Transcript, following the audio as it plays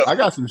I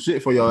got some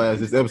shit for your ass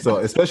this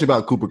episode, especially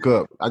about Cooper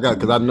Kupp.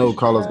 Because I know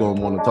Carlos gonna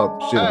want to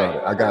talk shit about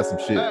it. I got some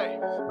shit.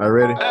 Are you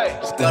ready?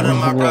 It's all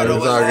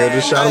good.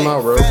 Just shout him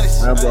out, bro.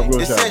 I'm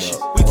gonna shout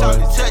him out. We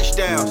talking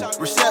touchdowns,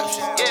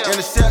 receptions,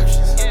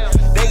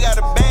 interceptions. They got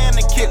a band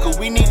and kicker.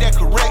 We need that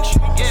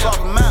correction. Swap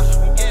them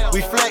out.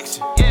 We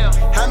flexing.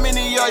 How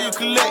many of y'all you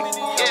collect?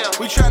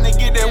 We trying to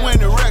get that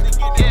winning record.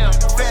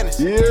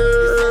 Fantasy.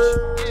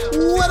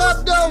 Yeah. What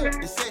up, though?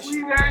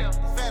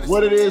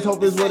 What it is,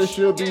 hope it's what it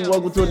should be.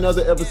 Welcome to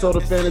another episode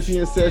of Fantasy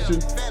in Session.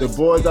 The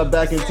boys are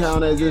back in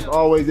town as if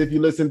always. If you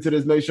listen to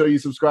this, make sure you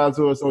subscribe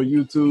to us on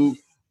YouTube,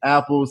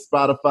 Apple,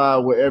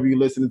 Spotify, wherever you're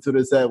listening to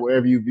this at,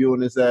 wherever you're viewing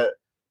this at,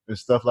 and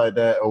stuff like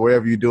that, or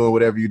wherever you're doing,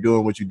 whatever you're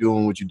doing, what you're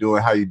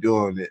doing, how you're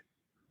doing it.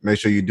 Make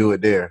sure you do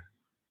it there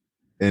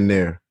and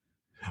there.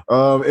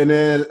 And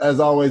then, as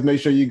always, make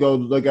sure you go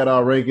look at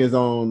our rankings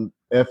on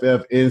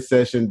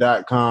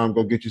ffinsession.com.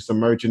 Go get you some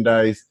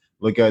merchandise.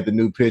 Look at the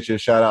new picture.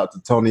 Shout out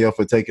to Tonio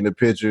for taking the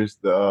pictures,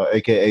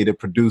 a.k.a. the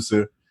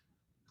producer.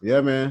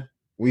 Yeah, man.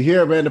 We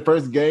here, man. The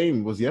first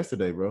game was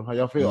yesterday, bro. How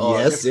y'all feel?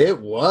 Yes,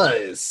 it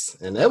was.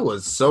 And that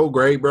was so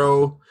great,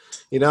 bro.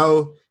 You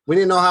know, we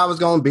didn't know how it was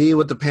going to be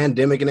with the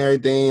pandemic and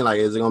everything. Like,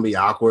 is it going to be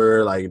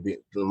awkward? Like, the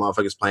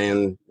motherfuckers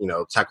playing,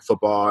 tackle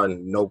football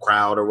and no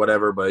crowd or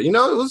whatever. But,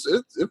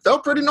 it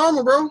felt pretty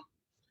normal, bro.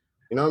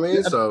 You know what I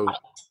mean? So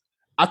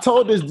I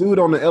told this dude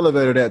on the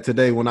elevator that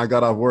today when I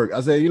got off work. I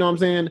said, you know what I'm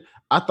saying?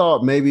 I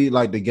thought maybe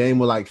like the game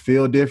would like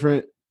feel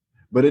different,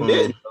 but it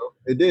didn't. Bro.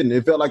 It didn't.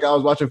 It felt like I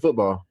was watching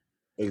football.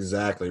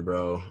 Exactly,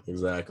 bro.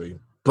 Exactly.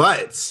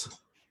 But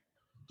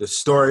the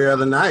story of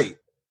the night,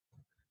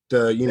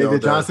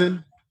 David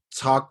Johnson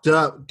talked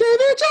up.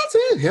 David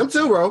Johnson, him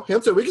too, bro.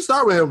 Him too. We can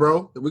start with him,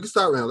 bro. Let's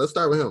start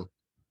with him.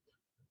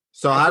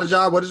 So what did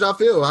y'all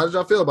feel? How did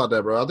y'all feel about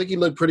that, bro? I think he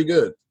looked pretty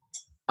good.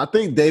 I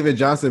think David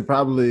Johnson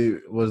probably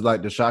was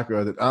like the shocker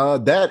of it. I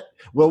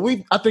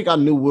think I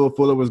knew Will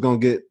Fuller was gonna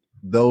get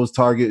those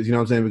targets, you know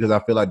what I'm saying? Because I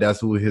feel like that's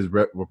who his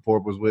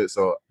report was with.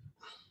 So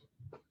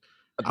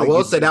I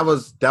will say that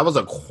was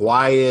a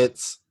quiet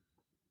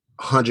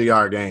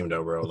 100-yard game,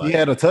 though, bro. Like, he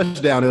had a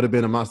touchdown, it would have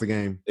been a monster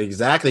game.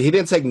 Exactly. He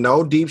didn't take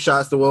no deep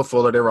shots to Will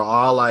Fuller. They were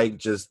all like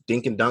just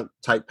dink and dunk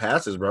type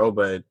passes, bro.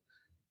 But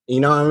you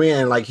know what I mean?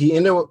 And like he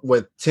ended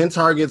with 10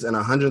 targets and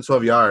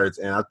 112 yards.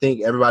 And I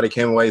think everybody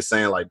came away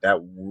saying like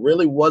that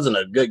really wasn't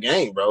a good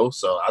game, bro.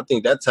 So I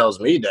think that tells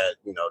me that,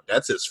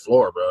 that's his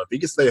floor, bro. If he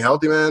can stay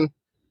healthy, man,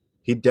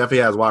 he definitely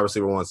has wide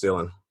receiver one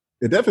ceiling.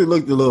 It definitely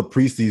looked a little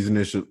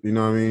preseason-ish, you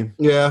know what I mean?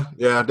 Yeah.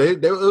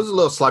 It was a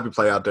little sloppy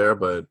play out there,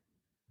 but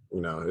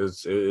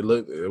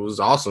it was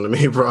awesome to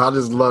me, bro. I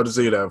just love to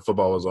see that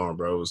football was on,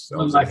 bro. I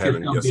was like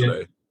heaven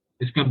yesterday.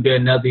 It's gonna be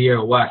another year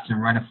of Watson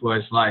running for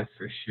his life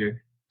for sure.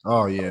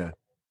 Oh yeah.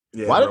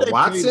 Yeah, why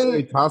did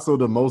they pay Tasso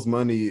the most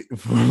money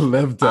for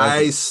left tackle?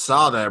 I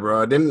saw that,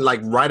 bro. Then,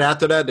 like, right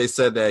after that, they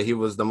said that he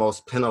was the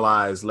most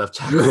penalized left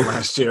tackle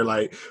last year.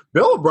 Like,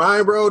 Bill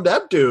O'Brien, bro,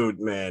 that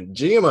dude, man,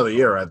 GM of the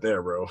year right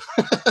there, bro.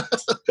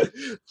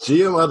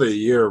 GM of the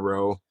year,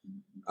 bro.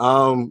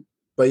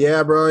 But,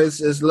 yeah, bro, it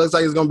looks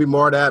like it's going to be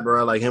more of that,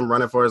 bro. Like, him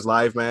running for his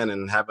life, man,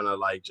 and having to,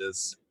 like,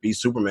 just be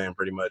Superman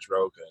pretty much,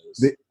 bro.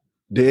 Did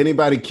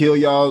anybody kill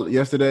y'all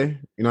yesterday?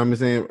 You know what I'm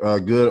saying?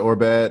 Good or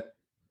bad?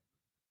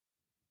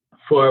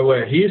 For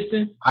what,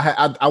 Houston?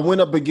 I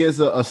went up against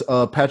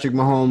a Patrick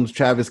Mahomes,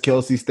 Travis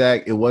Kelce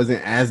stack. It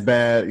wasn't as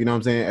bad, you know what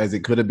I'm saying, as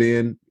it could have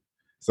been.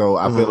 So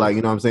I feel like,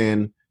 you know what I'm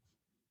saying?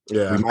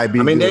 Yeah. We might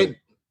be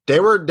they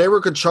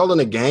were controlling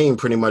the game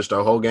pretty much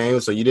the whole game,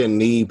 so you didn't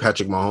need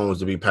Patrick Mahomes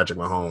to be Patrick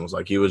Mahomes.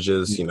 Like he was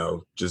just,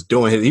 just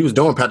doing he was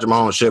doing Patrick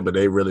Mahomes shit, but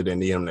they really didn't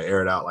need him to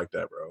air it out like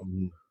that, bro.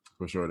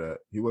 For sure that.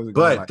 He wasn't.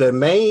 But the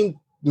main,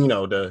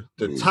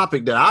 the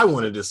topic that I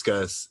want to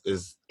discuss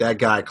is that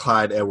guy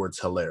Clyde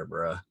Edwards-Helaire,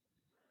 bro.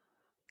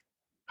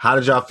 How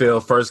did y'all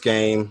feel first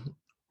game?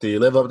 Do you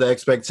live up to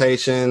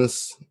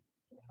expectations?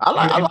 I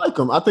like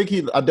him. I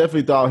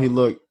definitely thought he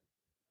looked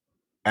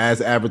as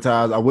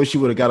advertised. I wish he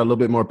would have got a little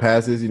bit more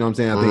passes. You know what I'm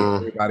saying? I think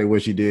everybody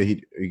wish he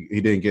did.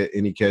 He didn't get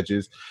any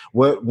catches.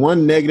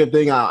 One negative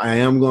thing I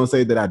am going to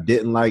say that I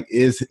didn't like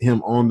is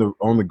him on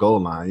the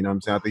goal line. You know what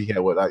I'm saying? I think he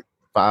had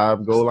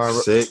 5 goal line?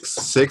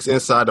 Six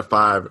inside the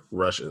 5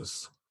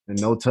 rushes. And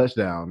no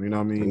touchdown. You know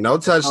what I mean? No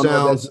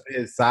touchdowns.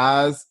 His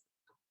size.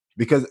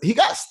 Because he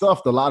got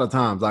stuffed a lot of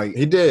times. Like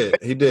he did.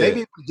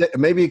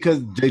 Maybe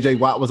because J.J.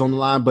 Watt was on the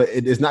line, but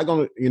it's not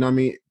going to, you know what I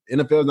mean?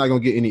 NFL is not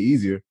going to get any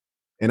easier.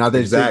 And I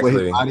think with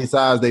his body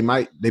size, they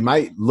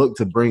might look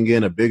to bring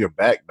in a bigger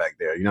back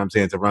there. You know what I'm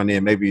saying? To run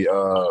in, maybe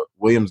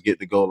Williams get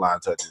the goal line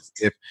touches.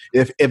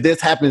 If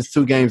this happens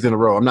 2 games in a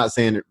row, I'm not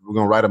saying that we're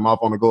going to write him off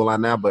on the goal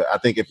line now, but I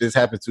think if this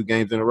happens 2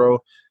 games in a row,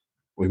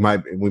 we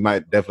might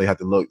definitely have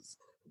to look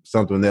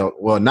something else.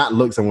 Well, not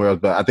look somewhere else,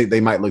 but I think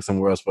they might look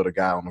somewhere else for the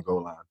guy on the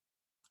goal line.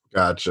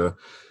 Gotcha.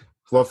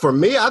 Well, for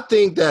me, I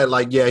think that,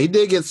 he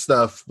did get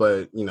stuff,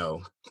 but,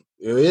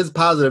 it is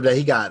positive that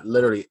he got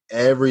literally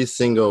every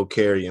single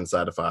carry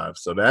inside the 5.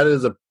 So that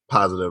is a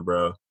positive,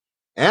 bro.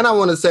 And I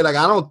want to say, I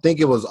don't think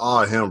it was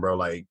all him,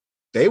 bro.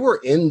 they were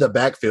in the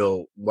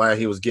backfield while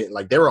he was getting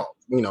like they were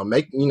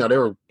they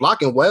were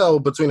blocking well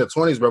between the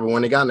 20s, bro. But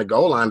when they got in the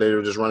goal line, they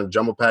were just running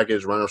jumbo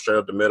package, running straight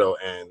up the middle,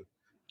 and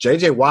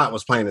JJ Watt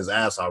was playing his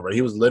ass off, bro.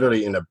 He was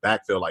literally in the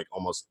backfield like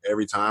almost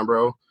every time,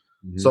 bro.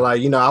 Mm-hmm. So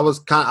like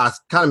I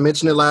kind of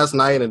mentioned it last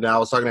night, and I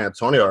was talking to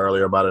Antonio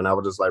earlier about it, and I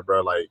was just like,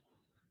 bro, like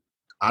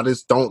I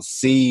just don't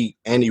see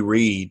Andy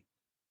Reid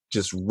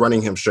just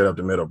running him straight up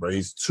the middle, bro.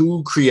 He's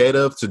too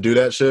creative to do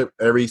that shit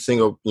every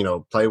single,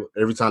 play,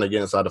 every time they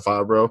get inside the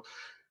 5, bro.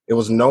 It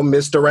was no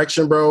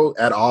misdirection, bro,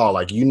 at all.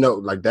 Like,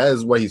 like that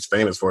is what he's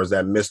famous for, is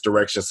that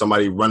misdirection,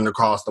 somebody running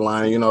across the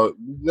line,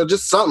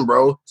 just something,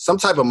 bro. Some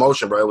type of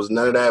motion, bro. It was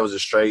none of that. It was a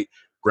straight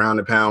ground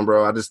and pound,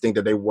 bro. I just think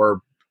that they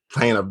were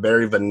playing a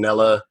very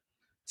vanilla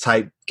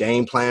type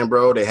game plan,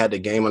 bro. They had the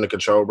game under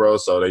control, bro.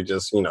 So they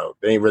just, they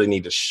didn't really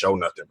need to show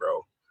nothing,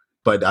 bro.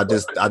 But I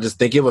just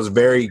think it was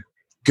very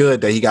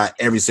good that he got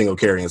every single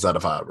carry inside the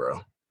 5,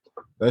 bro.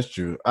 That's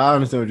true. I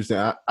understand what you're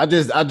saying.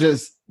 I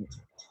just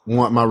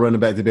want my running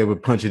back to be able to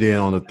punch it in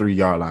on the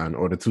 3-yard line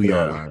or the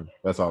 2-yard line.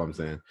 That's all I'm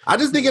saying. I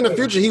just think in the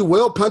future he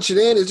will punch it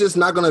in. It's just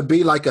not going to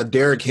be like a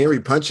Derrick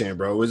Henry punch in,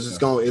 bro. It's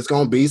just it's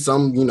going to be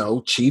some,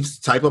 Chiefs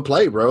type of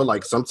play, bro.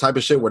 Like some type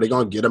of shit where they're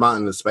going to get him out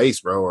in the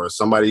space, bro, or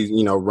somebody,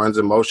 runs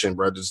in motion,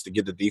 bro, just to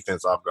get the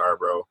defense off guard,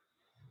 bro.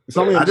 It's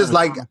only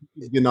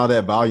getting all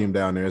that volume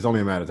down there. It's only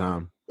a matter of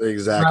time.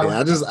 Exactly.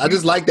 I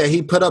just like that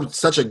he put up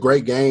such a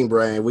great game,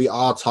 bro. And we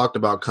all talked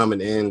about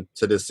coming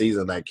into this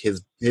season, like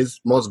his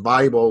most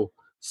valuable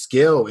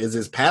skill is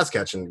his pass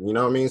catching. You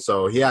know what I mean?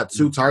 So he had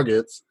 2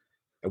 targets,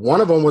 and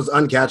one of them was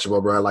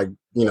uncatchable, bro. Like,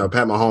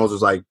 Pat Mahomes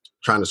was like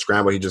trying to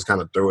scramble. He just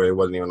kind of threw it. It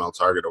wasn't even on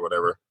target or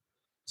whatever.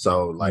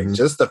 So like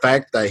just the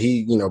fact that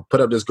he,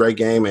 put up this great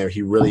game and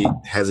he really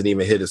hasn't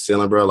even hit his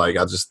ceiling, bro. Like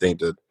I just think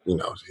that,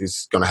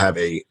 he's going to have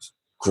a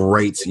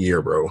great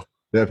year, bro.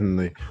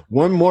 Definitely.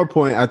 One more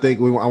point I think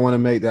I want to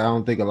make that I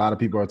don't think a lot of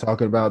people are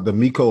talking about, the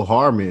Mecole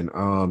Hardman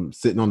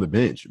sitting on the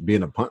bench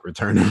being a punt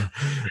returner.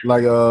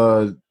 Like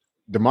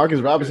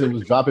Demarcus Robinson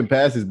was dropping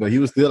passes, but he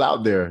was still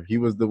out there. He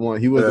was the one.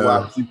 He was the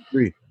wide receiver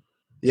 3.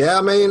 Yeah,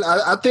 I mean,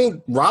 I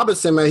think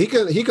Robinson, man, he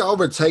can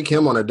overtake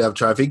him on a depth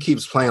chart if he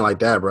keeps playing like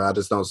that, bro. I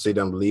just don't see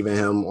them leaving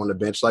him on the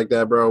bench like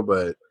that, bro.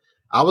 But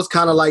I was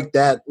kind of like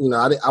that,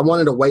 I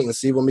wanted to wait and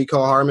see with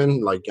Mecole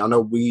Hardman. Like, I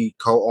know we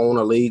co-own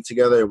a league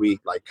together. We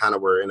like kind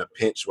of were in a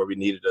pinch where we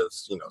needed to,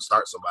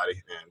 start somebody.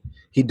 And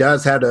he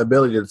does have the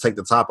ability to take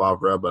the top off,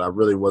 bro. But I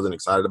really wasn't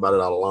excited about it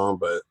all along.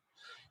 But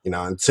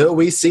until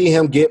we see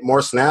him get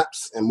more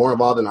snaps and more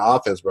involved in the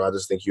offense, bro, I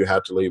just think you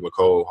have to leave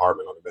Mecole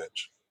Hardman on the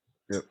bench.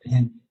 Yep.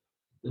 And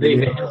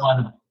leaving him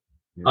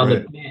on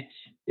the bench,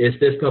 is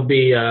this going to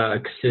be a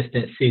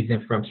consistent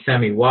season from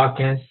Sammy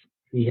Watkins?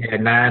 He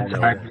had 9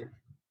 targets,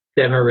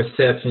 7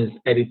 receptions,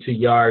 82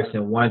 yards,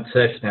 and 1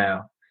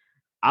 touchdown.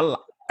 I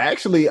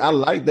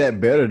like that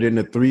better than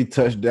the 3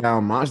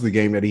 touchdown monster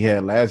game that he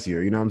had last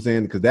year. You know what I'm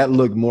saying? Because that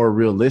looked more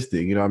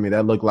realistic. You know what I mean?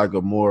 That looked like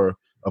a more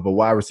of a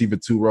wide receiver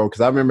 2 role.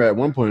 Because I remember at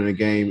one point in the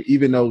game,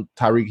 even though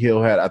Tyreek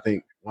Hill had, I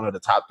think, one of the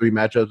top 3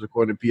 matchups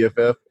according to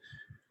PFF,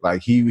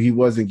 like he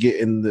wasn't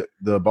getting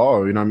the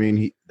ball. You know what I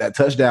mean? That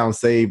touchdown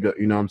saved,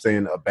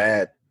 a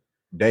bad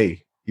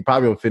day. He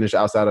probably will finish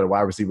outside of the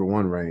wide receiver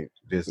 1 range.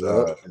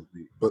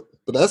 But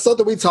that's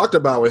something we talked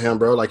about with him,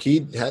 bro. Like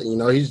he's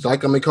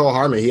like a Mecole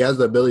Hardman. He has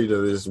the ability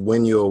to just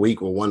win you a week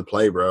with 1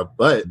 play, bro.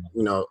 But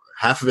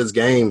half of his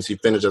games he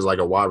finishes like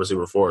a wide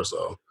receiver 4.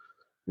 So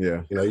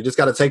yeah, you just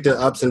got to take the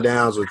ups and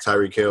downs with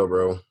Tyreek Hill,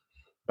 bro.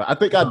 But I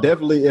think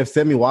if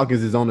Sammy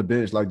Watkins is on the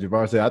bench, like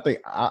Javar said, I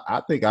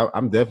think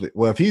I'm definitely.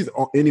 Well, if he's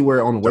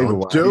anywhere on the waiver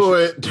wire,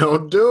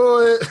 don't do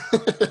it.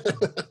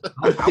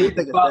 I would take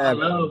a stab.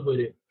 With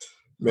it.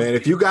 Man,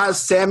 if you got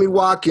Sammy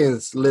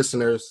Watkins,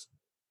 listeners,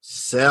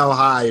 sell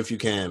high if you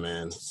can,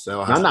 man.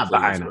 Sell high. I'm not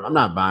buying him. I'm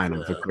not buying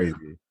him for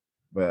crazy.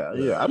 But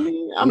yeah,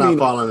 I'm not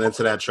falling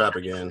into that trap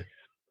again.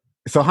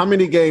 So how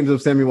many games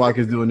of Sammy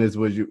Watkins doing this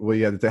would you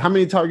have to take? How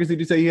many targets did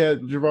you say he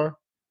had, Javar?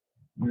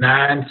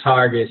 9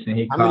 targets, and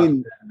he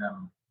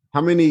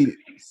how many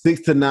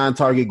 6 to 9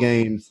 target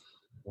games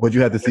would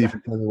you have to see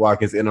from Sammy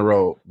Watkins in a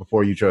row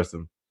before you trust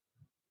him?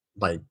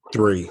 Like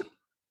 3.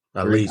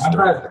 At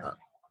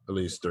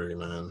least 3,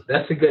 man.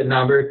 That's a good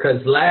number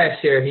because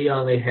last year he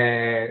only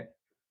had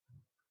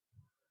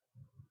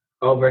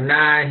over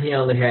 9. He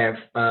only had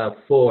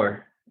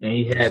 4, and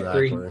he had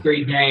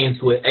three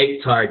games with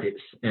 8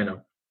 targets in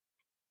them.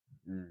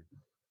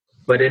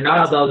 But in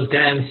all those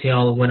games, he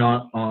only went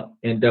on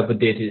in double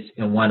digits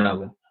in one of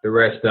them. The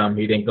rest of them,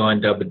 he didn't go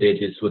in double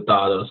digits with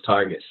all those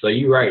targets. So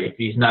you're right. If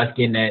he's not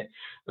getting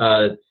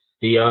that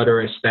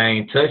deodorant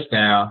stain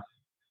touchdown,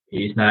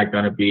 he's not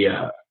going to be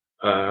a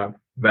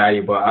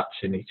valuable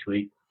option each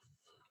week.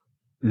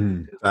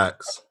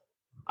 Facts.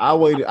 I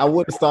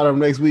wouldn't start him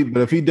next week,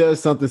 but if he does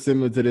something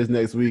similar to this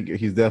next week,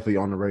 he's definitely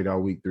on the radar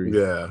week 3.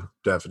 Yeah,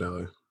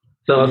 definitely.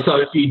 So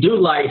if you do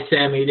like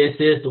Sammy, this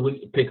is the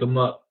week to pick him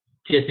up.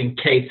 Just in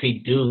case he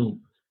do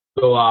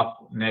go off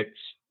next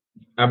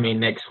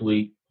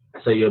week,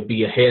 so you'll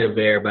be ahead of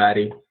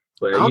everybody.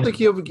 But I don't think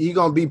he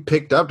gonna be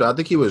picked up. Though. I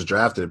think he was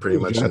drafted pretty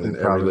much in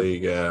every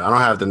league. Yeah, I don't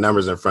have the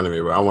numbers in front of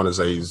me, but I want to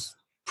say he's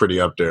pretty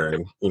up there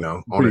in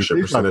ownership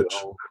percentage.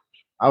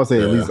 I would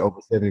say at least over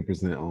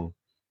 70%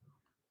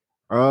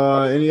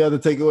 on. Any other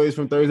takeaways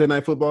from Thursday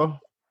Night Football?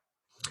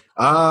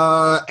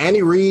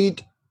 Andy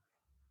Reid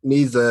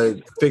needs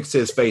to fix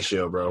his face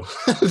shield, bro.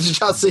 Did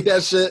y'all see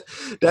that shit?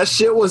 That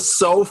shit was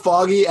so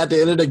foggy at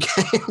the end of the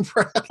game,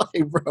 bro.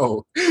 Like,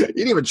 bro, he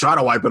didn't even try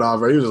to wipe it off,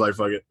 bro. He was just like,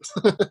 fuck it.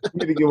 You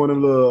need to get one of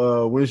them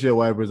little windshield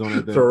wipers on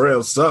that thing. For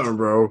real, something,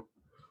 bro.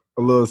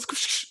 A little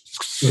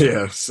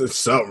yeah, it's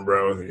something,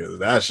 bro. Because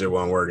that shit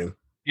wasn't working.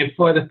 And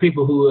for the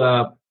people who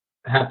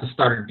have to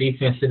start a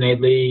defense in their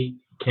league,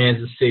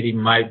 Kansas City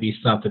might be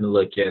something to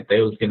look at.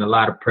 They was getting a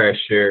lot of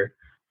pressure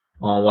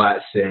on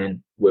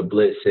Watson with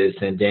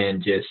blitzes, and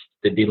then just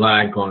the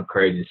D-line going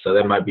crazy. So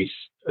that might be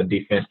a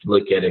defense to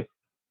look at if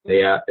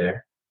they out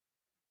there.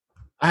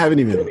 I haven't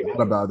even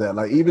thought about that.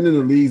 Like, even in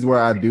the leagues where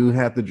I do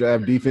have to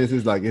draft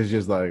defenses, like, it's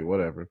just like,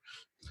 whatever.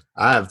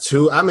 I have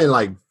two. I'm in,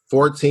 like,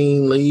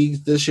 14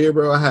 leagues this year,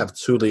 bro. I have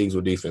 2 leagues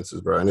with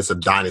defenses, bro. And it's a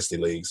dynasty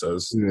league, so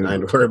I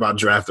ain't worried about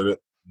drafting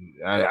it.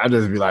 I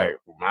just be like,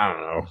 I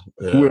don't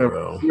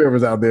know.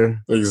 Whoever's out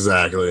there.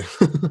 Exactly.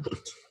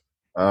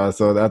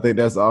 So I think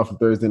that's all for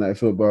Thursday Night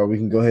Football. We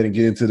can go ahead and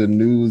get into the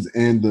news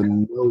and the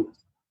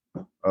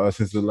notes.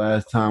 Since the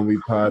last time we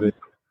potted,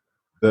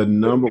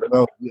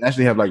 we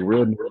actually have like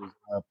real news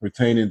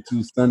pertaining to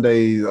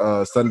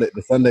the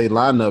Sunday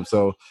lineup.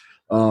 So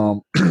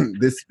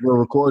we're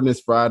recording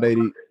this Friday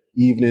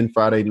evening,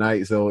 Friday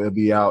night, so it'll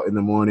be out in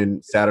the morning,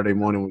 Saturday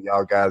morning when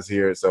y'all guys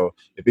hear it. So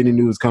if any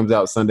news comes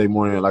out Sunday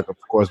morning, like, of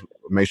course,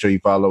 make sure you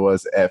follow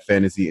us at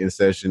Fantasy in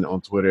Session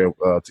on Twitter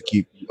to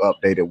keep you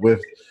updated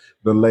with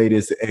the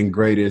latest and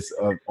greatest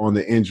on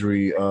the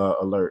injury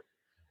alert.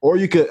 Or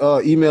you could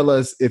email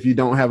us if you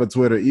don't have a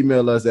Twitter.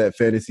 Email us at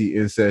Fantasy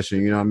in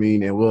Session. You know what I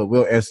mean, and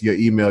we'll answer your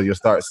email. You'll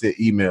start sit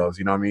emails.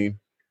 You know what I mean.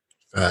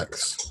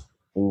 Facts.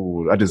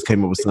 Ooh, I just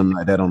came up with something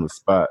like that on the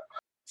spot.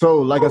 So,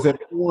 like I said,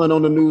 one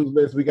on the news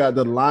list, we got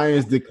the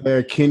Lions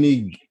declare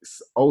Kenny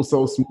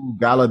Oh-So-Smooth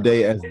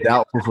Golladay as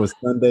doubtful for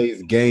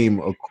Sunday's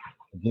game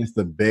against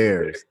the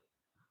Bears.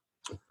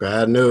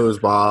 Bad news,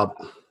 Bob.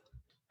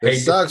 It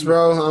sucks,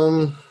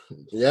 bro.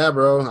 Yeah,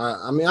 bro.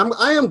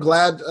 I am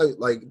glad.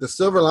 Like, the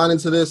silver lining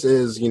to this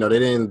is, they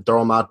didn't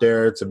throw him out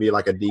there to be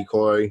like a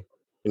decoy.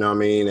 You know what I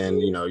mean? And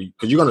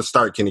because you're gonna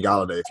start Kenny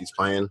Golladay if he's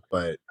playing,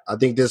 but I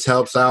think this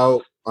helps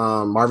out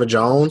Marvin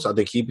Jones. I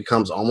think he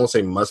becomes almost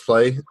a must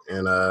play,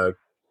 and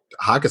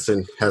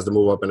Hockenson has to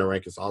move up in the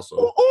rankings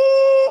also.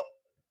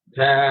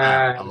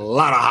 A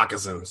lot of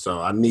Hockenson,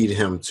 so I need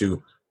him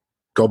to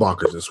go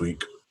bonkers this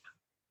week.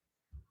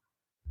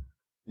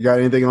 You got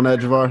anything on that,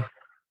 Javar?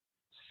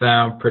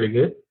 Sound pretty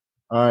good.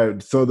 All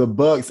right, so the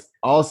Bucs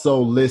also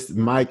list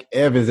Mike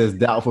Evans as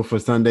doubtful for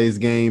Sunday's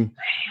game.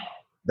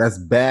 That's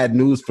bad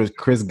news for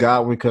Chris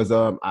Godwin because,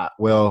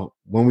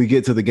 when we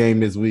get to the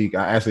game this week,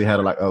 I actually had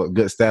a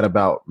good stat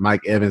about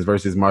Mike Evans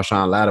versus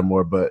Marshawn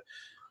Lattimore, but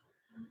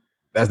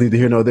that's neither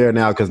here nor there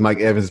now because Mike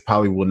Evans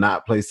probably will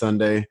not play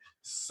Sunday.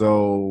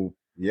 So,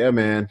 yeah,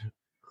 man,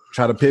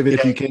 try to pivot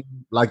if you can.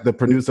 Like the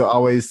producer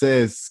always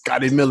says,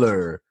 Scotty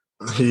Miller.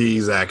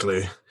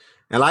 Exactly.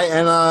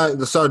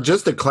 And so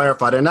just to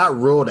clarify, they're not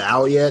ruled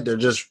out yet. They're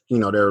just,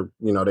 they're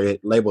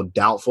labeled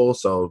doubtful.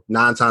 So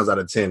 9 times out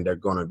of 10, they're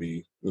going to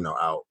be,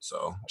 out.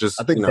 So just,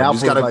 I think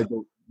doubtful is like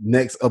the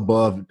next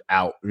above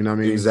out. You know what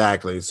I mean?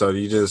 Exactly. So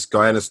you just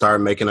go ahead and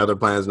start making other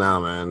plans now,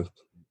 man.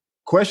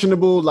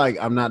 Questionable, like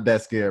I'm not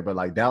that scared, but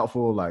like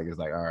doubtful, like it's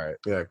like, all right.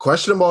 Yeah.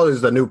 Questionable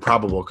is the new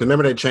probable. Because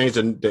remember they changed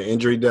the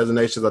injury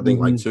designations, I think,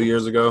 like 2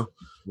 years ago.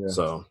 Yeah.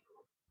 So.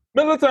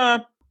 Middle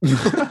time.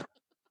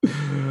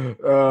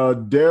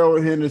 Darrell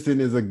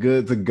Henderson is a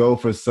good to go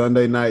for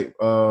Sunday night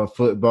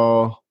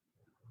football.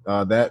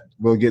 That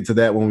we'll get to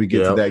that when we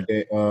get to that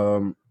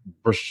game.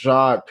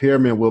 Rashad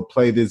Perriman will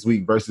play this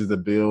week versus the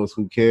Bills.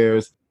 Who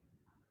cares?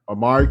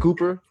 Amari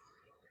Cooper.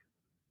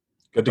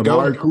 Good to go.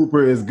 Amari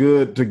Cooper is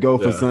good to go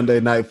for Sunday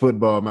night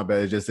football. My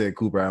bad. I just said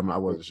Cooper. I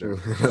wasn't sure.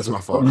 That's my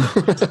fault.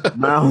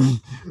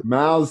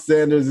 Miles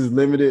Sanders is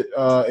limited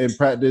in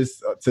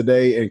practice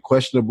today and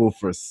questionable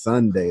for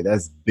Sunday.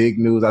 That's big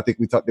news. I think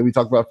we talked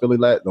about Philly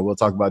last? No, we'll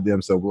talk about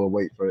them. So we'll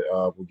wait for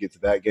we'll get to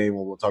that game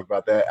and we'll talk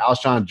about that.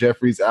 Alshon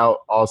Jeffrey's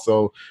out.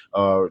 Also,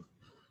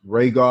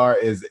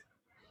 Rhaegar is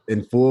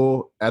in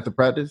full at the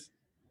practice.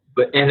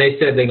 And they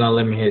said they're gonna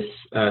limit his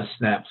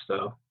snaps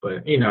though.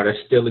 But that's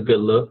still a good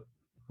look.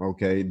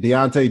 Okay.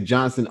 Deontay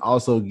Johnson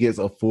also gets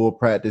a full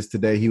practice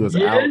today. He was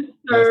out.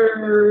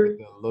 Sir.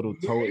 A little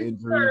toe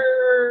injury.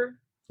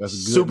 That's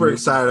super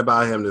excited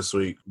about him this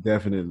week.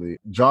 Definitely.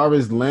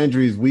 Jarvis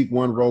Landry's week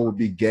 1 role will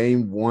be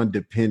game 1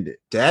 dependent.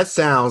 That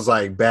sounds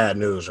like bad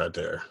news right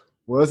there.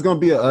 Well, it's going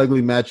to be an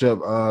ugly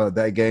matchup,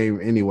 that game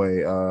anyway.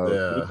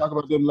 Did we talk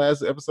about them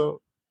last episode?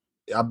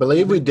 I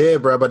believe we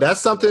did, bro. But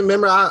that's something,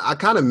 remember, I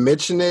kind of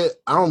mentioned it.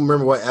 I don't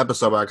remember what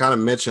episode, but I kind of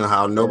mentioned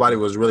how nobody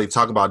was really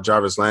talking about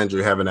Jarvis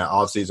Landry having that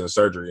offseason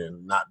surgery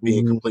and not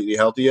being completely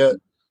healthy yet.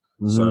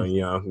 So,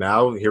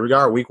 now here we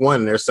are, week 1,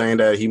 and they're saying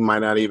that he might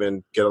not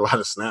even get a lot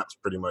of snaps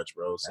pretty much,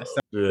 bro. So,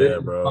 yeah,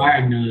 bro.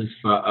 Fire news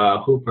for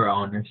Hooper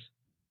owners.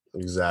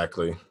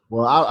 Exactly.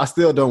 Well, I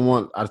still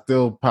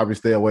probably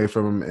stay away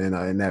from him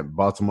in that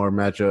Baltimore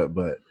matchup,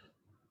 but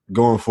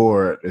going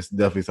forward, it's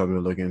definitely something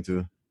to look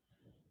into.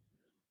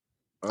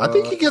 I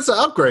think he gets an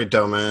upgrade,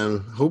 though, man.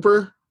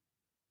 Hooper?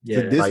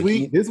 Yeah, this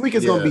week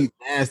is gonna be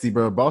nasty,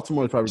 bro.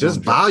 Baltimore is probably just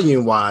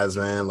volume wise,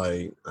 man.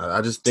 Like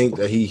I just think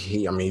that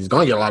he's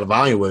gonna get a lot of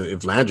volume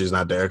if Landry's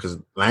not there, because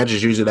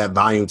Landry's usually that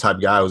volume type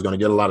guy who's gonna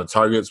get a lot of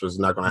targets, but is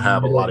not gonna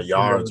have a lot of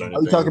yards or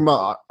anything.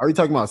 Are you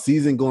talking about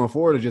season going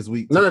forward or just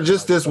week? No,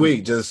 just this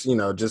week. Just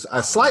just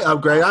a slight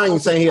upgrade. I ain't even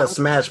saying he a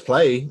smash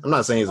play. I'm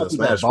not saying he's a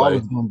smash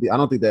play. I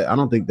don't think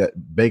that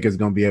Baker's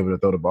gonna be able to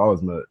throw the ball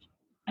as much.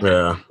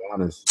 Yeah, to be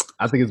honest,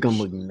 I think it's gonna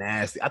look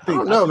nasty. I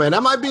don't know, man.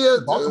 That might be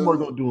Baltimore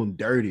gonna do him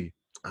dirty.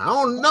 I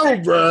don't know,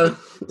 bro.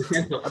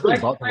 I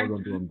think Baltimore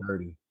gonna do him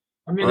dirty.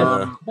 I mean,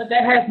 but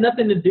that has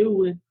nothing to do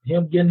with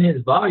him getting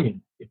his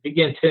volume. If he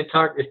gets 10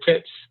 targets,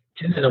 catch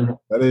 10 of them.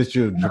 That is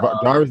true.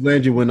 Jarvis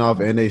Landry went off,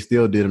 and they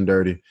still did him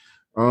dirty.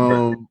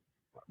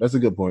 That's a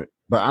good point,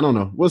 but I don't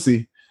know. We'll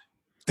see.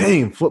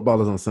 Dang,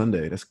 football is on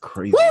Sunday. That's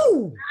crazy.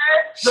 Woo!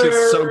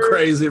 Shit's so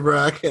crazy, bro.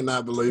 I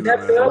cannot believe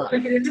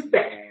it,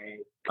 man.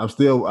 I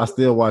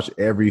still watch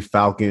every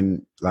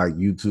Falcon like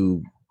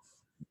YouTube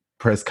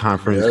press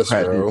conference,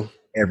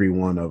 every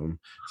one of them.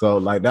 So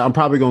like that, I'm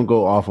probably gonna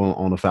go off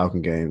on the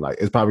Falcon game. Like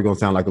it's probably gonna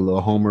sound like a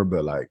little homer,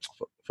 but like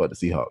for the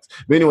Seahawks.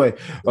 But anyway,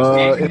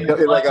 got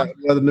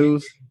any other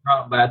news?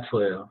 By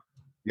 12.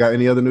 You got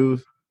any other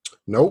news?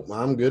 Nope,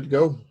 I'm good to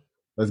go.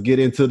 Let's get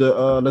into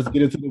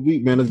the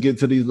week, man. Let's get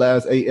to these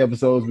last 8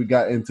 episodes. We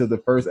got into the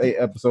first 8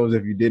 episodes.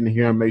 If you didn't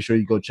hear them, make sure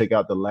you go check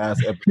out the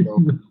last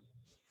episode.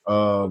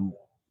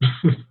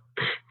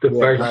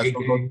 First 8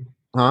 games.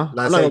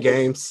 Last 8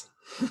 games.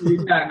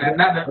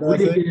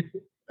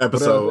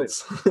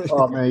 Episodes.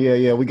 Oh man,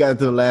 yeah. We got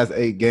into the last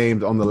 8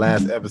 games on the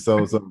last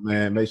episode. So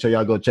man, make sure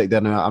y'all go check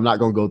that out. I'm not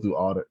gonna go through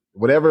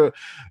whatever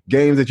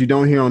games that you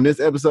don't hear on this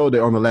episode,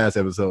 they're on the last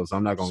episode. So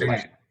I'm not gonna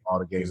watch all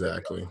the games.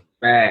 Exactly.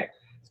 Back.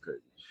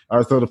 All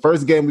right, so the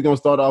first game we're going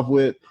to start off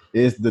with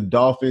is the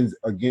Dolphins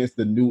against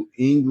the New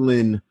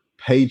England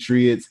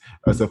Patriots.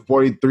 It's a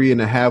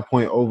 43.5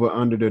 point over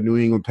under. The New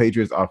England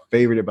Patriots are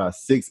favored by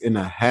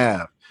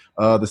 6.5.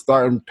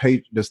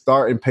 The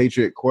starting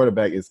Patriot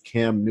quarterback is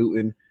Cam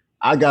Newton.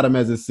 I got him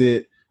as a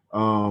sit.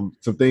 Some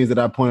things that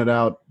I pointed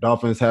out,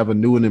 Dolphins have a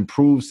new and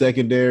improved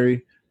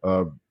secondary.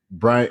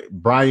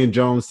 Brian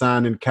Jones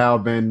signing, Kyle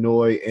Van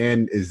Noy,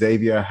 and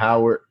Xavier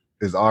Howard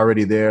is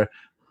already there.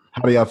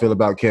 How do y'all feel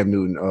about Cam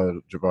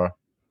Newton, Jabbar?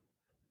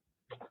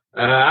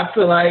 I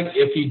feel like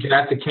if you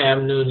drafted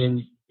Cam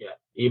Newton,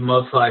 you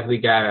most likely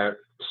got to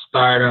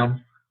start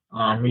him.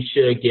 He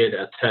should get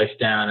a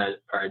touchdown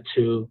or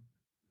 2,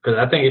 because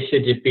I think it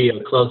should just be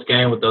a close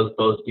game with those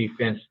both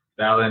defense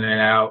battling it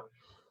out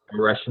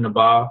and rushing the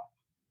ball.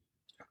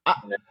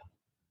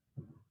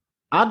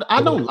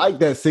 I don't like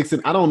that 6.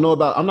 I don't know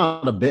about. I'm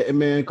not a betting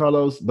man,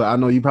 Carlos, but I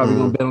know you probably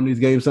gonna bet on these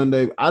games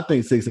Sunday. I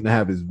think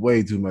 6.5 is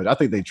way too much. I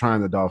think they're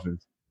trying the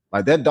Dolphins.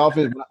 Like that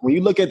Dolphins, when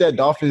you look at that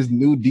Dolphins'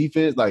 new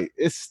defense, like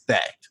it's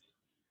stacked.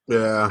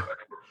 Yeah,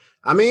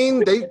 I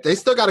mean they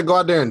still got to go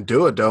out there and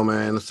do it though,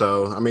 man.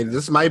 So I mean,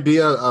 this might be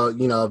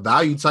a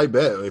value type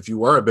bet if you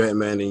were a betting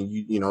man and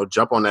you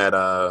jump on that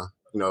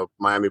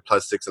Miami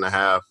plus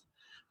 6.5.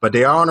 But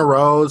they are on the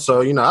road,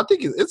 so I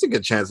think it's a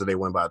good chance that they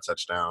win by a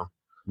touchdown.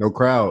 No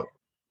crowd.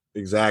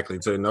 Exactly.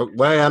 So no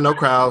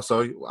crowd.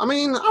 So I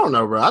mean, I don't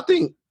know, bro. I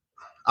think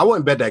I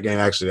wouldn't bet that game.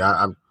 Actually,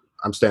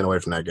 I'm staying away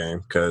from that game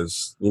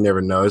because you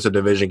never know. It's a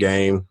division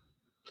game.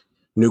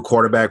 New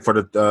quarterback for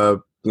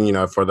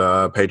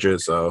the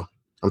Patriots. So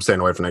I'm staying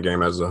away from that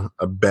game as a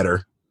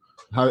better.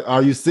 How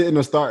are you sitting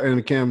or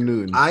starting Cam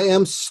Newton? I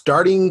am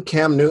starting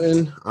Cam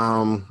Newton.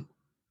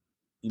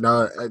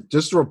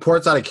 Just the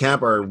reports out of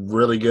camp are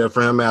really good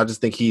for him, man. I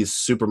just think he's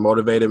super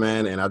motivated,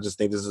 man, and I just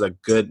think this is a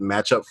good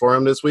matchup for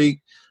him this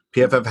week.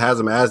 PFF has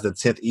him as the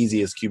 10th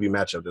easiest QB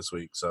matchup this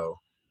week. So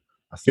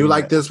I do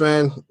like this,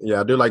 man. Yeah,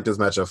 I do like this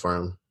matchup for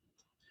him.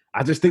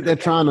 I just think they're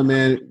trying to,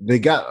 man. They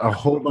got a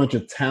whole bunch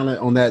of talent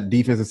on that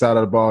defensive side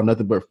of the ball.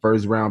 Nothing but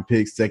first-round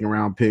picks,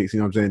 second-round picks. You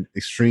know what I'm saying?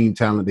 Extreme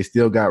talent. They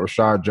still got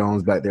Rashard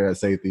Jones back there at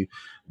safety.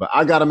 But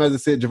I got him as a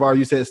sit. Javar,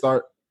 you said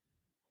start?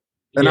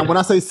 And when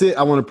I say sit,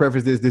 I want to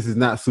preface this. This is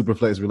not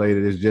Superflex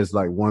related. It's just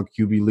like one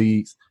QB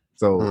leagues.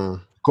 So,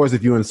 of course,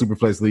 if you're in a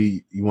Superflex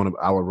league, you want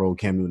to roll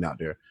Cam Newton out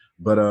there.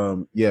 But,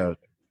 yeah.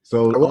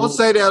 So I will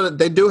say that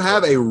they do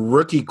have a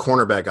rookie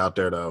cornerback out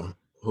there, though.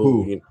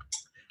 Who?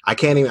 I'm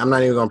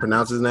not even going to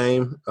pronounce his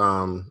name. You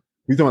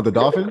talking about the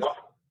Dolphins?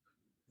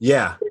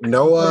 Yeah.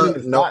 Noah.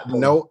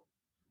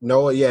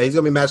 Yeah, he's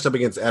going to be matched up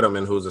against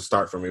Edelman, who's a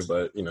start for me.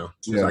 But,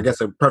 I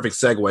guess a perfect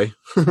segue.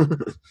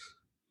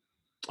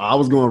 I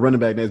was going running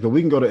back next, but we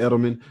can go to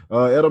Edelman.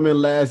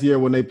 Edelman last year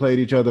when they played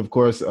each other, of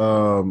course,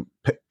 Tom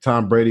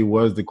Brady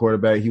was the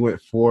quarterback. He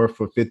went 4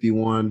 for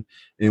 51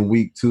 in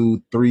week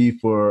 2, 3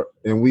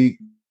 in week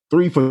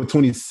 3 for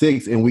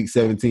 26 in week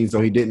 17,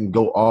 so he didn't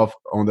go off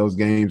on those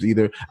games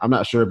either. I'm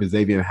not sure if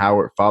Xavier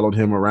Howard followed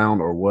him around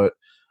or what.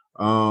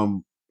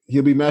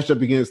 He'll be matched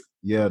up against,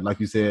 like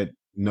you said.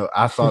 No,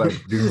 I saw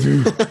that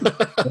dude.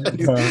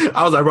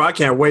 I was like, bro, I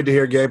can't wait to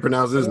hear Gabe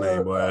pronounce his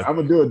name, boy. I'm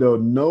gonna do it though.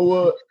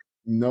 Noah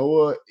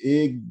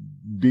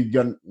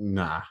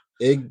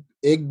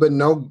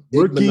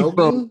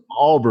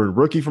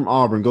Rookie from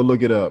Auburn. Go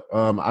look it up.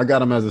 I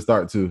got him as a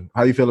start too.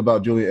 How you feel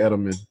about Julian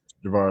Edelman,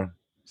 Javar?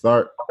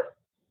 Start.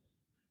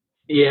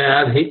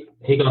 Yeah, he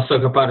gonna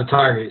suck up all the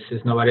targets.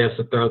 There's nobody else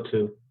to throw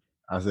to.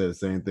 I said the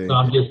same thing. So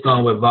I'm just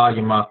going with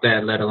volume off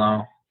that, let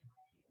alone.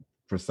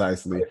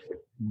 Precisely.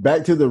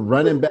 Back to the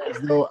running backs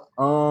though.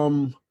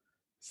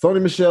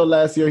 Sony Michel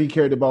last year, he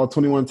carried the ball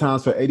 21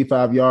 times for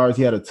 85 yards.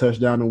 He had a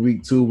touchdown in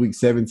week 2. Week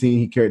 17,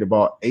 he carried the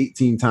ball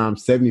 18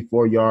 times,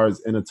 74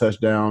 yards and a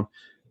touchdown.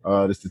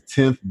 This is the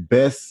 10th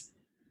best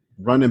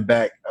running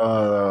back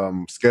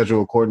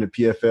schedule according to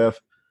PFF.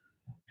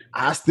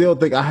 I still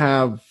think I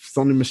have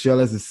Sony Michel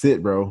as a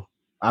sit, bro.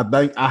 I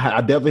think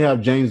I definitely have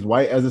James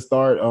White as a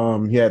start.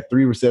 He had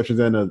 3 receptions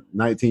and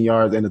 19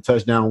 yards and a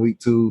touchdown in week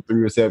 2,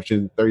 3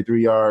 receptions,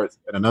 33 yards,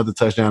 and another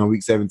touchdown in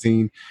week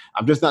 17.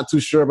 I'm just not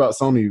too sure about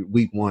Sony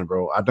week 1,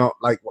 bro. I don't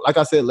like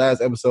I said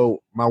last episode,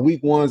 my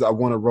week 1s, I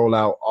want to roll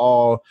out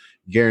all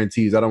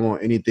guarantees. I don't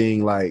want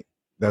anything like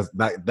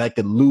that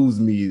could lose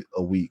me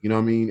a week. You know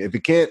what I mean? If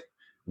it can't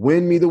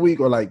win me the week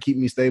or like keep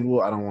me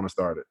stable, I don't want to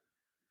start it.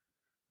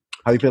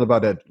 How you feel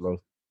about that,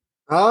 Lo?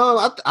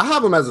 I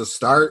have him as a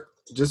start.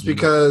 Just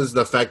because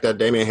the fact that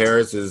Damian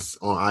Harris is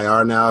on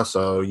IR now,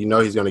 so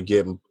he's going to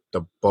get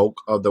the bulk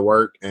of the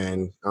work.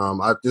 And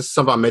this is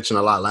something I mentioned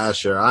a lot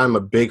last year. I'm a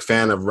big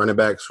fan of running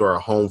backs who are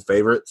home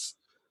favorites.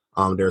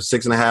 They're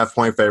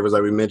 6.5-point favorites,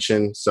 like we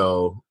mentioned.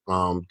 So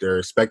they're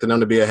expecting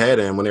them to be ahead.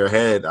 And when they're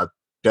ahead, I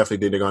definitely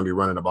think they're going to be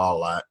running the ball a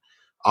lot.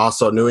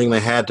 Also, New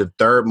England had the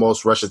 3rd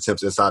most rush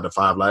attempts inside the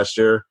 5 last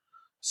year.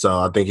 So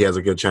I think he has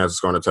a good chance of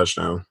scoring a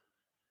touchdown.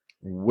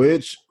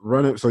 Which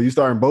running? So you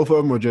starting both of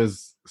them or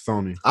just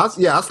Sony?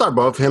 I'll start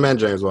both him and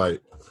James White.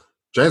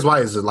 James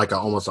White is like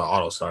almost an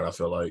auto start, I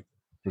feel like.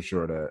 For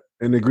sure that.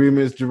 In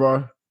agreement,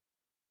 Javar?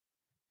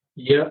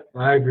 Yeah,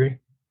 I agree.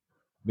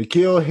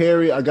 N'Keal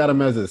Harry, I got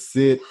him as a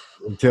sit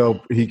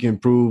until he can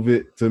prove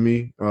it to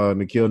me.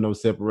 N'Keal no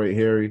separate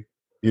Harry.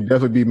 He'll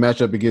definitely be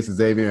matched up against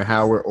Xavier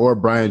Howard or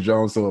Brian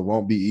Jones, so it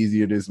won't be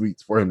easier this week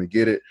for him to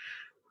get it.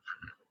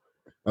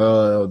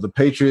 The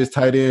Patriots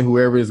tight end,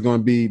 whoever it's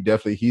going to be,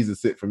 definitely he's a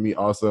sit for me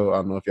also. I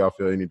don't know if y'all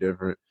feel any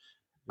different.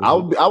 I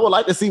would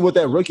like to see what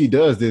that rookie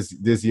does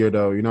this year,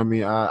 though. You know what I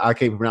mean? I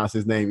can't pronounce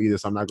his name either,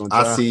 so I'm not going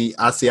to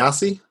try.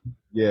 Asi?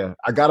 Yeah.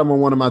 I got him on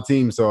one of my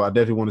teams, so I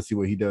definitely want to see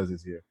what he does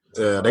this year.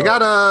 Yeah, they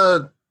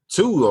got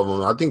 2 of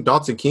them. I think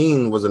Dalton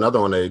King was another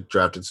one they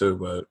drafted too,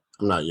 but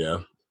I'm not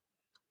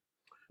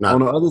on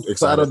the other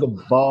side of the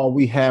ball,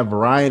 we have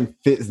Ryan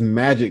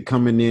Fitzmagic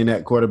coming in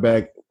at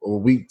quarterback.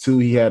 Week 2,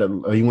 he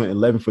went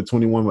 11 for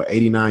 21 with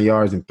 89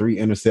 yards and 3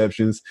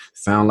 interceptions.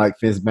 Sound like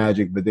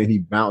Fitzmagic, but then he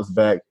bounced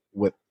back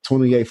with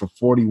 28 for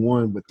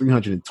 41 with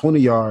 320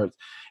 yards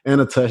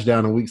and a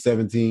touchdown in week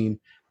 17.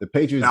 The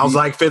Patriots sounds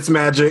like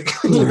Fitzmagic.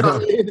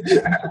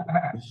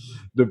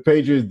 The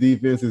Patriots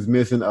defense is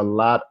missing a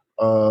lot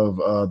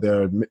of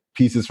their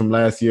pieces from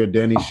last year.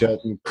 Danny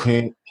Shelton,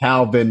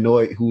 Cal Van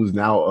Noy, who's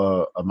now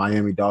a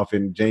Miami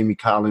Dolphin, Jamie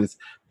Collins,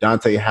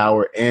 Dante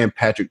Howard, and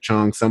Patrick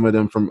Chung. Some of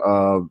them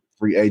from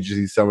free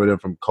agency, some of them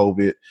from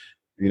COVID,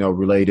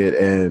 related.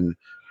 And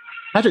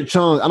Patrick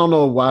Chung, I don't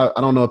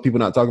know if people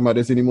not talking about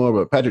this anymore,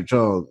 but Patrick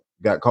Chung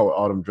got caught with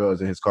all them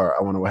drugs in his car.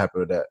 I wonder what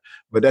happened with that.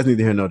 But that's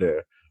neither here nor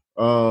there.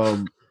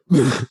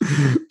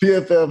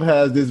 PFF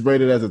has this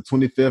rated as a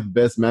 25th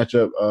best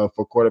matchup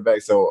for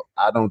quarterback, so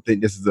I don't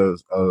think this is a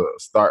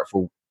start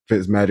for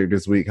Fitzmagic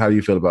this week. How do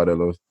you feel about that,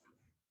 Louis?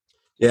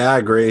 Yeah, I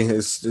agree.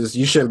 It's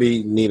you shouldn't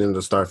be needing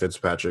to start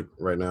Fitzpatrick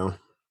right now.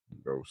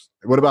 Gross.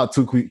 What about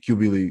 2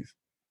 QB leagues?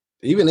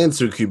 Even in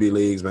 2 QB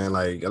leagues, man.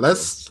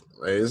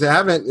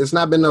 It's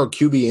not been no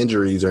QB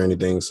injuries or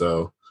anything.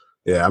 So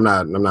yeah, I'm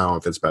not on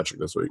Fitzpatrick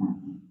this week.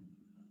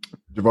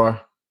 Javar?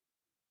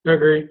 I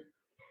agree.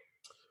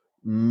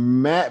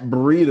 Matt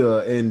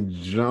Breida and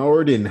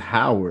Jordan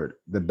Howard,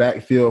 the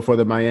backfield for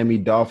the Miami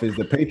Dolphins.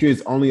 The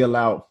Patriots only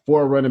allowed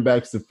 4 running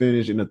backs to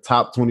finish in the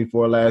top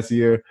 24 last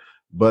year,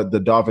 but the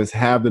Dolphins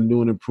have the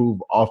new and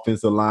improved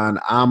offensive line.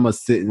 I'm going to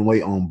sit and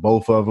wait on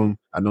both of them.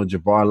 I know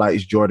Javar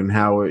likes Jordan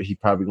Howard. He's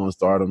probably going to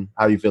start him.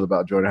 How do you feel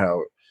about Jordan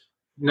Howard?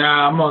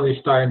 Nah, I'm only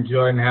starting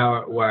Jordan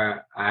Howard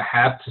where I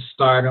have to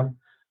start him.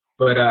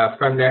 But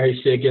from there, he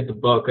should get the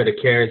bulk of the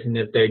carries. And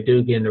if they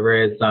do get in the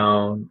red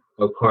zone,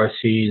 of course,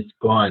 he's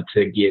going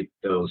to get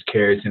those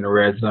carries in the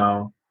red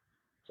zone.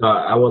 So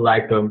I would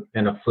like him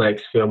in a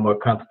flex, feel more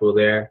comfortable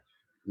there.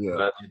 Yeah.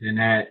 But other than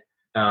that,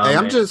 hey,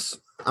 I'm just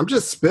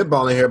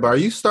spitballing here, but are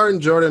you starting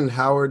Jordan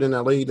Howard in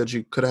that league that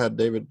you could have had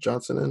David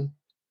Johnson in?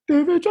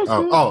 David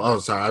Johnson. Oh,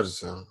 sorry. I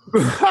just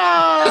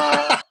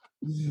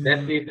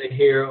that's neither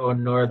here or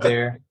nor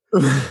there.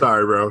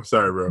 Sorry, bro.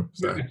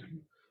 Sorry.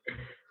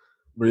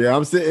 But yeah,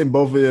 I'm sitting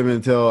both of them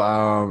until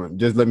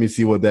just let me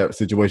see what that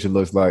situation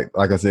looks like.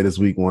 Like I said, this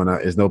week one,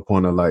 there's no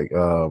point of like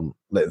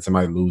letting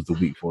somebody lose the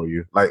week for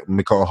you, like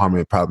Nicole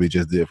Harmon probably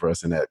just did for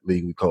us in that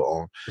league we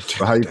co-own.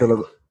 But how you feel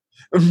about?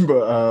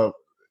 But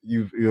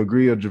you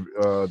agree,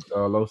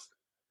 Los?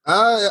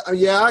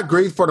 Yeah, I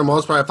agree for the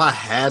most part. If I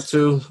had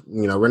to,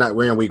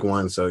 we're in week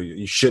one, so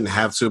you shouldn't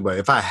have to. But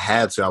if I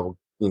had to, I would,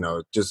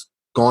 just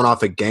going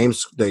off of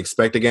games, the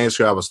expected game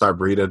score, I would start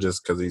Breida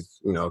just because he's,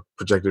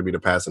 projected to be the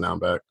passing down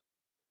back.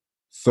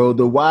 So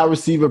the wide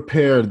receiver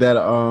pair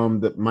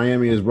that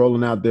Miami is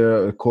rolling out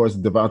there, of course,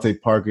 Devontae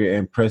Parker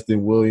and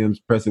Preston Williams.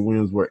 Preston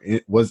Williams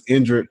was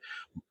injured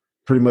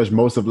pretty much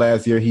most of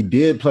last year. He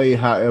did play,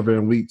 however,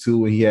 in week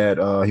 2,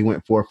 and he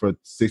went 4 for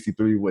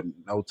 63 with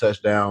no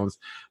touchdowns.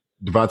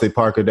 Devontae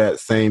Parker that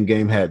same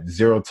game had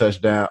 0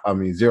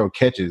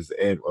 catches,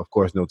 and of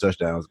course no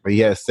touchdowns. But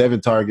he had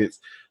 7 targets.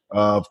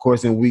 Of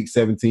course, in week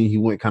 17, he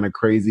went kind of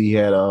crazy. He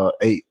had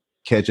 8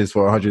 catches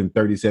for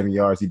 137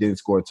 yards. He didn't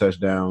score a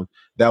touchdown.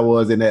 That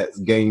was in that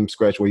game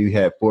stretch where you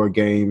had 4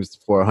 games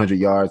for 100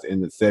 yards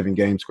in the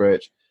 7-game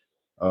stretch.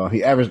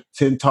 He averaged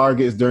 10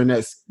 targets during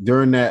that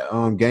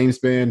game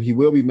span. He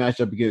will be matched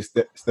up against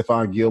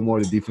Stephon Gilmore,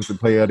 the Defensive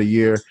Player of the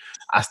Year.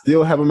 I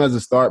still have him as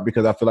a start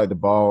because I feel like him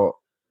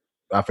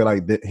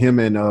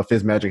and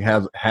Fitzmagic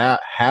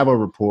have a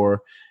rapport,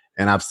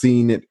 and I've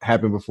seen it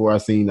happen before.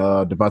 I've seen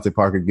Devontae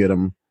Parker get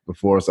him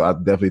before, so I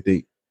definitely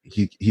think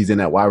he's in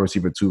that wide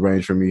receiver 2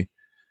 range for me.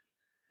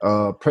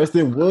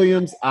 Preston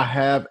Williams, I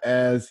have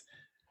as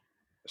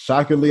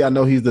shockingly, I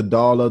know he's the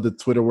doll of the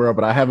Twitter world,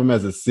 but I have him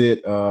as a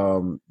sit.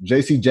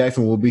 J.C.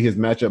 Jackson will be his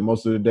matchup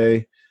most of the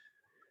day.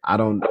 I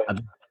want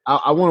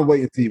to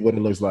wait and see what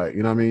it looks like.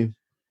 You know what I mean?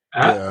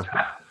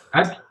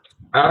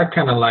 I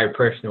kind of like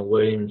Preston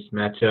Williams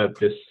matchup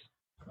just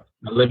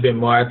a little bit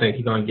more. I think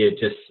he's going to get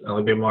just a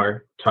little bit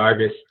more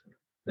targets.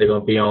 They're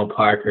going to be on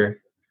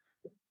Parker,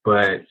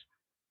 but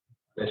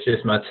that's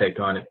just my take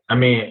on it. I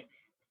mean,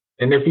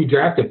 and if you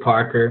drafted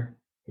Parker,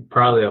 he's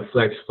probably a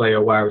flex player,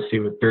 wide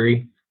receiver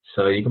 3,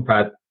 so you can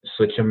probably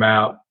switch him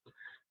out.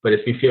 But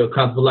if you feel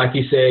comfortable, like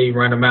you say, you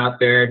run him out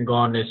there and go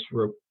on his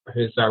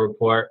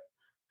report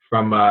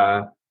from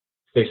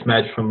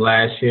Fitzmagic from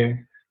last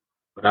year.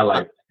 But I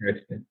like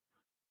Preston.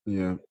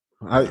 Yeah.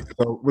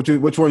 So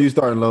which one are you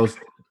starting, Los?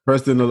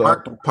 Preston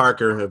or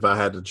Parker, if I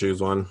had to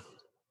choose one.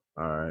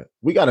 All right.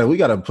 We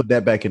gotta put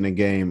that back in the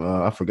game.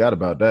 I forgot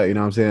about that. You know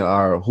what I'm saying?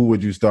 Or who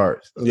would you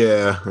start?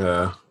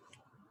 Yeah.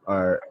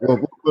 All right. Well,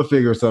 we'll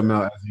figure something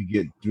out as we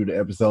get through the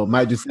episode.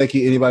 Mike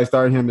Gesicki, anybody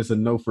starting him? It's a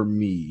no for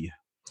me.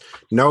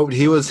 No,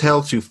 he was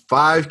held to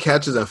 5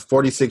 catches and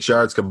 46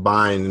 yards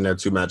combined in their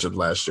 2 matchups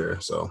last year.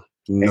 So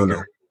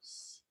no.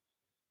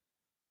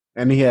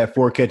 And he had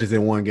 4 catches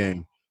in 1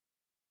 game.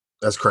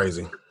 That's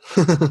crazy.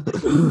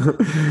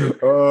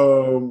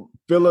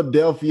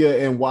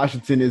 Philadelphia and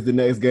Washington is the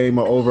next game.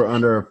 Over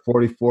under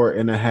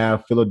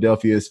 44.5.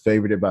 Philadelphia is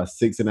favored by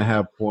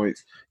 6.5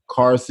 points.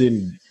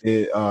 Carson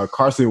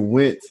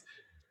Wentz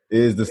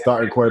is the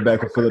starting quarterback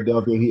for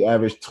Philadelphia. He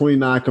averaged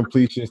 29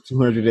 completions,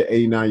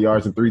 289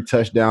 yards, and 3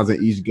 touchdowns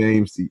in each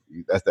game. See,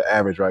 that's the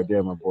average right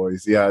there, my boy. You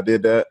see how I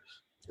did that?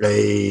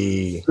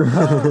 Hey.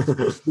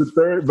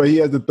 But he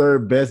has the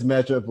 3rd best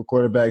matchup for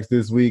quarterbacks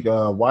this week.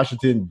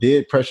 Washington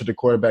did pressure the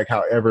quarterback,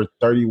 however,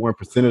 31%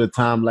 of the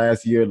time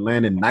last year,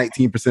 landed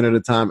 19% of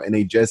the time, and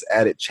they just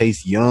added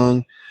Chase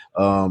Young,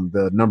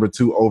 the number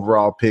 2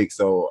 overall pick.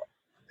 So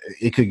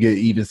it could get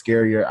even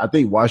scarier. I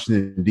think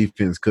Washington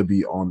defense could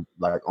be on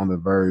the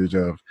verge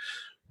of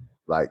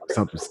like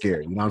something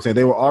scary. You know what I'm saying?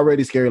 They were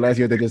already scary last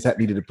year. They just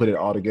needed to put it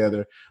all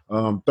together.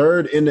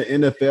 3rd in the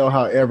NFL,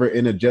 however,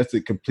 in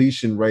adjusted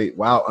completion rate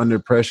while under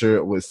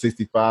pressure was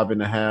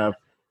 65.5.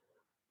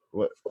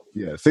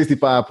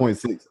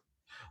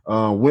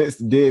 65.6. Wentz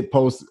did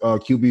post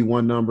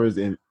QB1 numbers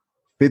in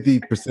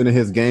 50% of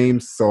his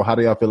games. So how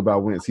do y'all feel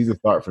about Wentz? He's a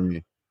start for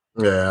me.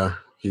 Yeah,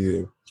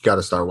 you got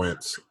to start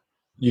Wentz.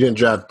 You didn't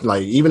draft,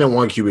 even in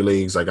 1 QB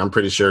leagues, I'm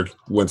pretty sure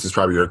Wentz is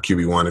probably your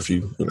QB1 if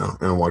you in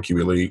a 1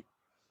 QB league.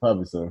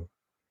 Probably so.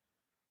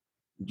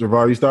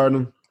 Javar, you starting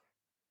him?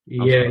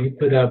 Yeah, he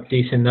put up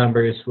decent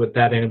numbers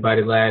without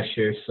anybody last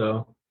year.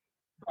 So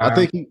I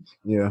think I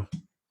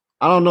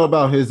don't know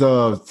about his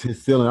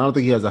ceiling. I don't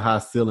think he has a high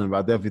ceiling, but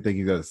I definitely think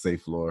he's got a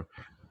safe floor.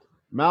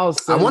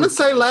 Miles Sanders, I want to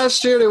say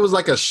last year there was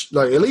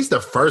at least the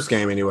first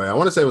game anyway. I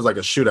want to say it was like a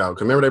shootout.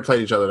 Remember they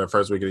played each other the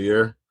first week of the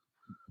year.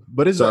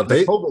 But it's a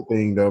COVID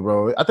thing though,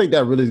 bro. I think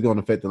that really is going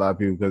to affect a lot of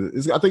people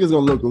because I think it's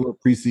going to look a little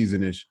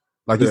preseason-ish.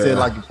 Like you said,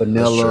 like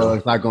vanilla.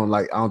 It's not going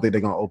I don't think they're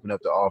going to open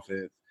up the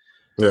offense.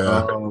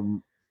 Yeah.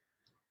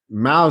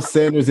 Miles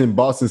Sanders and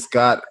Boston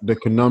Scott, the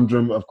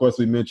conundrum. Of course,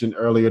 we mentioned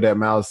earlier that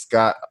Miles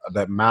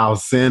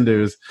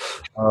Sanders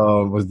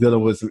was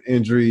dealing with some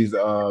injuries.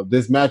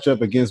 This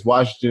matchup against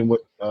Washington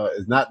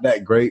is not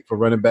that great for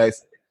running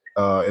backs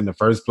in the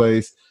first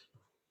place.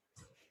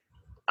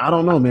 I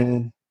don't know,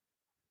 man.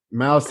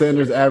 Miles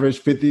Sanders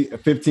averaged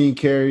 15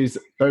 carries,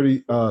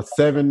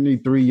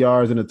 73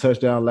 yards, and a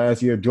touchdown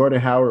last year. Jordan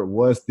Howard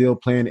was still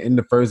playing in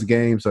the first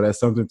game, so that's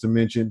something to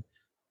mention.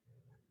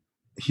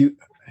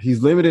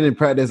 He's limited in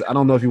practice. I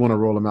don't know if you want to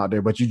roll him out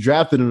there, but you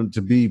drafted him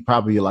to be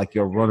probably like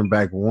your running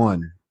back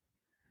one.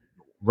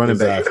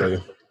 Back.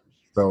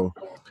 So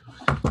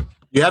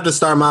you have to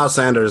start Miles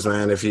Sanders,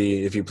 man, if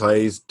he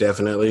plays,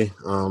 definitely.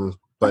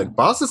 But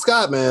Boston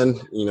Scott, man,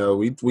 you know,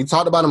 we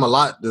talked about him a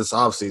lot this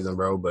offseason,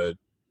 bro, but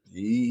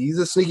he's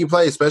a sneaky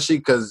play, especially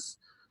because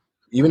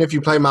even if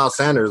you play Miles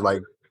Sanders,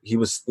 like he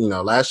was, you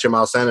know, last year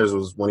Miles Sanders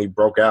was when he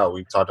broke out.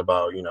 We talked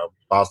about, you know,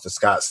 Boston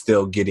Scott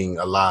still having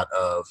a lot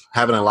of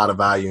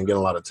value and getting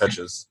a lot of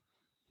touches.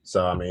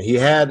 So, I mean, he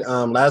had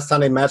last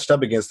time they matched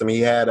up against him, he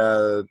had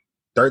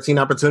 13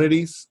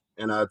 opportunities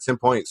and 10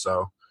 points.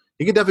 So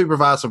he could definitely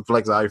provide some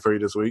flex value for you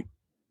this week.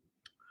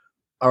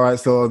 All right,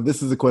 so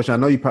this is a question. I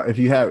know you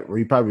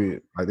probably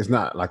like it's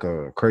not like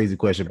a crazy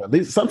question,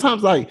 but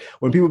sometimes like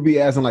when people be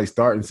asking like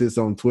start and sits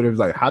on Twitter, it's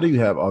like, how do you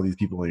have all these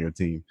people on your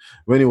team?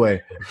 But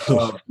anyway,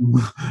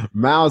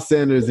 Miles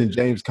Sanders and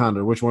James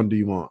Conner, which one do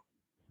you want?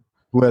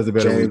 Who has a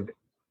better week?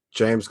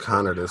 James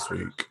Conner this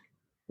week.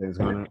 James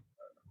Conner.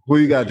 Who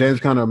you got, James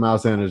Conner or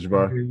Miles Sanders,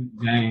 bro?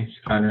 James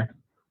Conner.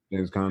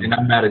 James Conner. And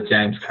I'm not a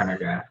James Conner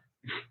guy.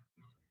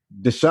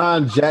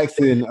 Deshaun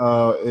Jackson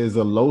is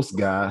a Los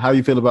guy. How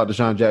you feel about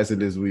Deshaun Jackson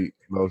this week,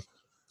 Los?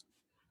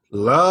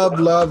 Love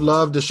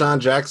Deshaun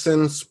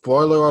Jackson.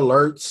 Spoiler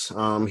alerts.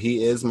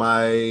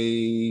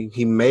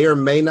 He may or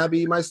may not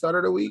be my starter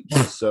of the week.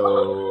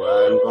 So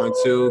I'm going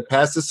to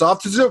pass this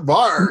off to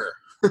Javar.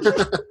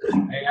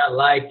 Hey, I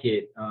like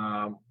it.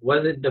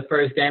 Was it the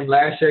first game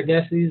last year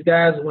against these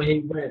guys when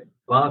he went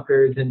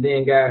bonkers and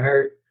then got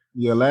hurt?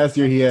 Yeah, last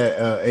year he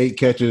had 8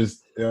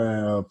 catches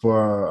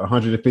for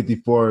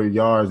 154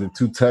 yards and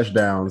 2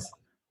 touchdowns.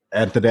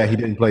 After that, he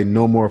didn't play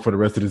no more for the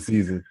rest of the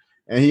season.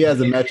 And he has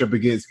a matchup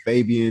against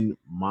Fabian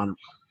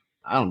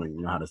I don't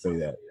even know how to say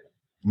that.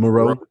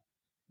 Moreau.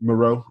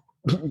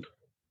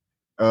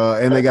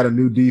 And they got a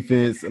new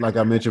defense, like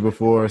I mentioned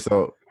before.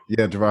 So,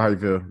 yeah, Javar, how you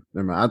feel?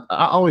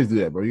 I always do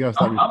that, bro. You got to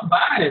stop. I'm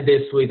buying it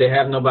this week. They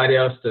have nobody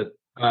else to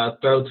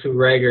throw to.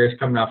 Rager is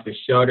coming off his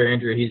shoulder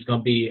injury. He's going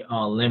to be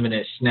on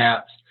limited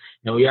snaps.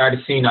 And we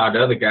already seen all the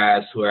other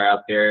guys who are out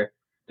there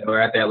that were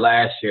out there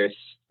last year.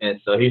 And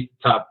so he's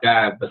the top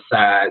guy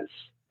besides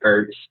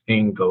Ertz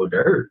and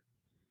Goddard.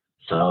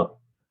 So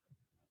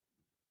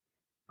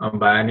I'm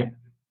buying it.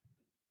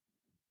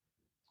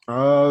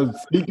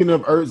 Speaking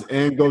of Ertz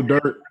and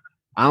Goddard,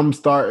 I'm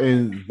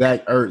starting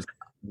Zach Ertz,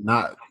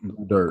 not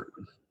Goddard.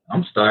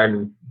 I'm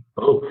starting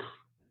both.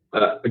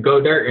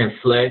 Goddard and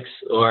flex,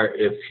 or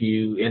if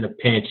you in a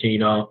pinch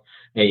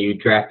and you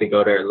draft to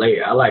go there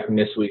late. I like him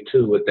this week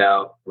too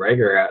without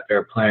Rager out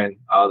there playing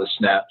all the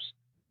snaps.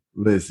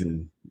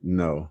 Listen,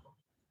 no.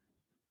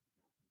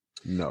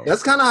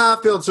 That's kind of how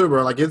I feel too,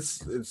 bro. Like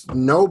it's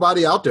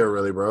nobody out there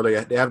really, bro. They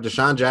have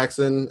Deshaun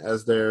Jackson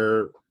as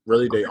their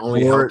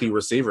only healthy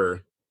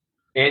receiver.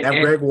 And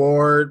Greg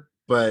Ward,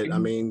 but I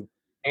mean.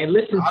 And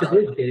listen to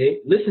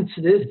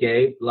this,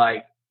 Gabe.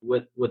 Like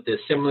with the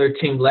similar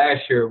team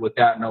last year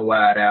without no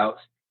wideouts,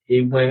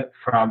 he went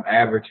from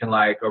averaging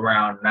like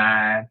around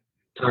 9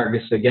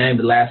 targets a game.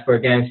 The last 4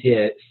 games he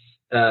had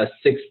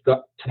 6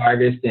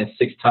 targets, then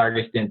 6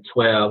 targets, then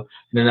 12,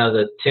 and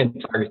another 10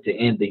 targets to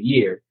end the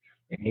year.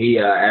 And he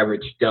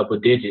averaged double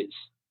digits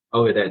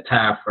over that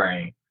time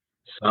frame.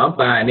 So I'm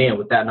buying in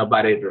without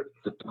nobody to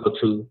throw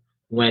to.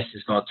 Wentz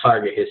is going to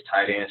target his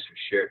tight ends for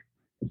sure.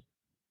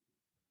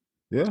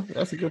 Yeah,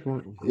 that's a good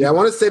point. Yeah, I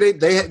want to say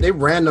they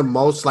ran the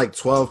most like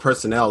 12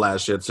 personnel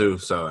last year too.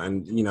 So,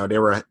 and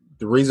the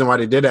reason why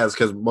they did that is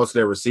because most of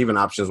their receiving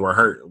options were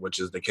hurt, which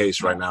is the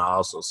case right now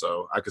also.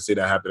 So I could see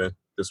that happening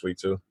this week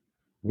too.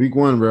 Week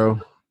one,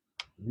 bro.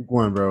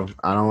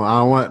 I don't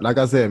want, like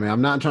I said, man,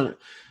 I'm not trying to.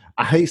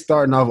 I hate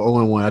starting off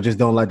 0-1. I just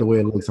don't like the way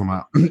it looks on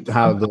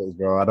how it looks,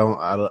 bro. I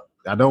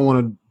don't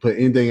want to put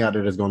anything out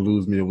there that's going to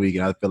lose me the week,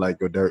 and I feel like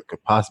Goddard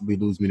could possibly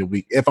lose me the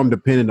week if I'm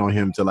dependent on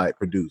him to like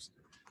produce.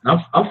 I'm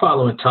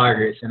following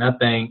targets, and I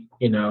think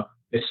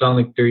it's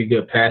only 3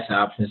 good passing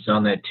options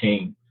on that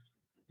team.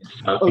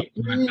 So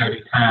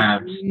 30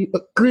 times.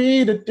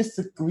 Agree to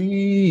disagree.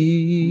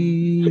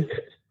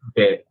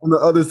 On the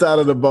other side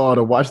of the ball,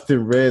 the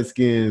Washington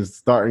Redskins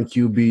starting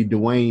QB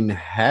Dwayne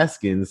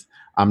Haskins.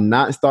 I'm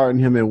not starting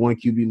him in 1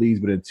 QB leagues,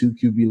 but in 2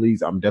 QB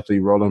leagues, I'm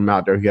definitely rolling him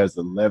out there. He has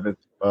the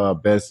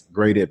 11th best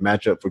graded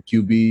matchup for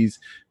QBs.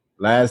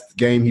 Last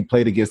game he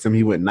played against him,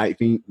 he went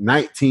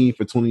 19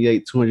 for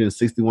 28,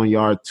 261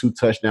 yards, 2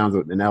 touchdowns,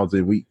 and that was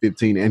in week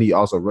 15. And he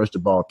also rushed the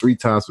ball 3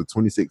 times for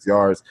 26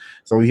 yards.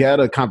 So he had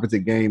a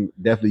competent game.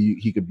 Definitely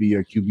he could be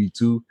a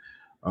QB2.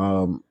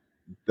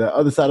 The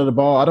other side of the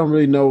ball, I don't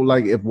really know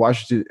like if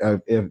Washington,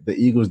 if the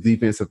Eagles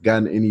defense have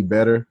gotten any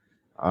better.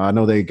 I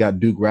know they got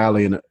Duke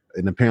Riley, and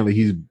apparently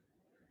he's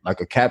like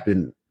a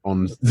captain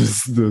on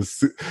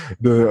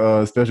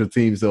the special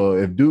team. So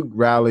if Duke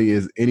Riley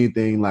is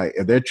anything like,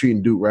 if they're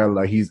treating Duke Riley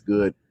like he's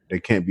good, they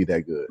can't be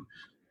that good.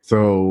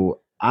 So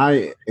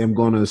I am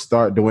going to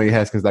start Dwayne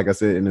Haskins, like I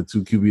said, in the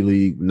 2 QB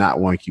league, not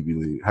 1 QB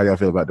league. How y'all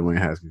feel about Dwayne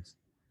Haskins?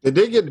 They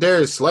did get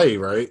Darius Slay,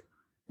 right?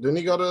 Didn't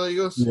he go to the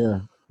Eagles?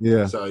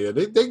 Yeah. So yeah,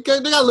 they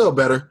got a little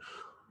better.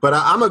 But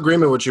I'm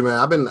agreement with you, man.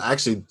 I've been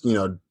actually,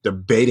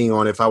 debating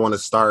on if I want to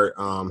start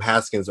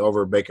Haskins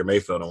over Baker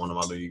Mayfield in one of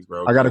my leagues,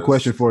 bro. I got a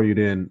question for you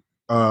then.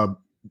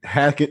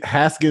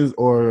 Haskins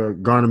or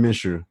Gardner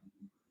Minshew?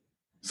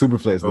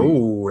 Superflex.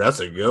 Oh, that's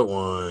a good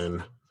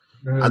one.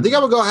 I think I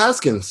would go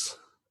Haskins.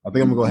 I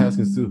think I'm going to go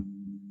Haskins too.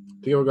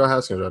 I think I would go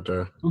Haskins right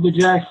there. Who the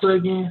Jags play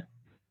again?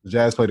 The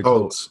Jags play the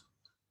Colts.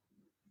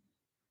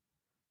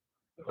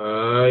 Yeah.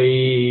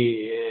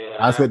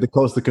 I expect the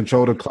Colts to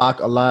control the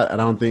clock a lot. I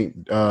don't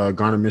think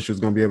Gardner Minshew is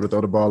going to be able to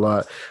throw the ball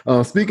a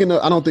lot. Speaking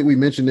of, I don't think we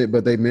mentioned it,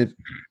 but they meant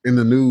in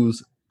the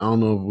news. I don't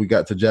know if we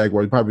got to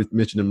Jaguars. We probably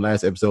mentioned him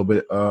last episode,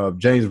 but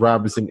James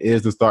Robinson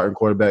is the starting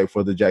quarterback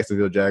for the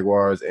Jacksonville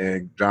Jaguars,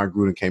 and John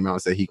Gruden came out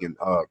and said he can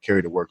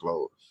carry the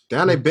workload.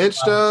 Damn, they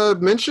benched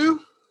Minshew?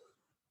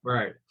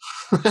 Right.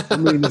 I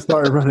mean, the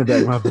starting running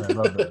back. My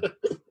bad.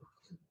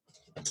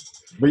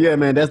 But yeah,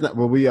 man, that's not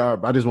what we are.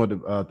 I just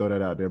wanted to throw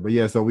that out there. But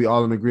yeah, so we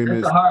all in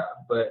agreement.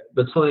 But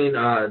between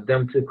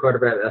them two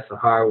quarterbacks, that's a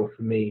hard one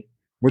for me.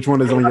 Which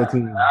one is on your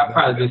team? I'll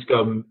probably just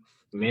go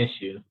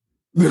Minshew.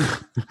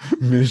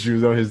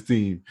 Minshew's on his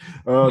team.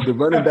 The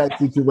running back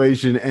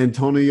situation: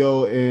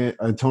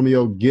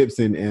 Antonio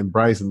Gibson and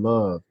Bryce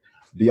Love.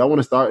 Do y'all want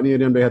to start any of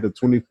them? They had the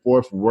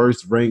 24th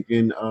worst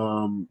ranking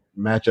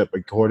matchup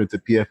according to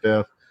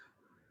PFF.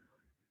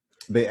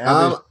 They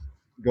averaged.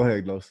 Go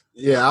ahead, Los.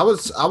 Yeah, I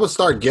would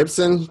start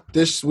Gibson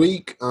this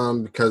week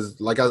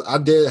because like I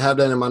did have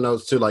that in my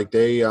notes too. Like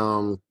he's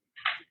gonna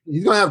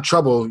have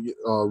trouble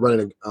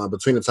running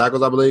between the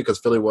tackles, I believe, because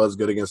Philly was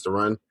good against the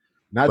run.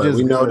 Not just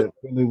we know that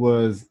Philly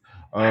was.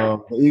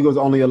 The Eagles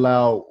only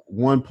allowed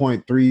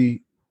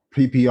 1.3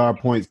 PPR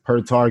points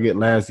per target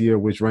last year,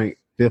 which ranked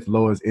 5th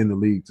lowest in the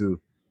league too.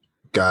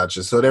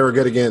 Gotcha. So they were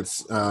good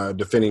against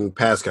defending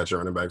pass catcher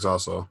running backs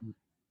also.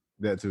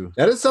 That too.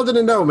 That is something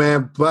to know,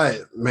 man.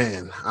 But,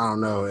 man, I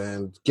don't know.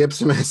 And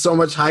Gibson had so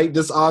much hype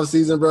this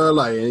offseason, bro.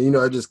 Like, and,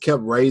 it just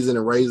kept raising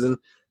and raising.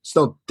 Just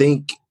don't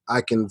think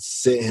I can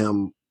sit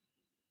him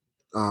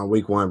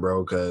week 1,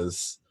 bro,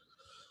 because,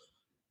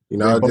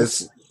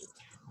 this –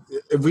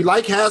 if we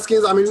like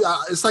Haskins, I mean,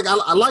 it's like I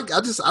think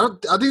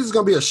it's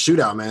gonna be a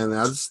shootout, man.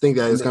 I just think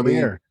that it's gonna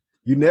be.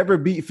 You never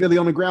beat Philly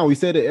on the ground. We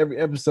said it every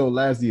episode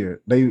last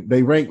year.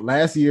 They ranked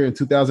last year in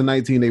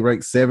 2019. They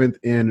ranked 7th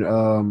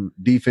in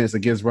defense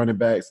against running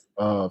backs,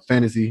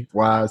 fantasy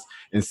wise,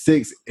 and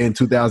 6th in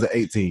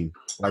 2018.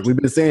 Like we've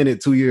been saying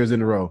it 2 years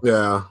in a row.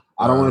 Yeah,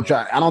 I don't want to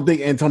try. I don't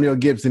think Antonio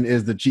Gibson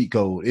is the cheat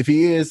code. If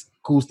he is,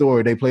 cool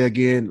story. They play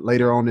again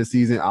later on this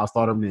season. I'll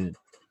start him then.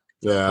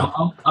 Yeah,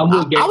 I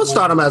would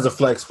start him as a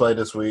flex play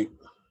this week.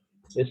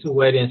 It's a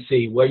wait and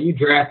see. Where you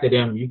drafted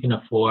him, you can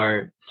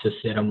afford to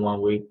sit him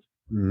 1 week.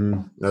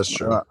 Mm-hmm. That's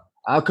true.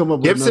 I'll come up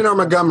with Gibson or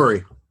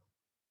Montgomery.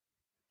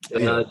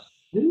 That's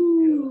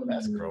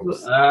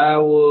gross. I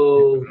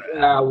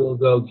will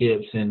go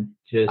Gibson.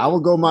 I will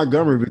go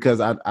Montgomery because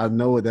I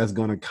know what that's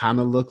going to kind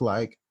of look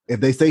like.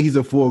 If they say he's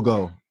a full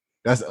go,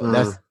 that's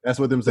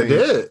what them saying.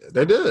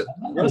 They did.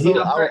 Yeah,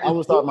 so I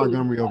will start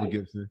Montgomery over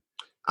Gibson.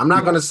 I'm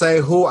not going to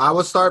say who I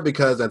would start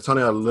because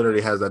Antonio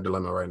literally has that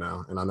dilemma right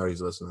now, and I know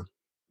he's listening.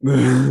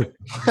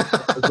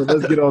 So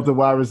let's get on to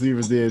wide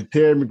receivers then.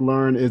 Terry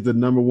McLaurin is the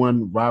number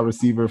 1 wide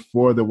receiver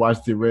for the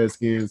Washington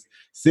Redskins.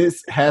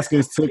 Since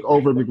Haskins took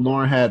over,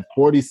 McLaurin had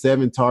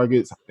 47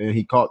 targets, and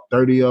he caught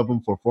 30 of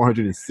them for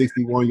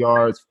 461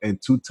 yards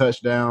and 2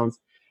 touchdowns.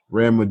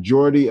 Ran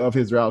majority of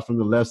his routes from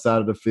the left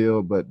side of the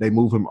field, but they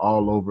move him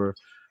all over.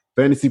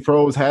 Fantasy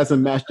Pros has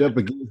him matched up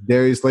against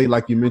Darius Slay,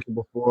 like you mentioned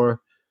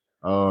before.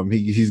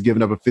 He's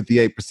given up a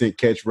 58%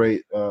 catch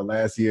rate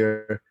last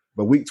year.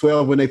 But week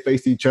 12, when they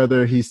faced each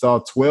other, he saw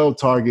 12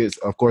 targets.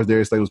 Of course,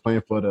 Darius Slay was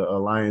playing for the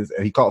Lions,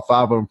 and he caught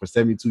 5 of them for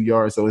 72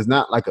 yards. So it's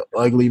not like an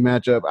ugly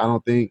matchup, I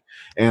don't think.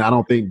 And I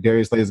don't think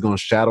Darius Slay is going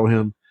to shadow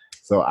him.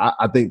 So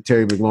I think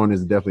Terry McLaurin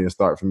is definitely a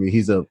start for me.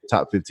 He's a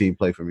top 15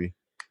 play for me.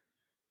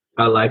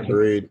 I like him.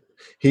 Agreed.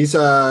 He's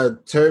Terry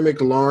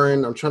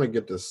McLaurin. I'm trying to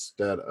get this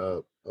stat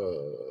up.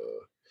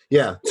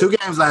 Yeah, 2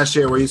 games last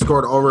year where he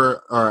scored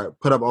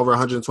put up over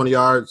 120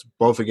 yards,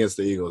 both against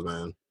the Eagles,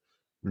 man.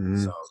 Mm-hmm.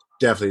 So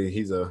definitely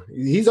he's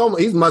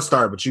must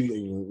start, but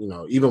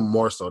even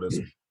more so this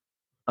week.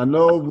 I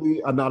don't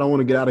want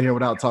to get out of here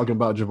without talking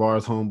about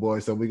Javar's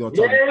homeboy, so we're gonna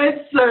talk. Yes,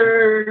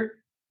 sir.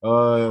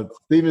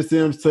 Steven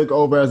Sims took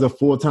over as a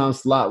full-time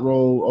slot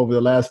role over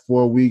the last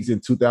 4 weeks. In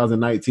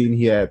 2019,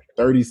 he had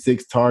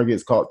 36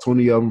 targets, caught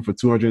 20 of them for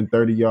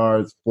 230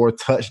 yards, 4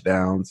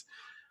 touchdowns.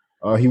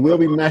 He will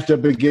be matched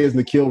up against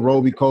Nikhil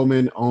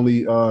Roby-Coleman.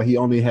 He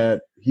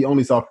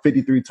only saw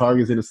 53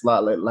 targets in the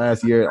slot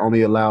last year.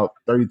 Only allowed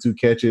 32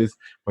 catches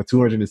for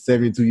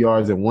 272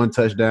 yards and 1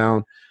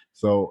 touchdown.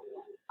 So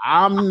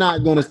I'm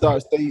not going to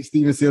start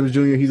Steven Sims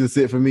Jr. He's a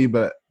sit for me.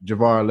 But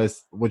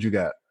Javar, what you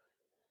got?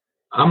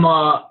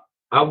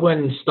 I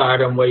wouldn't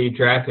start him where you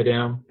drafted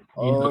him.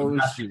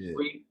 Shit!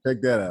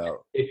 Check that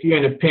out. If you're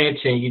in a pinch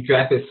and you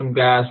drafted some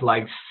guys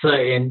like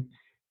Sutton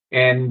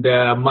and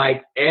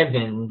Mike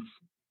Evans,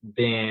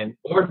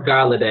 or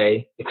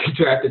Galladay, if you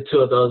drafted 2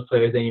 of those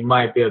players, then you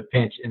might be a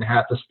pinch and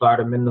have to start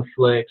them in the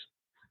flex.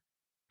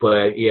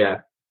 But yeah,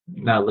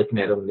 Not looking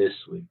at him this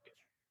week.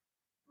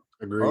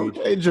 Agreed.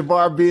 Okay,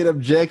 Jabbar being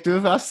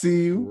objective. I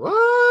see you.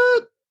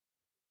 What?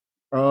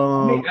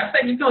 I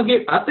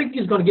think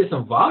he's gonna get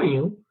some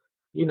volume,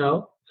 you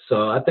know.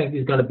 So I think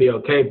he's gonna be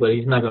okay, but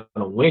he's not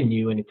gonna win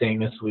you anything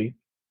this week.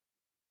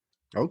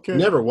 Okay. He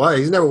never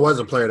was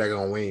a player that's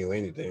gonna win you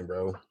anything,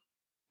 bro.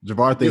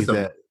 Jabbar thinks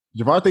that.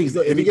 Jabbar thinks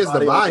that if he gets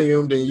the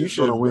volume, then you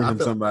should win him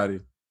somebody.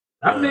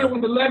 I mean,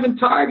 with 11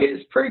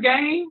 targets per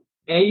game,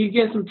 and you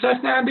get some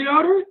touchdown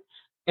deodorant,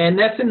 and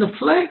that's in the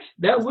flex,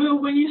 that will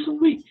win you some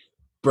weeks.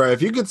 Bro,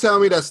 if you could tell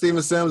me that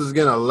Steven Sims is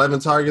getting 11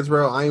 targets,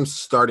 bro, I am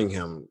starting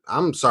him.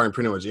 I'm starting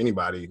pretty much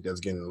anybody that's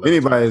getting 11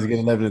 Anybody is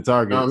getting 11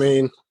 targets. You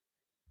know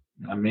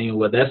what I mean,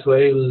 well, that's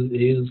where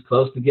he was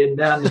close to getting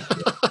down this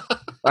year.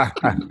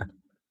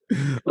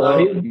 Well,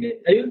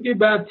 he'll get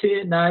about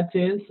 10, 9,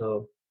 10.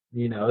 So,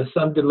 you know, it's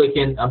something to look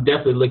in. I'm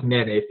definitely looking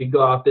at it. If he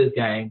go off this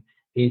game,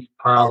 he's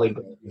probably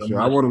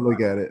I want to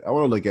look at it.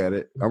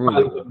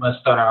 Probably must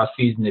start our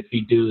season if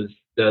he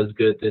does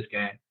good this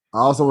game. I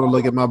also want to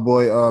look at my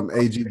boy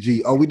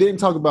AGG. Oh, we didn't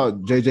talk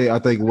about JJ. I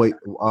think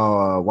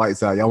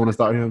Whiteside. Y'all want to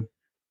start him?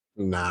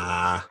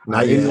 Nah,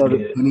 not yet.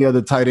 Any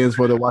other tight ends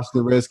for the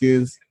Washington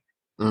Redskins?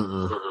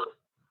 Mm-mm.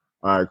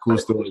 All right, cool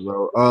story,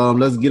 bro.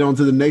 Let's get on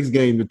to the next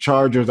game. The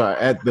Chargers are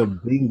at the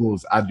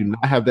Bengals. I do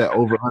not have that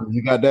over under.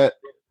 You got that?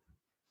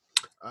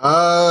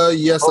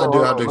 Yes, I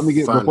do have to.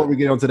 Before we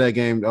get onto that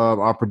game,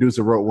 our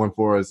producer wrote one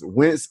for us.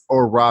 Wentz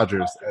or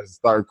Rodgers as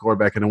starting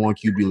quarterback in a 1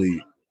 QB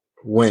league?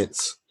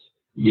 Wentz.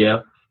 Yeah.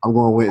 I'm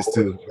going Wentz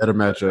too. Better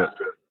matchup.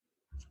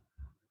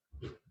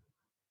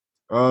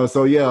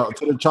 So yeah,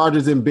 to the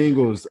Chargers and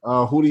Bengals.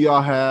 Who do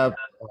y'all have?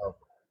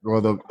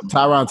 The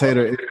Tyrod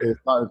Taylor is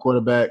starting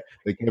quarterback.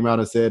 They came out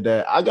and said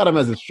that I got him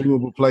as a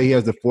streamable play. He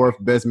has the 4th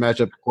best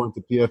matchup according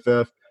to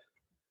PFF.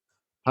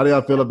 How do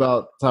y'all feel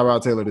about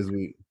Tyrod Taylor this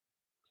week?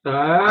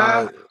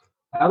 I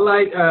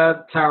like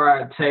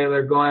Tyrod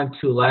Taylor going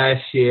to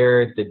last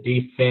year. The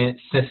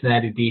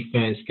Cincinnati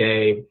defense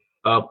gave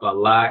up a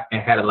lot and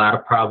had a lot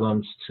of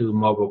problems to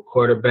mobile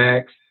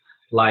quarterbacks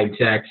like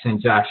Jackson,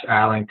 Josh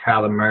Allen,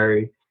 Kyler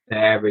Murray. They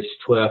averaged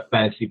 12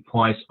 fantasy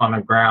points on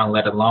the ground,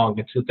 let alone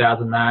in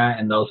 2009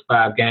 in those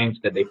 5 games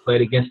that they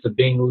played against the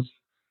Bengals.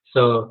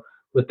 So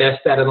with that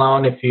stat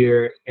alone, if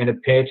you're in a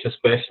pinch,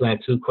 especially in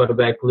a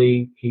 2-quarterback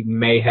league, he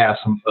may have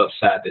some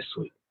upside this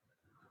week.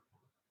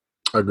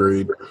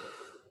 Agreed.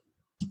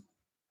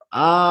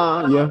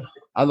 Yeah.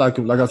 I like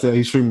him. Like I said,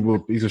 he's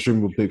streamable. He's a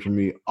streamable pick for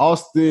me.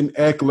 Austin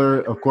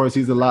Eckler, of course,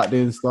 he's a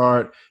locked-in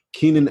start.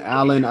 Keenan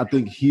Allen, I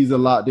think he's a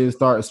locked-in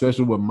start,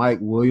 especially with Mike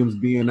Williams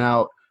being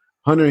out.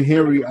 Hunter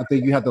Henry, I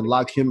think you have to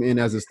lock him in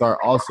as a start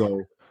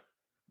also.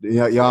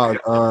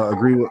 Y'all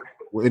agree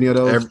with any of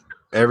those?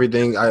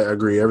 Everything. I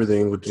agree.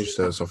 Everything what you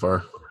said so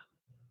far.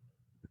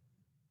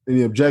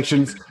 Any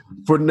objections?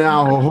 For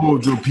now,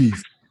 hold your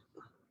peace.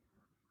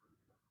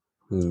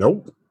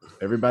 Nope.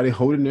 Everybody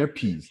holding their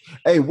peace.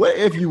 Hey, what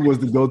if you was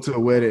to go to a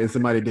wedding and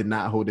somebody did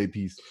not hold their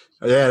peace?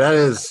 Yeah,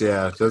 that's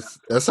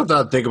something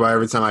I think about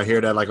every time I hear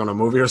that, like on a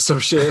movie or some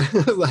shit.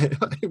 like,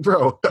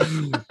 bro.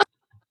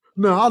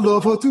 No, I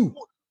love her too.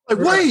 Like,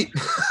 wait.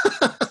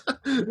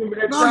 No,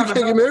 you can't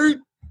get married.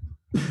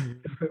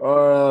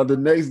 The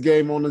next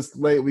game on the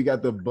slate, we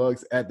got the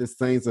Bucks at the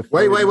Saints.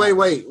 Wait.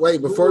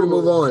 Before we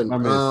move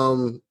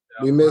on,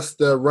 we missed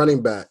the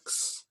running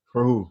backs.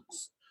 For who?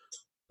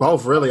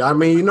 Both, really. I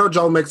mean,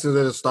 Joe Mixon's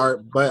in the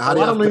start, but how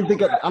do you? I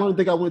don't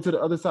think I went to the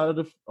other side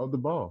of the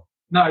ball.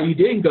 No, you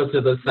didn't go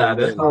to the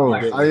side. I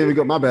didn't even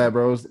go. My bad,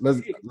 bros.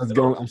 Let's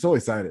go. I'm so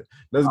excited.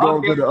 Let's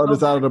go to the other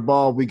side of the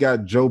ball. We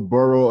got Joe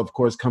Burrow, of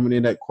course, coming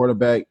in at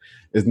quarterback.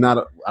 I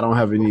don't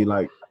have any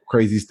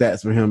crazy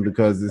stats for him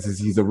because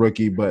he's a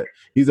rookie, but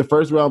he's a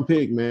 1st-round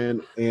pick,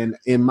 man. And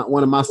in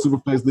one of my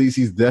Superflex leagues,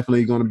 he's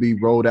definitely going to be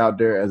rolled out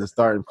there as a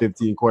starting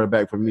 15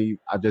 quarterback for me.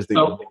 I just think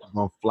he's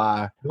going to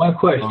fly. One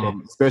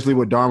question. Especially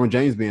with Darwin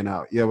James being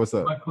out. Yeah, what's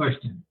up? One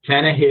question.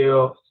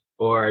 Tannehill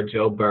or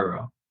Joe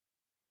Burrow?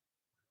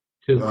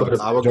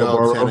 I would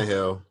go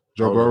Tannehill.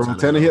 Joe Burrow.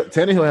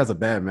 Tannehill has a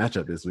bad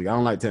matchup this week. I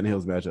don't like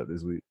Tannehill's matchup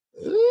this week.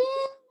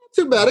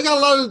 Too bad. They got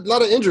a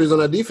lot of injuries on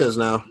that defense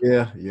now.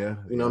 Yeah. You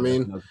know what I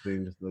mean? Another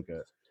thing to look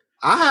at.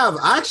 I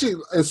actually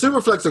in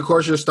Superflex, of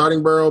course, you're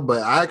starting Burrow,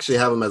 but I actually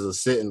have him as a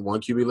sit in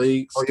 1 QB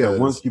leagues. Oh yeah,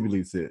 1 QB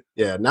league sit.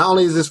 Yeah, not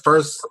only is his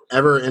first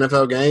ever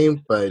NFL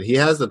game, but he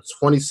has the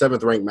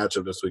 27th ranked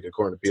matchup this week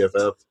according to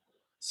PFF.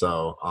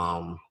 So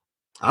I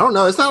don't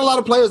know. It's not a lot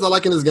of players I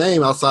like in this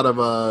game outside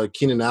of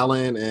Keenan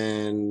Allen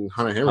and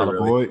Hunter Henry. Tyler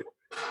Boyd. You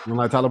don't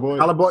like Tyler Boyd?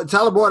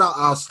 Tyler Boyd,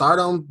 I'll start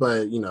him,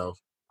 but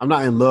I'm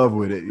not in love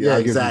with it. Yeah,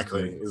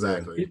 exactly.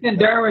 Isn't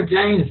Derwin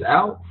James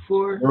out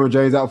for? Derwin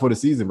James out for the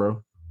season,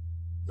 bro.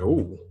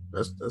 Oh,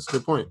 that's a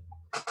good point.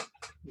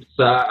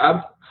 So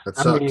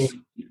it's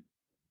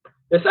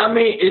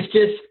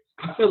just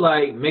I feel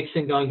like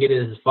Mixon gonna get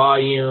his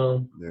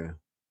volume. Yeah.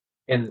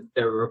 And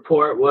the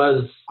report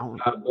was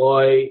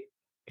Boyd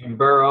and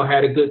Burrow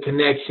had a good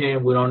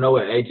connection. We don't know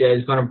what AJ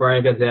is gonna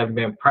bring because they haven't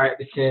been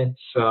practicing.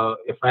 So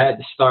if I had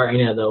to start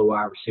any of the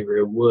wide receiver,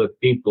 it would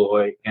be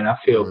Boyd, and I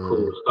feel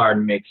cool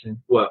starting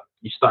Mixon. Well,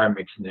 you start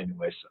mixing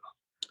anyway.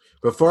 So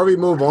before we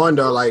move on,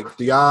 though, like,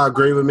 do y'all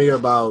agree with me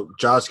about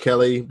Josh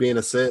Kelly being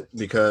a sit?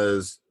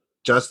 Because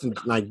Justin,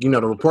 like,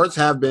 the reports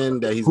have been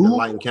that he's been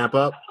lighting camp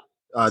up.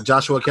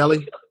 Joshua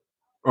Kelly.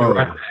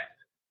 Oh.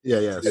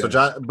 Yeah.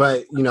 So,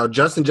 but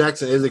Justin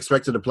Jackson is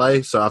expected to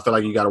play, so I feel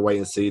like you got to wait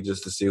and see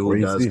just to see who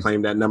does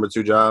claim that number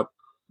 2 job.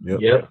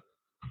 Yep.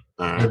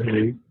 All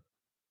right.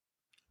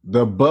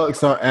 The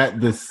Bucks are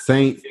at the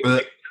Saints.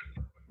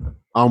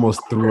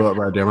 Almost threw up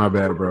right there. My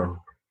bad, bro.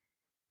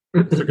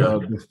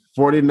 The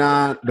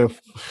 49.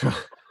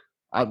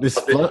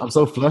 I'm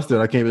so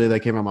flustered. I can't believe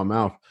that came out of my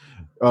mouth.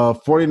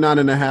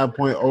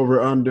 49.5-point over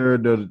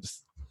under.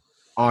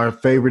 Are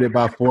favored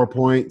by 4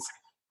 points.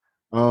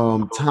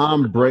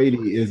 Tom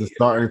Brady is a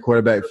starting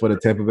quarterback for the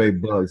Tampa Bay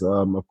Bucks.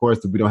 Of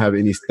course, we don't have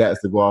any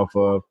stats to go off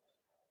of.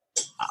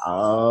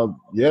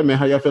 Yeah, man,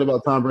 how y'all feel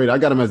about Tom Brady? I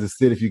got him as a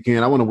sit if you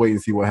can. I want to wait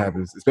and see what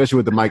happens, especially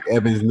with the Mike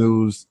Evans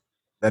news.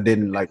 That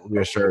didn't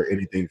reassure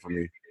anything for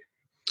me.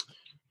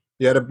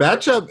 Yeah, the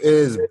matchup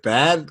is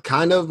bad,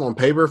 kind of on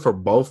paper for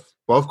both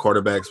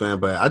quarterbacks, man.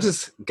 But I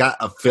just got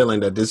a feeling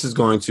that this is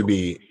going to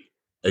be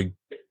a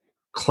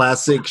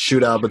classic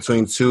shootout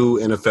between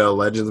 2 NFL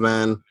legends,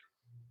 man.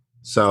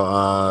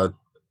 So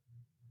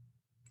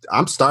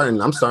I'm starting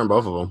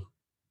both of them.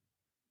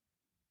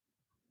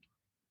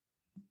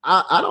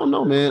 I don't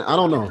know, man. I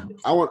don't know.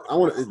 I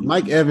want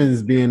Mike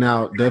Evans being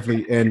out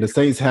definitely, and the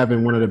Saints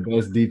having one of the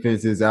best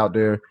defenses out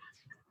there.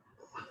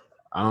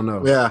 I don't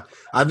know. Yeah,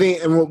 I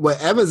think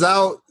with Evans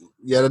out,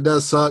 yeah, that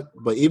does suck.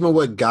 But even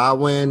with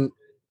Godwin,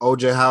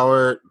 OJ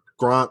Howard,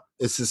 Gronk,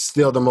 it's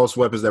still the most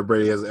weapons that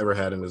Brady has ever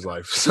had in his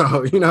life.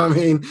 So you know what I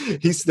mean?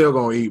 He's still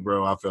gonna eat,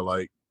 bro. I feel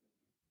like.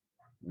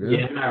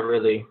 Yeah, not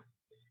really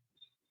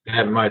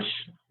that much.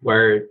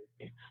 Where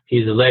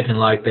he's a legend,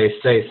 like they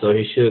say, so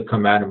he should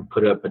come out and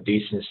put up a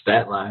decent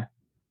stat line.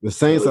 The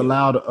Saints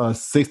allowed a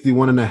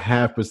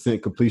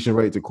 61.5% completion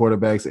rate to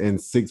quarterbacks and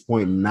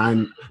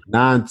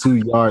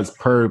 6.992 yards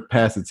per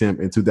pass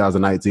attempt in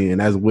 2019,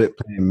 and that's with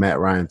playing Matt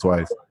Ryan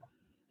twice.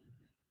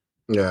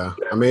 Yeah,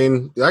 I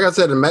mean, like I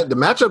said, the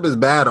matchup is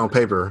bad on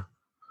paper,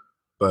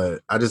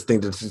 but I just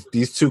think that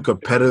these two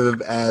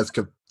competitive as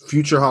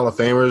future Hall of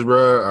Famers,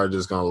 bro, are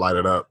just gonna light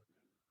it up.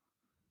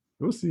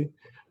 We'll see.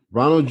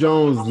 Ronald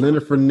Jones,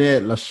 Leonard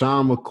Fournette,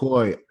 LaShawn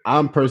McCoy.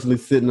 I'm personally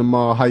sitting them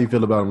all. How you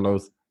feel about them,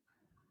 Los?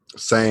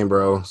 Same,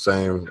 bro.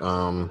 Same.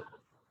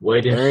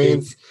 Wait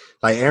and see.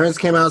 Arians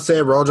came out and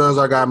said Roll Jones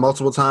our guy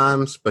multiple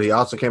times, but he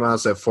also came out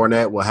and said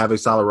Fournette will have a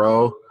solid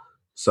role.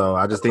 So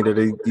I just think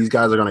that these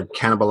guys are going to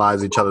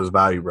cannibalize each other's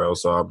value, bro.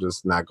 So I'm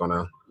just not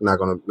gonna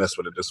mess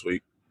with it this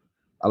week.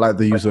 I like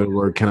the use of the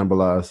word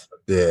cannibalize.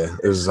 Yeah,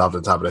 it was just off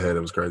the top of the head.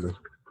 It was crazy.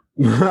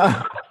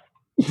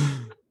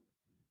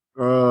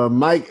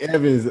 Mike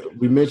Evans,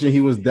 we mentioned he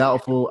was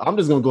doubtful. I'm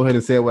just gonna go ahead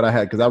and say what I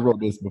had because I wrote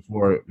this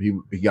before he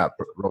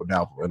wrote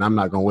doubtful, and I'm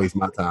not gonna waste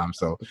my time.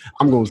 So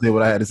I'm gonna say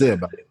what I had to say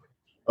about it.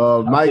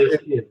 Mike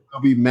Evans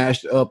will be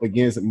matched up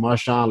against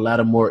Marshawn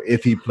Lattimore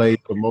if he plays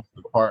for most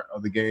of the part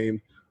of the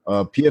game.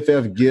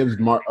 PFF gives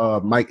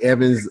Mike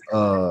Evans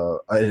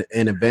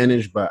an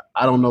advantage, but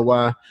I don't know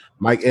why.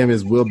 Mike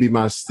Evans will be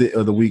my sit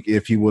of the week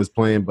if he was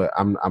playing, but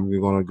I'm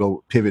gonna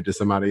go pivot to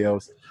somebody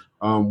else.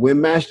 When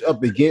matched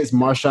up against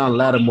Marshawn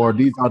Lattimore,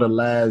 these are the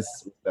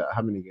last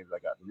how many games I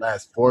got? The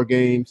last 4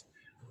 games.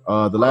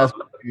 The last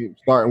game,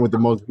 starting with the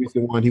most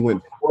recent one, he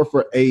went 4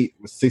 for 8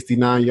 with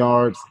 69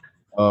 yards.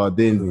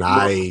 Then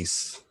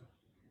nice.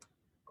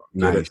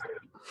 Then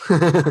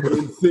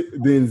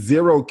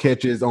 0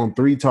 catches on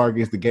 3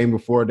 targets the game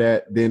before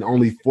that. Then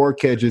only 4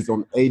 catches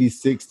on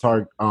 86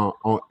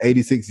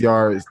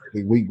 yards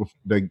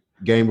the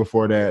game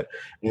before that,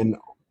 and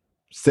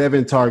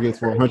 7 targets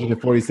for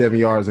 147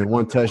 yards and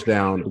 1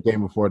 touchdown the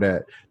game before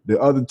that. The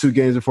other 2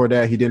 games before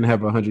that, he didn't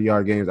have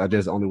 100-yard games. I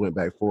just only went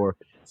back 4.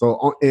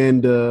 So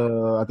in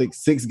I think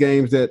 6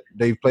 games that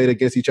they've played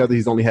against each other,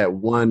 he's only had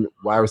 1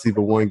 wide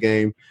receiver 1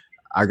 game.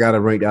 I got to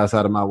rank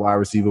outside of my wide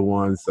receiver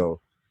 1, so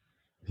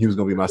he was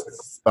going to be my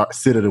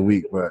sit of the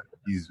week, but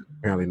he's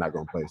apparently not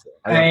going to play. So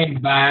I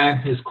ain't buying.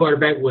 His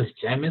quarterback was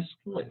Jameis.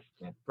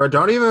 Bro,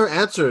 don't even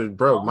answer,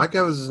 bro. Mike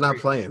Evans is not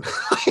playing.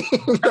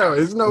 No,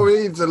 there's no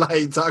need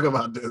to talk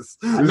about this.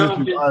 All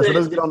right, so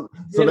let's get on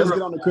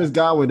to Chris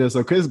Godwin there.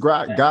 So Chris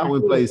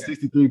Godwin plays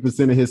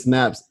 63% of his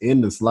snaps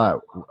in the slot,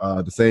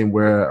 the same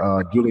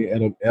where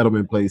Julian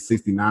Edelman plays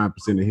 69%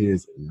 of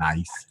his.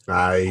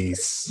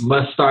 Nice.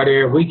 Must start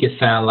every week. It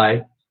sound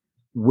like.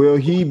 Will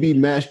he be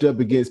matched up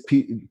against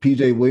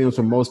P.J. Williams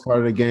for most part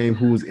of the game,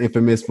 who was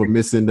infamous for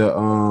missing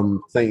the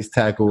Saints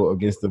tackle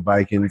against the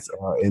Vikings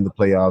in the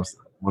playoffs?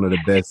 One of the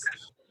best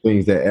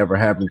things that ever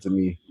happened to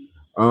me.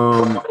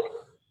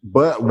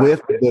 But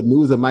with the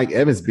news of Mike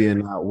Evans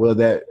being out, will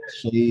that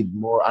shade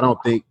more? I don't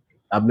think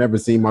 – I've never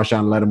seen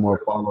Marshawn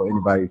Lattimore follow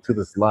anybody to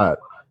the slot.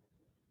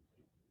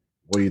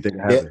 What do you think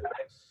happened?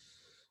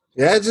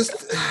 It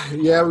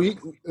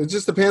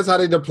just depends how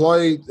they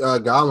deploy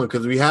Godwin,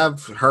 because we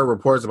have heard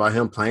reports about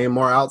him playing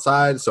more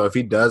outside. So if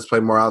he does play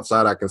more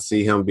outside, I can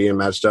see him being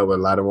matched up with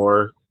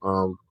Lattimore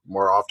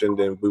more often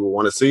than we would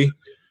want to see.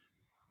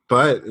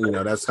 But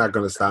that's not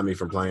going to stop me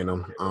from playing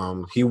him.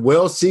 He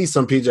will see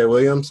some PJ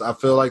Williams, I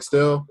feel like,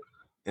 still,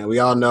 and we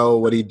all know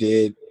what he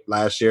did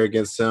last year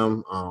against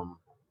him.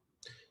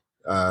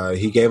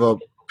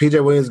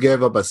 PJ Williams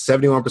gave up a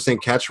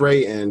 71% catch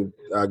rate, and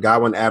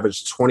Godwin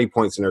averaged 20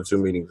 points in their 2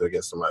 meetings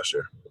against him last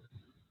year.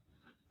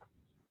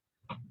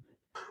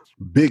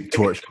 Big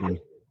torch for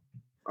me.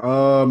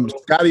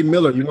 Scotty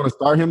Miller, you want to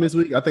start him this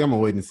week? I think I'm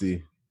gonna wait and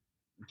see.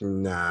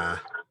 Nah.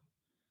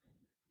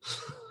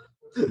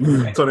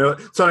 Tony,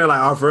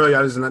 like, for real,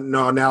 y'all just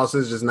no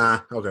analysis, just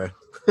nah. Okay.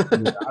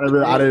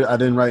 I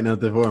didn't write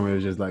nothing for him. It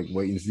was just like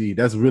wait and see.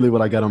 That's really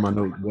what I got on my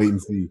note. Wait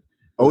and see.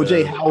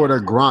 OJ Howard or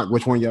Gronk?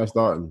 Which one y'all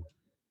starting?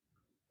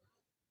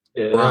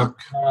 Yeah,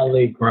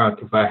 probably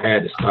Gronk if I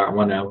had to start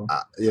one of them.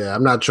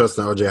 I'm not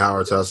trusting OJ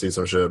Howard till I see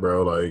some shit,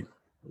 bro. Like,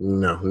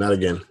 no, not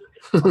again.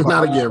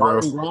 Not again,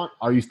 bro. Gronk?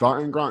 Are you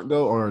starting Gronk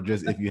though, or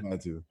just if you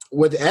had to?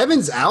 With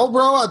Evans out,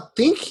 bro, I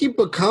think he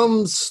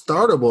becomes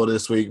startable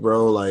this week,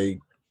 bro. Like,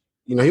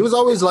 he was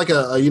always like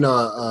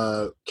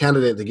a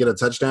candidate to get a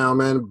touchdown,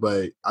 man.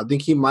 But I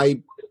think he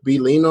might be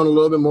leaning on a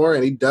little bit more,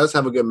 and he does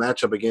have a good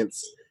matchup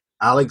against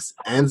Alex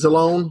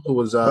Anzalone, who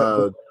was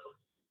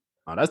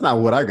Oh, that's not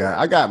what I got.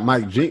 I got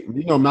Mike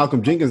Jenkins.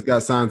 Malcolm Jenkins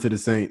got signed to the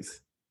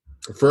Saints.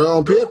 For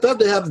PFF,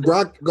 they have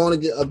Gronk going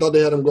against. I thought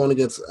they had him going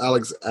against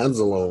Alex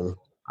Anzalone.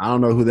 I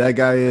don't know who that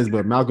guy is,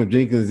 but Malcolm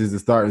Jenkins is the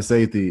starting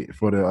safety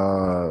for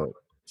the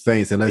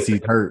Saints unless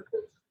he's hurt.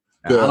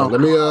 Good.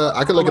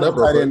 I can look it up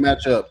real quick.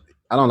 Matchup.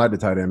 I don't like the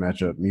tight end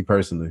matchup, me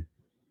personally.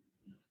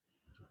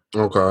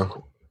 Okay.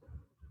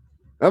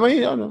 I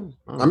mean, I don't know.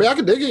 I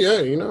can dig it. Yeah,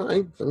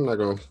 I'm not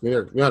going.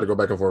 You have to go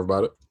back and forth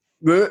about it.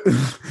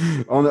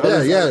 On the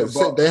other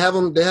side they have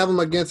him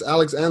against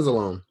Alex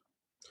Anzalone.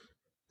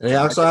 And they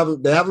also have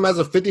him as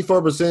a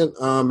 54%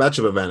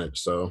 matchup advantage.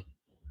 So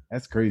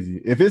that's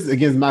crazy. If it's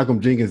against Malcolm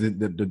Jenkins, it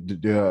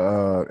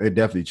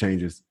definitely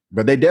changes.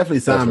 But they definitely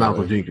signed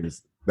Malcolm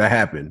Jenkins. That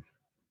happened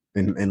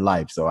in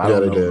life. So I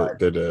don't know.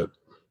 They did.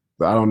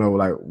 So I don't know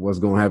what's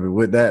going to happen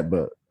with that,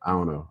 but I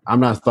don't know. I'm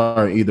not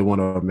starting either one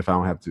of them if I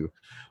don't have to.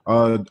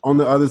 On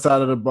the other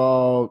side of the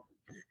ball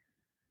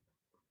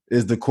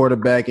is the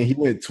quarterback, and he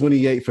went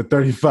 28 for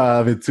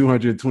 35 and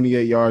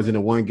 228 yards in the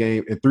one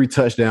game and 3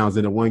 touchdowns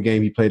in the one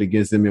game he played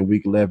against him in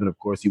week 11. Of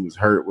course, he was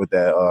hurt with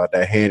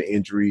that hand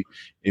injury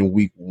in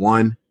week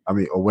 1.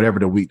 Or whatever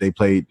the week they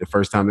played, the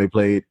first time they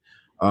played.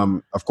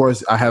 Of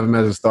course, I have him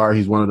as a star.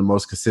 He's one of the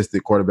most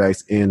consistent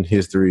quarterbacks in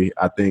history.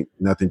 I think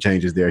nothing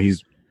changes there.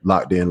 He's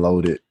locked in,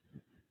 loaded.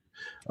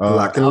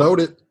 Locked and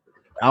loaded.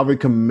 Alvin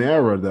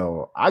Kamara,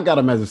 though, I got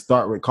him as a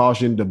start with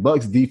caution. The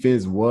Bucs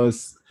defense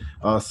was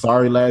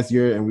sorry last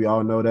year, and we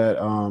all know that.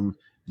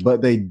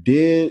 But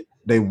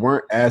they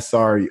weren't as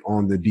sorry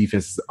on the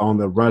defense, on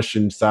the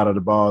rushing side of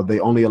the ball. They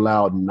only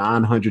allowed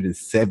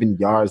 907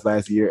 yards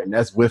last year, and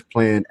that's with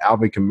playing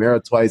Alvin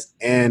Kamara twice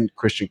and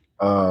Christian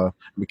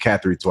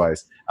McCaffrey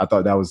twice. I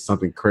thought that was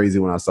something crazy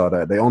when I saw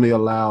that. They only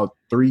allowed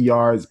 3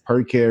 yards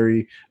per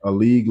carry, a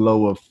league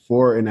low of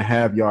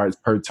 4.5 yards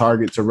per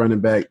target to running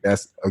back.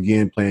 That's,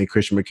 again, playing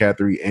Christian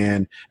McCaffrey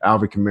and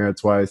Alvin Kamara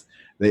twice.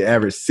 They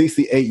averaged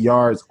 68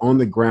 yards on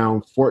the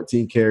ground,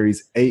 14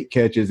 carries, 8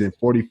 catches, and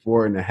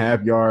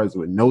 44.5 yards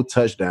with no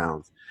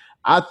touchdowns.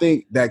 I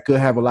think that could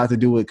have a lot to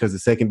do with it because the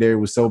secondary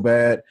was so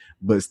bad,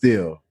 but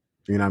still,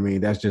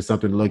 that's just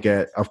something to look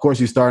at. Of course,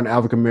 you're starting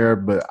Alvin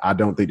Kamara, but I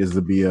don't think this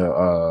will be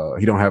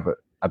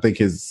I think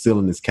his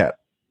ceiling is capped.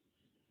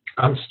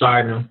 I'm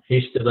starting him.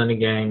 He's still in the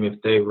game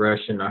if they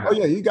rushing. Oh,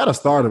 yeah, you got to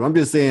start him. I'm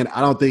just saying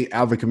I don't think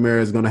Alvin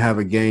Kamara is going to have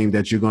a game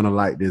that you're going to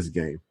like this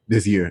year.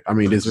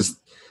 This is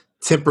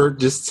temper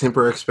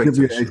expectations.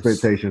 Temper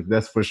expectations,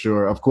 that's for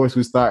sure. Of course,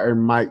 we started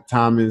Mike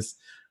Thomas.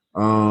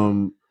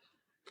 Can't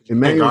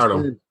guard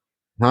him.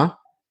 Huh?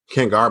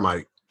 Can't guard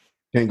Mike.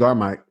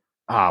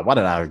 Why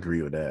did I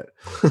agree with that?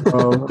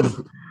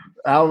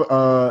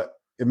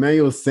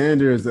 Emmanuel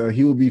Sanders,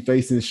 he will be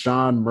facing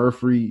Sean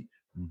Murphy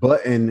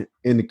Button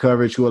in the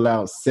coverage, who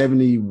allowed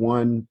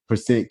 71%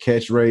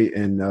 catch rate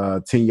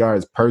and 10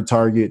 yards per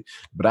target.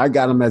 But I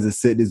got him as a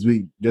sit this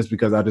week just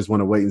because I just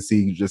want to wait and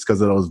see, just because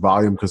of those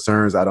volume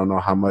concerns. I don't know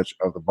how much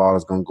of the ball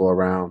is going to go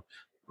around.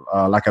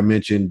 Like I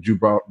mentioned, Drew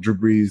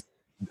Brees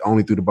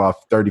only threw the ball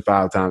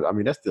 35 times.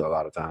 That's still a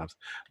lot of times.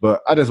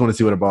 But I just want to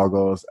see where the ball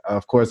goes.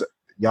 Of course,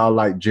 y'all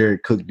like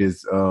Jared Cook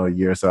this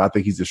year, so I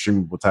think he's a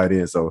streamable tight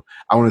end. So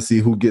I want to see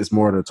who gets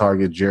more of the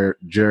target,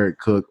 Jared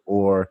Cook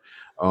or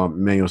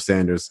Emmanuel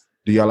Sanders.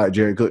 Do y'all like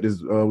Jared Cook this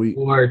week?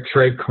 Or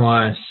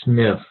Traquan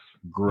Smith.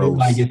 Gross. He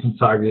might get some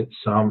targets,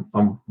 so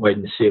I'm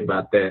waiting to see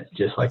about that,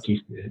 just like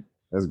you said.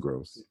 That's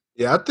gross.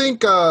 Yeah, I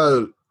think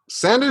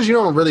Sanders,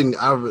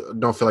 I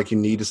don't feel like you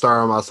need to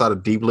start him outside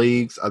of deep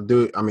leagues. I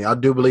do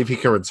believe he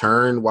can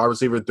return wide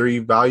receiver 3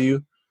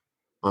 value.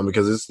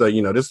 Because it's this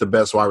is the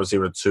best wide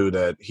receiver 2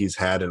 that he's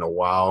had in a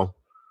while.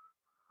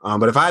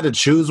 But if I had to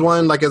choose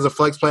one, like as a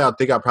flex play, I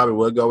think I probably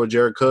would go with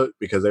Jared Cook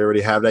because they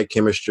already have that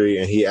chemistry,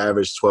 and he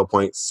averaged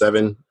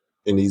 12.7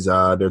 in these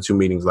their 2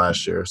 meetings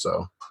last year.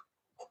 So,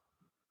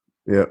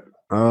 yep.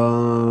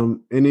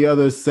 Any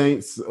other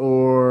Saints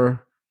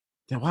or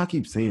why I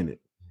keep saying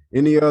it?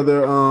 Any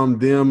other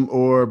them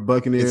or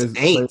Buccaneers It's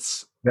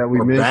Aints that we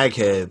or missed?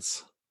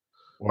 Bagheads.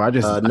 Or I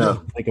just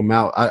No. take them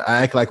out.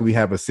 I act like we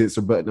have a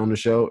censor button on the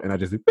show, and I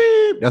just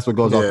beep. That's what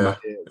goes off in my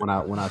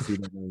head when I see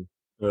that name.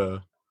 Yeah.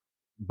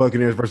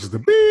 Buccaneers versus the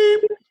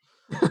beep.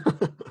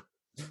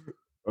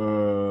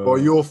 Or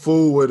you a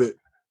fool with it.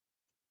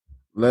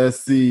 Let's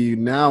see.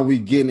 Now we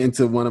getting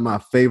into one of my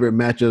favorite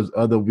matchups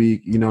of the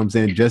week. You know what I'm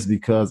saying? Just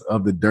because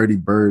of the Dirty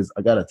Birds.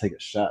 I gotta take a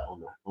shot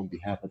on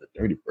behalf of the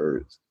Dirty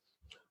Birds.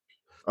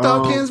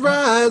 Falcons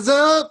rise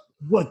up.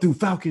 What do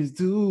Falcons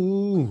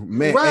do?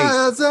 Man,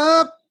 rise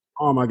up.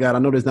 Oh my God. I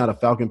know there's not a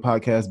Falcon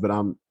podcast, but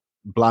I'm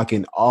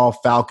blocking all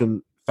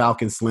Falcon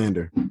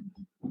slander.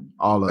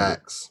 All of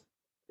Facts.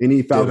 it.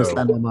 Any Falcon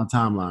slander on my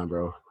timeline,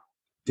 bro.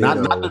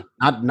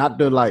 Not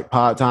the like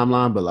pod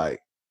timeline, but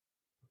like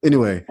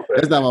anyway,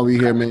 that's not why we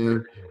here,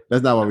 man.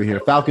 That's not why we're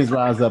here. Falcons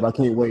rise up. I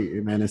can't wait,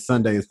 man. It's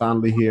Sunday. It's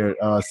finally here.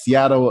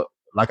 Seattle,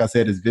 like I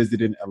said, is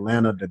visiting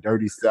Atlanta, the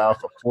Dirty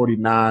South, a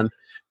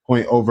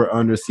 49-point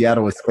over-under.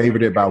 Seattle is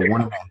favored by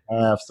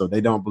 1.5, so they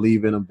don't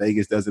believe in them.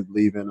 Vegas doesn't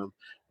believe in them.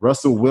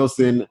 Russell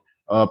Wilson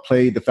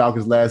played the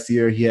Falcons last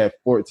year. He had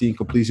 14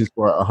 completions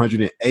for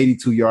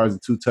 182 yards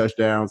and 2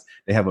 touchdowns.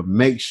 They have a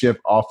makeshift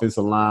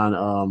offensive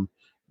line.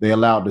 They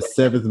allowed the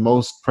 7th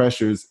most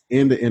pressures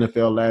in the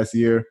NFL last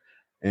year.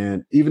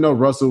 And even though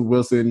Russell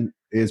Wilson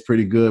is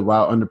pretty good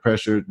while under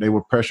pressure, they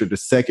were pressured the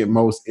 2nd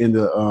most in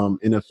the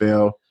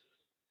NFL.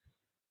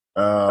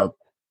 How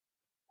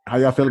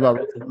y'all feel about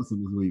Russell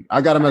Wilson this week?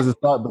 I got him as a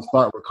start, but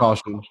start with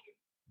caution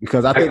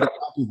because I think the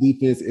Falcons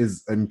defense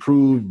is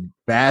improved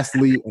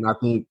vastly, and I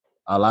think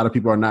a lot of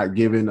people are not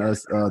giving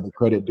us the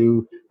credit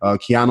due.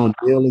 Keanu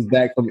Neal is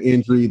back from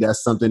injury.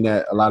 That's something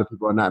that a lot of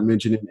people are not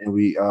mentioning, and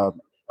we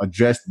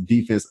addressed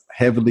defense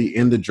heavily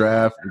in the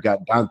draft. We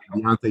got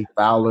Deontay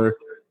Fowler.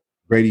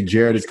 Grady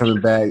Jarrett is coming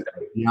back.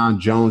 Deion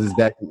Jones is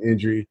back from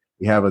injury.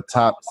 We have a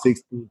top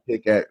 16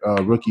 pick at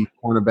rookie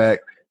cornerback.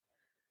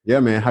 Yeah,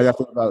 man. How y'all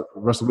feel about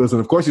Russell Wilson?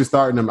 Of course, you're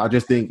starting him. I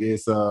just think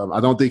it's. I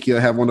don't think he'll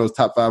have one of those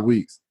top 5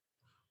 weeks.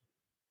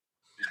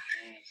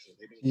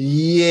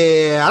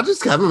 Yeah, I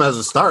just have him as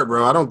a start,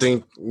 bro. I don't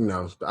think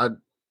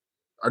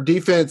our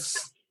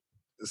defense.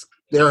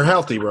 They're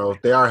healthy, bro.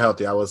 They are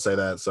healthy. I would say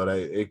that. So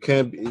they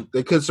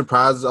could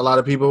surprise a lot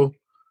of people,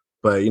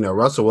 but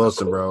Russell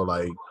Wilson, bro,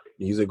 like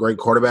he's a great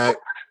quarterback.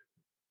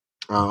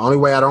 Only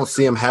way I don't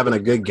see him having a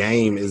good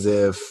game is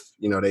if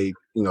they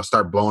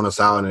start blowing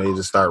us out and they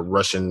just start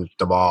rushing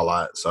the ball a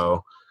lot.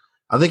 So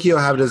I think he'll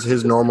have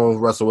his normal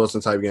Russell Wilson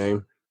type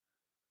game.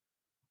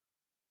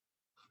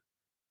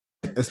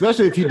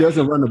 Especially if he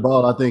doesn't run the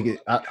ball,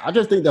 I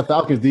just think the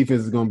Falcons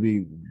defense is going to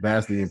be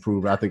vastly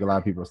improved. I think a lot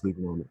of people are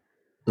sleeping on it.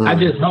 I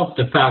just hope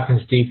the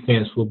Falcons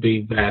defense will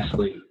be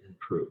vastly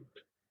improved.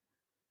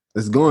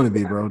 It's going to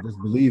be, bro. Just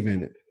believe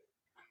in it.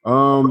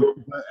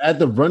 At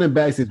the running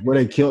backs is where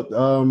they killed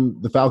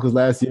the Falcons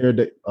last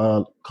year.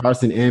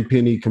 Carson and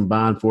Penny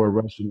combined for a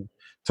rushing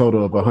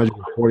total of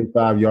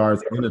 145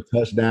 yards and a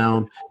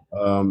touchdown.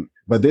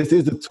 But this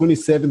is the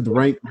 27th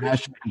ranked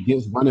national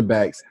against running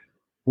backs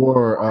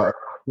for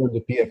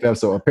the PFF.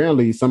 So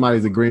apparently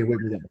somebody's agreeing with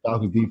me that the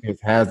Falcons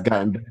defense has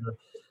gotten better.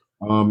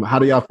 How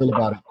do y'all feel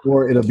about it?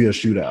 Or it'll be a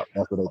shootout.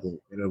 That's what I think.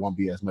 It won't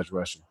be as much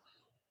rushing.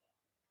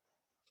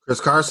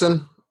 Chris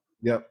Carson?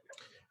 Yep.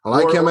 I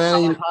like him,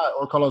 man.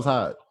 Or Carlos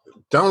Hyde.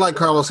 Don't like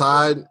Carlos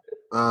Hyde.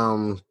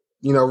 Rashad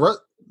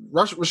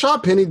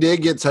Penny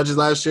did get touches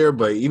last year,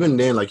 but even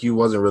then, like, he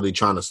wasn't really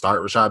trying to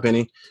start Rashad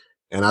Penny.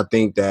 And I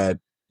think that,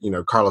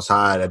 Carlos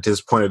Hyde at this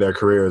point of their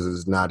careers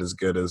is not as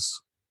good as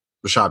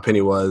Rashad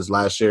Penny was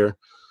last year.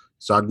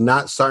 So I'm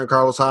not starting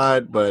Carlos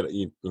Hyde, but,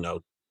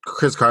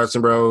 Chris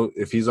Carson, bro,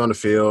 if he's on the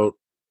field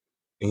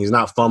and he's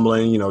not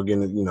fumbling,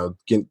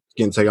 getting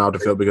taken off the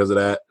field because of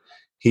that,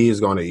 he is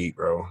going to eat,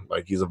 bro.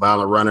 Like, he's a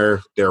violent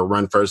runner. They're a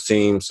run-first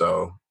team,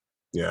 so,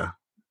 yeah.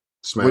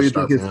 What do you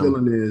think his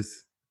ceiling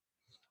is?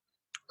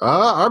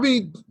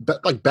 RB,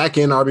 like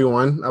back-end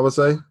RB1, I would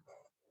say.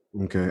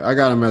 Okay. I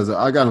got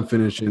him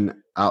finishing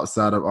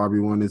outside of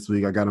RB1 this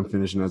week. I got him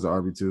finishing as an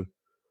RB2.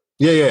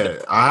 Yeah.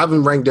 I have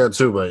him ranked there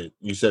too, but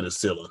you said it's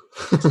ceiling.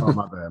 Oh,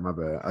 my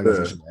bad. I guess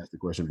I should ask the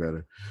question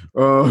better.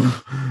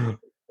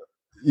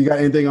 You got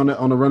anything on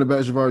the running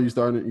back, Javar? You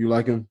starting? You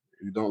like him?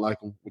 You don't like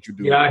him? What you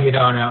do? Yeah, I hit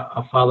on it.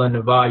 I'm following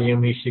the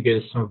volume. He should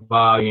get some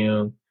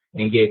volume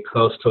and get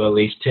close to at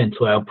least 10,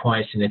 12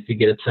 points. And if you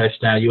get a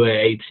touchdown, you're at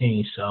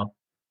 18. So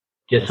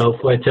just hope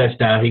for a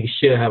touchdown. He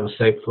should have a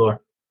safe floor.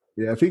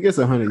 Yeah, if he gets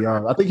 100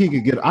 yards, I think he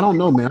could get – I don't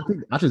know, man.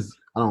 I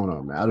don't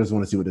know, man. I just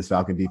want to see what this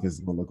Falcon defense is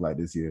going to look like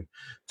this year.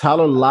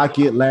 Tyler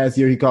Lockett last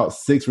year, he caught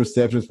 6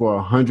 receptions for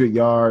 100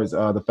 yards.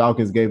 The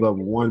Falcons gave up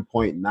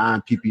 1.9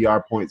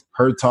 PPR points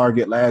per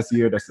target last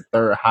year. That's the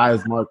 3rd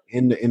highest mark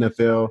in the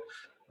NFL.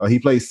 He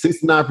played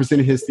 69%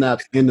 of his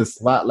snaps in the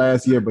slot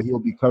last year, but he'll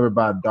be covered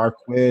by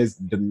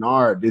Darqueze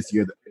Dennard this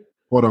year,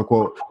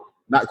 quote-unquote,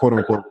 not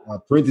quote-unquote,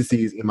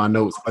 parentheses in my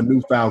notes, a new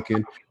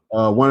Falcon.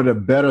 One of the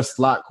better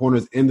slot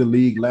corners in the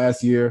league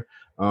last year.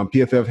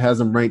 PFF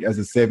has him ranked as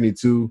a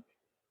 72.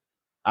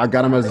 I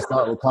got him as a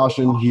start with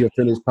caution. He'll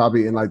finish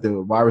probably in like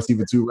the wide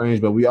receiver 2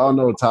 range, but we all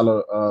know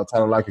Tyler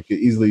Lockett could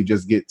easily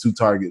just get 2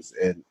 targets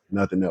and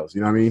nothing else.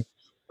 You know what I mean?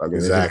 Like,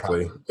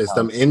 Exactly. It's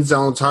them end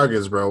zone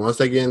targets, bro. Once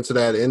they get into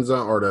that end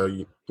zone or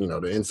the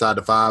inside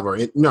the 5 or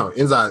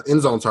inside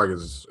end zone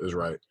targets is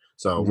right.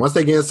 So once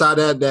they get inside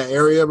that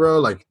area, bro,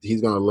 like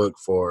he's gonna look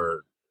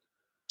for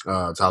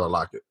Tyler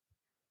Lockett.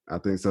 I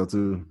think so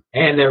too.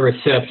 And their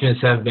receptions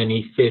have been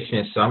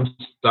efficient, so I'm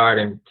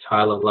starting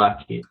Tyler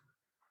Lockett.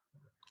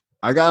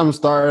 I got him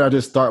started. I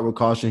just start with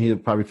caution. He'll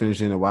probably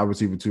finish in the wide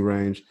receiver 2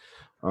 range.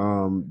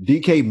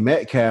 DK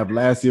Metcalf,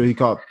 last year he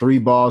caught 3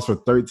 balls for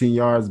 13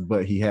 yards,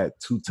 but he had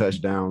 2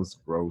 touchdowns.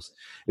 Gross.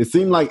 It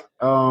seemed like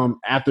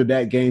after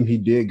that game he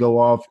did go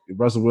off.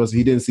 Russell Wilson,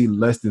 he didn't see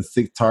less than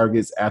 6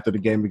 targets after the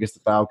game against the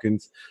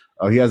Falcons.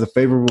 He has a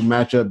favorable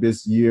matchup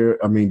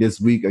this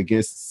week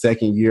against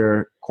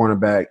second-year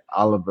cornerback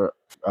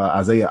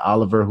Isaiah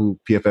Oliver, who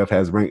PFF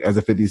has ranked as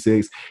a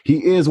 56.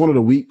 He is one of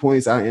the weak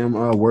points I am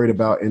worried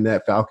about in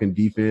that Falcon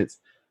defense.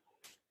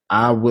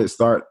 I would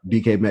start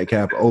DK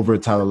Metcalf over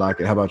Tyler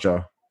Lockett. How about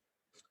y'all?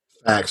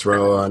 Facts,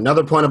 bro.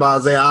 Another point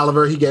about Isaiah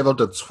Oliver, he gave up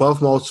the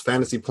 12th most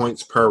fantasy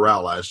points per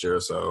route last year,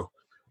 so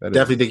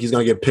definitely think he's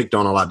going to get picked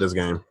on a lot this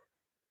game.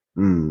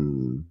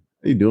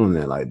 He doing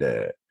that like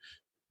that?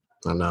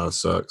 I know, it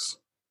sucks.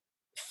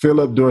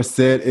 Philip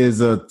Dorsett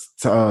is a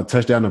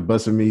touchdown to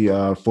bust for me.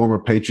 Former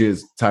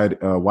Patriots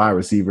wide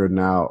receiver,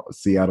 now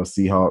Seattle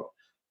Seahawk.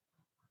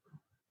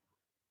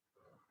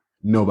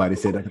 Nobody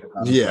said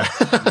that. Yeah.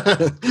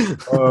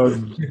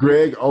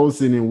 Greg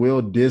Olsen and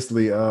Will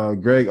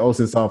Dissly. Greg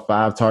Olsen saw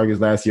 5 targets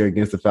last year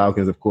against the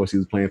Falcons. Of course, he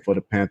was playing for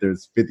the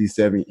Panthers.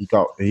 57.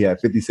 He had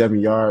 57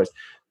 yards.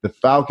 The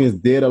Falcons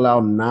did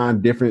allow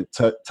 9 different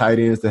tight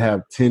ends to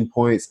have 10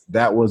 points.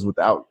 That was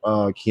without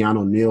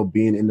Keanu Neal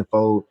being in the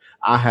fold.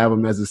 I have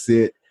him as a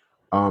sit.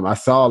 I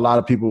saw a lot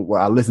of people.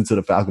 Well, I listened to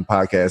the Falcon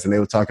podcast, and they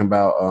were talking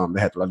about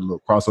they had like a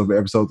little crossover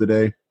episode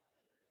today.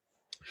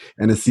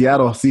 And the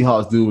Seattle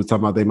Seahawks dude was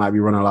talking about they might be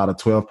running a lot of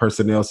 12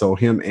 personnel, so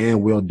him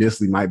and Will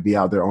Dissly might be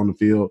out there on the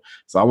field.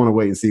 So I want to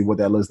wait and see what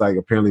that looks like.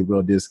 Apparently,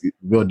 Will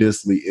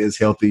Dissly is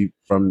healthy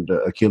from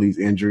the Achilles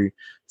injury.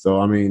 So,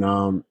 I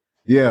mean,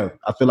 yeah,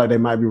 I feel like they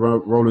might be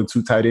rolling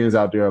 2 tight ends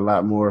out there a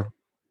lot more.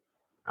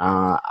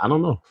 I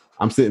don't know.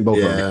 I'm sitting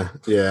both of them.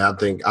 Yeah, I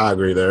think I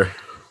agree there.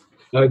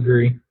 I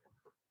agree.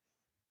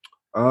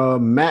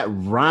 Matt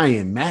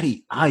Ryan,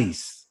 Matty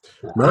Ice.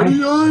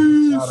 Matty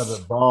Ice. Out of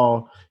the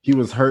ball. He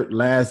was hurt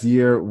last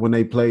year when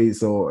they played,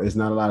 so it's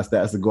not a lot of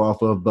stats to go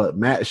off of. But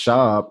Matt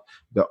Schaub,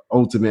 the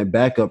ultimate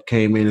backup,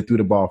 came in and threw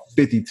the ball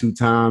 52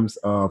 times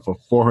for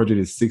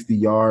 460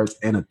 yards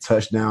and a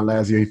touchdown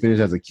last year. He finished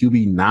as a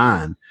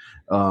QB9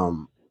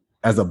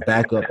 as a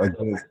backup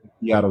against the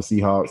Seattle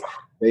Seahawks.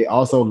 They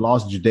also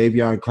lost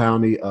Jadeveon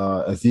Clowney,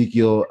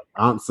 Ezekiel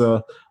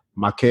Ansah,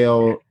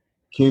 Mikael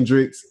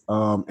Kendricks,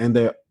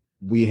 and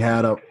we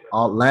had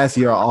last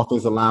year our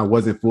offensive line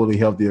wasn't fully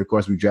healthy. Of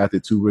course, we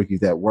drafted 2 rookies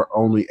that were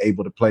only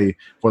able to play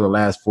for the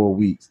last 4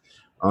 weeks.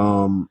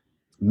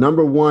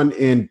 Number 1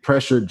 in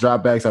pressure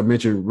dropbacks, I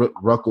mentioned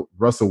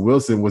Russell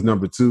Wilson was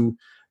number 2,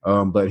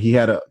 but he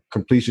had a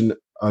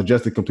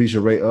adjusted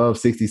completion rate of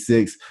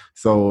 66.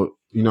 So,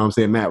 you know what I'm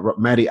saying,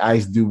 Matty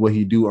Ice do what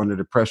he do under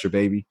the pressure,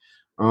 baby.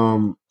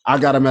 I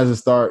got him as a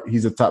start.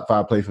 He's a top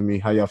 5 play for me.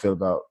 How y'all feel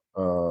about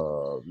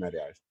Matty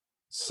Ice?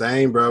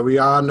 Same, bro. We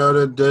all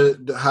know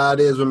how it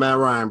is with Matt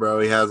Ryan, bro.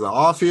 He has an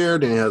off year,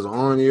 then he has an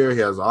on year. He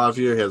has an off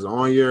year, he has an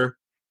on year.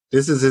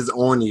 This is his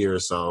on year,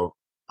 so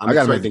I'm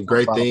expecting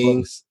great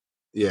things.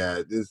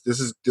 Yeah,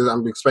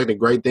 I'm expecting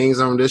great things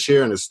on him this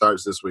year, and it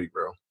starts this week,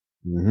 bro.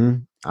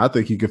 I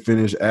think he could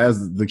finish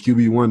as the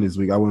QB1 this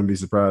week. I wouldn't be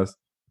surprised.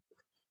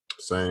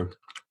 Same.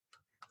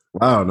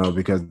 I don't know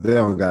because they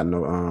don't got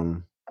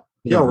no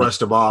he don't rush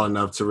the ball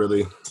enough to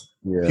really.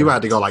 Yeah. He would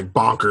have to go like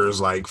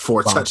bonkers, like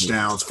 4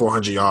 touchdowns,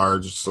 400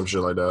 yards, some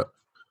shit like that.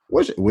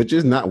 Which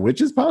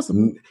is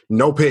possible.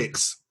 No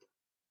picks.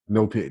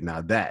 No pick.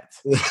 Now that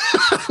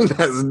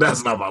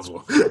that's not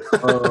possible.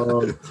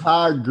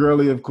 Todd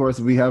Gurley, of course,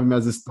 we have him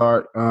as a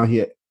start.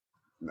 We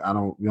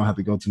don't have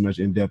to go too much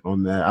in depth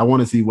on that. I want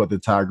to see what the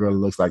Todd Gurley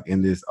looks like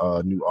in this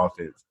new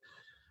offense.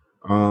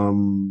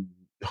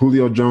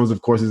 Julio Jones,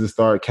 of course, is a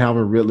start.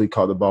 Calvin Ridley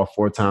caught the ball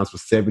 4 times for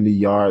 70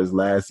 yards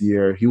last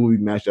year. He will be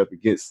matched up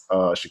against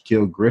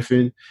Shaquille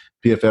Griffin.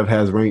 PFF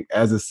has ranked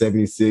as a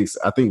 76.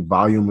 I think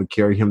volume would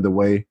carry him the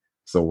way.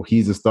 So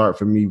he's a start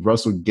for me.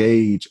 Russell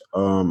Gage,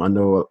 I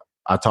know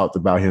I talked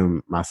about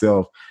him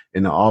myself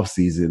in the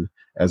offseason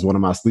as one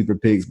of my sleeper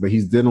picks, but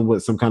he's dealing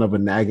with some kind of a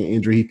nagging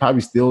injury. He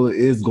probably still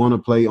is going to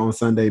play on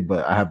Sunday,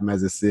 but I have him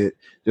as a sit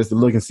just to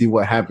look and see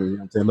what happens. You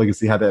know what I'm saying? Look and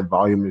see how that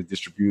volume is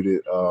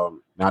distributed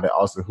now that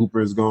Austin Hooper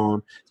is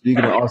gone.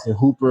 Speaking of Austin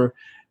Hooper,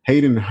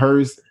 Hayden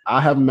Hurst,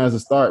 I have him as a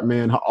start,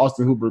 man.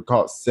 Austin Hooper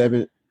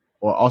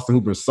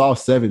saw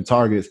 7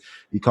 targets.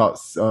 He caught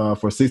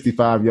for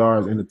 65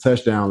 yards and a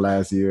touchdown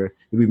last year.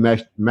 He'll be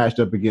matched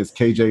up against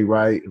KJ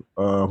Wright,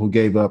 who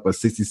gave up a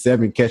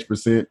 67 catch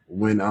percent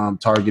when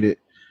targeted.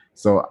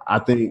 So I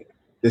think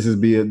this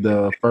is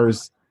the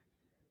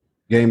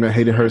game that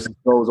Hayden Hurst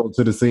goes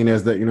onto the scene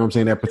as that, you know what I'm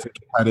saying, that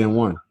potential tight end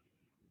one.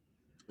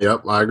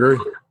 Yep, I agree.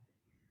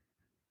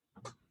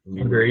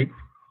 Agreed.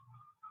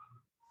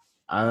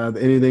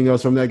 Anything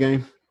else from that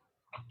game?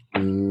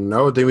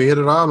 No, I think we hit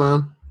it all,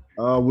 man.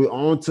 We're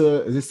on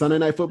to, is it Sunday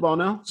Night Football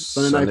now?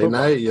 Sunday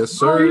night, yes,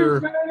 sir.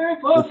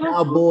 The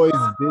Cowboys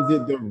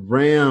visit the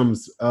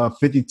Rams.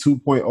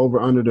 52-point over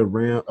under the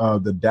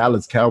the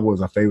Dallas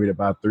Cowboys are favored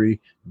by 3.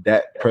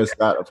 Dak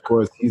Prescott, of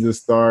course, he's a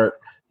start.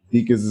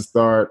 Zeke is a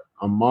start.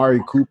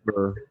 Amari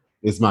Cooper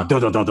is my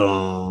dun.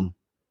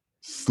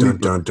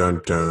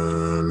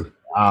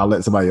 I'll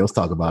let somebody else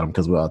talk about him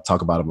because we'll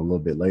talk about him a little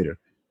bit later.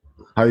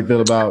 How you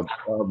feel about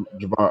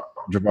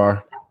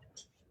Jabbar?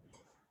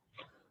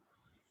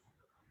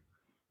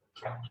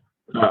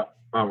 I'm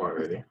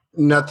already.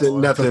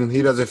 Nothing.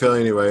 He doesn't feel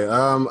anyway.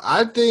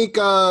 I think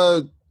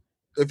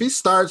if he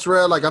starts,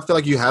 like I feel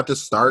like you have to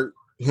start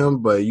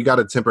him, but you got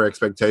to temper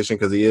expectation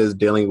because he is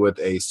dealing with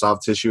a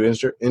soft tissue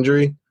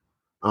injury.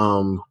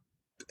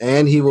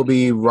 And he will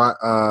be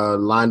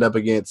lined up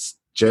against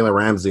Jalen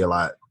Ramsey a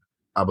lot,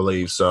 I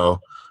believe.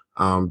 So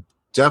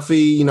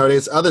definitely,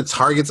 there's other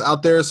targets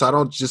out there, so I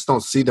don't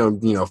see them,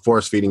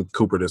 force feeding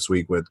Cooper this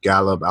week with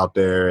Gallup out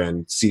there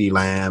and CeeDee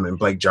Lamb and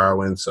Blake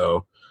Jarwin.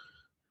 So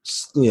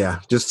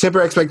just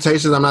temper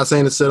expectations. I'm not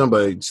saying to sit them,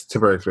 but just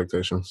temper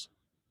expectations.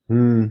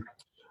 I'm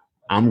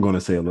going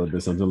to say a little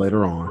bit something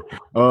later on.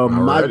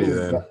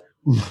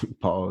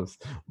 Pause.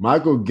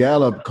 Michael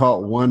Gallup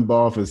caught one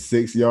ball for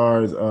 6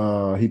 yards.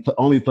 He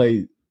only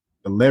played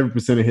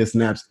 11% of his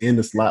snaps in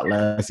the slot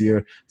last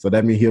year, so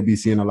that means he'll be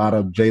seeing a lot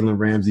of Jalen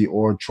Ramsey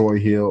or Troy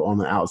Hill on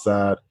the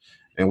outside,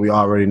 and we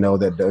already know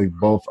that they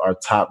both are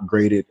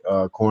top-graded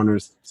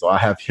corners, so I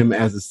have him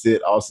as a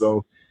sit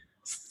also.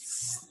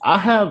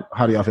 How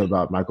do y'all feel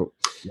about Michael?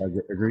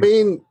 Agree? I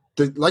mean,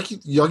 like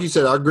you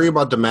said, I agree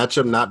about the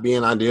matchup not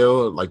being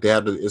ideal. Like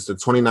it's the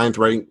 29th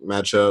ranked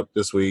matchup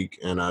this week,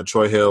 and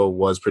Troy Hill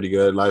was pretty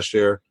good last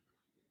year.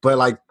 But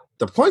like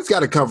the points got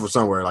to come from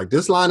somewhere. Like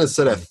this line is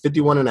set at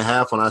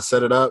 51.5 when I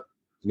set it up,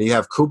 and you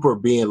have Cooper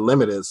being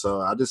limited.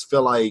 So I just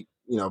feel like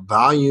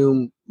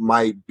volume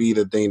might be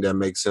the thing that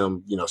makes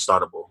him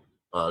startable.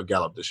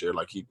 Gallup this year,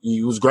 like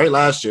he was great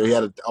last year. He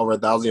had over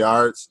 1,000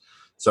 yards.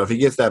 So if he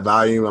gets that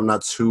volume, I'm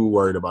not too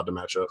worried about the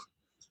matchup.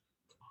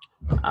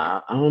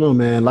 I don't know,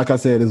 man. Like I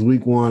said, it's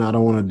week 1. I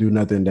don't want to do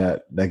nothing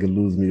that could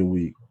lose me a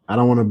week. I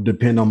don't want to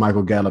depend on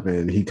Michael Gallup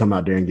and he come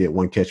out there and get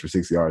one catch for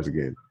 6 yards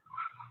again.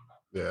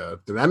 Yeah,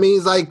 that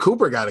means like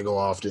Cooper got to go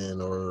off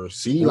then, or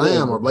CeeDee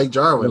Lamb or Blake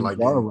Jarwin.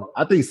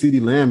 I think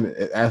CeeDee Lamb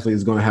actually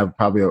is going to have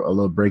probably a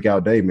little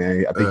breakout day,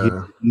 man. I think he's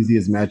the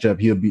easiest matchup.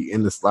 He'll be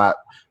in the slot.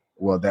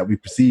 Well, that we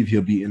perceive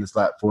he'll be in the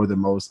slot for the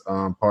most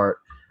part.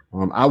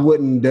 I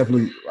wouldn't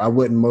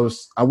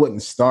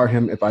start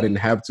him if I didn't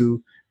have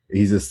to.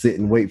 He's a sit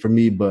and wait for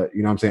me, but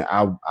you know what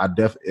I'm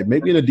saying? It may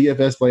be in a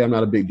DFS play. I'm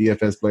not a big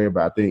DFS player,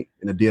 but I think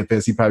in a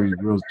DFS he probably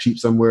real cheap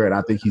somewhere, and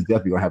I think he's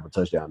definitely gonna have a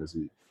touchdown this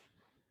week.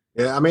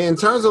 Yeah, I mean, in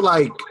terms of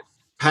like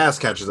pass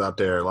catchers out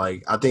there,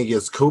 like I think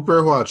it's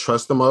Cooper who I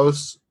trust the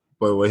most,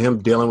 but with him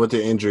dealing with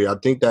the injury, I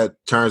think that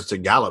turns to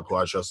Gallup who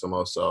I trust the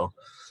most. So,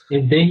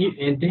 and then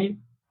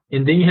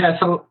you have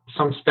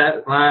some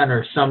stat line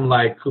or some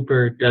like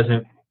Cooper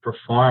doesn't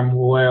perform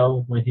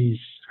well when he's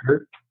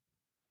hurt.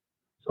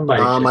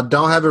 I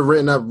don't have it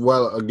written up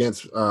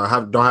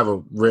don't have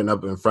it written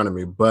up in front of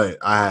me, but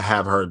I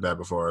have heard that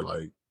before.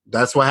 Like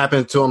that's what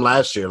happened to him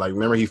last year. Like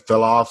remember he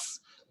fell off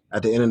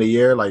at the end of the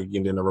year,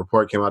 and then the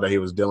report came out that he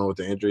was dealing with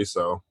the injury.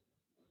 So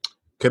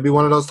could be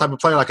one of those type of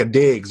players like a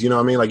Diggs. You know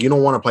what I mean? Like you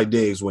don't want to play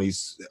Diggs when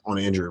he's on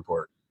the injury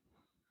report.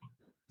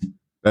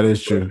 That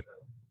is true.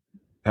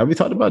 Have we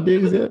talked about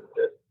Diggs yet?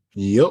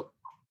 Yep.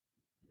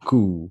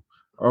 Cool.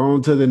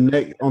 On to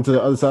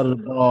the other side of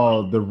the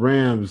ball, the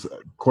Rams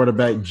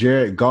quarterback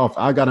Jared Goff.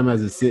 I got him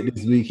as a sit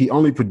this week. He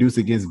only produced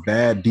against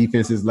bad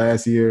defenses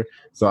last year,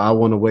 so I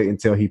want to wait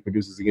until he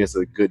produces against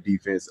a good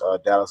defense.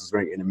 Dallas was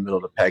ranked in the middle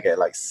of the pack at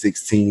like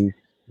 16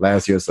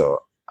 last year,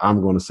 so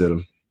I'm going to sit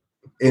him.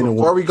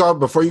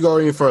 Before you go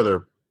any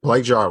further,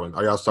 Blake Jarwin,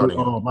 are y'all starting?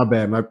 Oh, my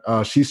bad.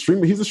 He's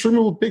a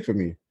streamable pick for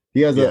me.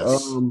 He has he's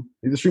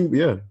a stream.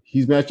 Yeah,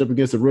 he's matched up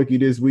against a rookie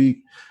this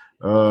week.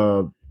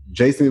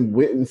 Jason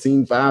Witten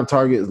seen 5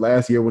 targets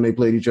last year when they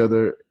played each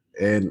other,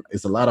 and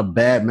it's a lot of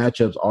bad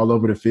matchups all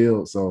over the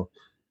field. So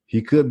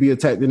he could be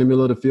attacked in the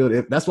middle of the field.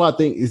 That's why I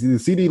think it's either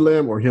CeeDee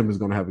Lamb or him is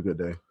going to have a good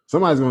day.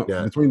 Somebody's going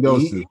between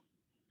those two.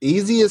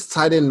 Easiest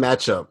tight end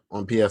matchup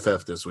on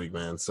PFF this week,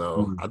 man.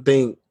 So I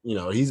think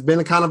he's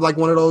been kind of like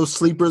one of those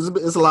sleepers.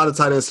 It's a lot of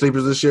tight end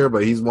sleepers this year,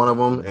 but he's one of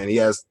them, and he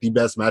has the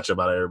best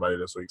matchup out of everybody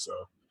this week. So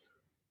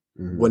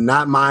would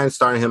not mind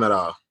starting him at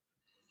all.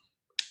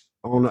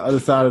 On the other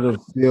side of the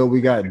field,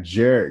 we got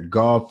Jared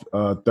Goff,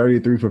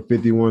 33 for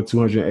 51,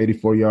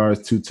 284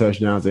 yards, 2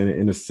 touchdowns, and an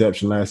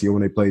interception last year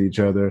when they played each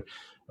other.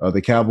 The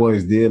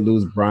Cowboys did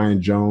lose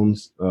Brian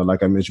Jones,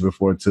 like I mentioned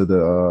before, to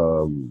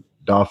the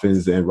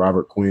Dolphins and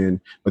Robert Quinn,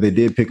 but they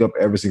did pick up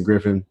Everson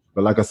Griffin.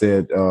 But like I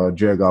said,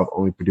 Jared Goff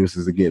only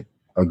produces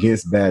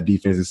against bad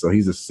defenses, so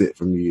he's a sit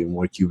for me in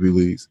 1 QB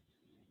leagues.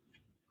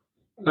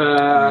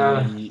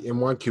 In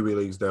one QB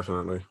leagues,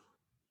 definitely.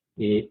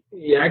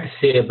 Yeah, I can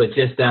see it, but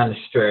just down the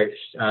stretch,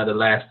 the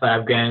last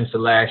 5 games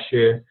of last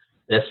year,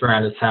 that's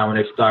around the time when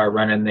they start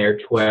running their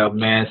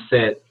 12-man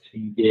sets.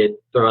 You did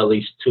throw at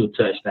least 2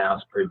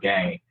 touchdowns per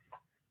game.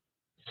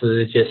 So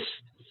it's just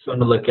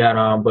something to look out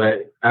on,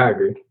 but I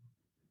agree.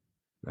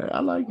 I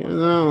like it.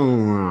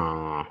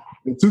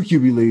 In 2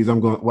 QB leagues,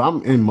 I'm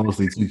in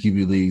mostly 2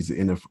 QB leagues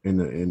in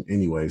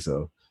anyway,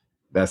 so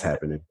that's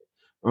happening.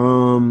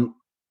 Where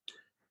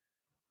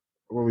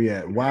we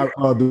at? Why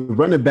the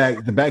running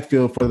back, the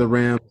backfield for the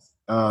Rams,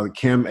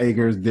 Cam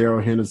Akers,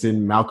 Darrell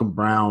Henderson, Malcolm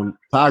Brown,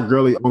 Todd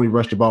Gurley only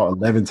rushed the ball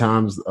 11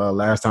 times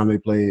last time they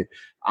played.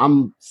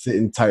 I'm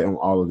sitting tight on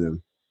all of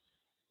them.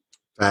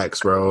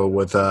 Facts, bro.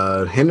 With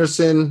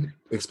Henderson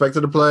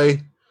expected to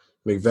play,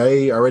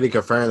 McVay already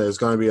confirmed that it's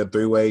going to be a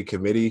 3-way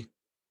committee.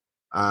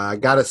 I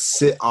got to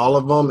sit all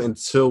of them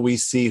until we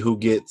see who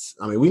gets.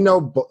 I mean, we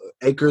know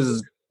Akers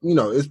is,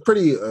 it's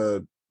pretty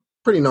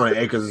known that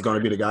Akers is going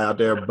to be the guy out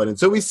there. But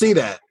until we see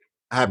that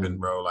happen,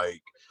 bro,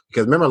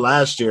 because remember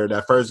last year,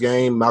 that first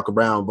game, Malcolm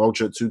Brown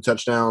vultured 2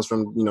 touchdowns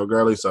from,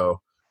 Gurley.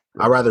 So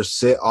I'd rather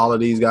sit all of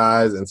these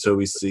guys until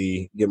we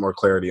get more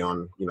clarity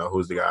on,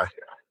 who's the guy.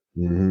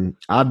 Mm-hmm.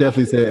 I'll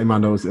definitely say it in my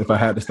notes. If I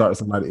had to start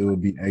somebody, it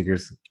would be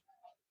Akers.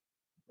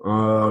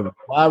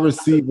 Wide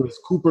receivers,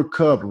 Cooper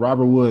Kupp,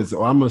 Robert Woods.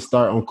 I'm going to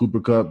start on Cooper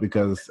Kupp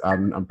because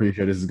I'm pretty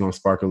sure this is going to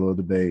spark a little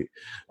debate.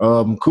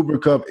 Cooper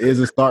Kupp is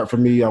a start for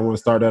me. I want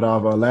to start that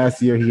off.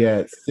 Last year, he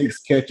had 6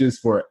 catches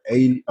for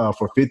 50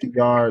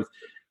 yards.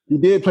 He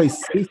did play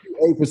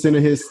 68%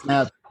 of his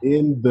snaps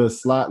in the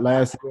slot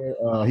last year.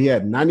 He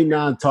had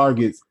 99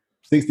 targets,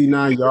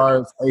 69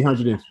 yards,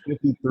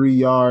 853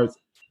 yards,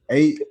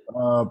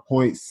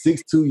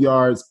 8.62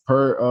 yards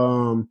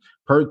per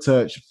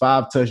touch,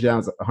 5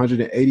 touchdowns,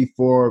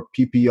 184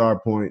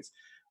 PPR points,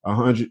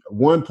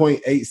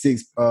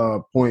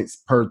 1.86 points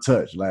per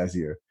touch last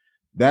year.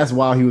 That's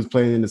while he was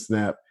playing in the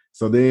snap.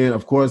 So then,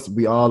 of course,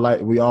 we all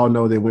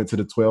know they went to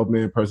the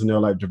 12-man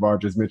personnel, like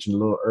Javar just mentioned a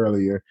little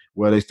earlier,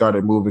 where they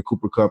started moving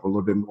Cooper Kupp a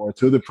little bit more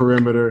to the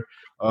perimeter,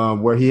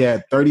 where he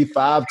had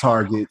 35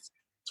 targets,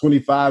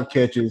 25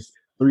 catches,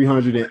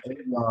 308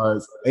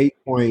 yards,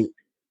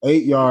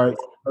 8.8 yards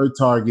per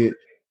target,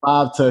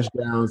 5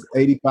 touchdowns,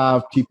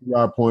 85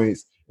 PPR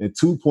points, and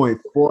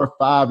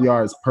 2.45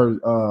 yards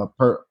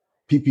per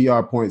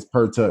PPR points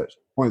per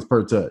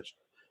touch.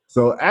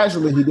 So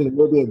actually, he did a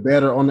little bit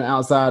better on the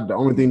outside. The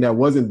only thing that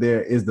wasn't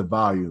there is the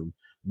volume.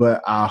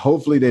 But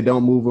hopefully they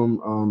don't move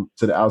him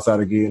to the outside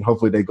again.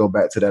 Hopefully they go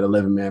back to that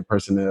 11-man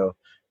personnel,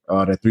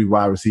 that 3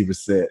 wide receiver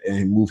set,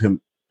 and move him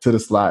to the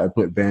slot and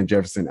put Van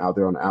Jefferson out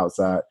there on the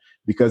outside,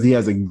 because he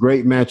has a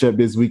great matchup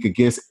this week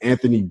against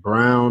Anthony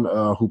Brown,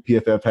 who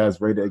PFF has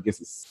rated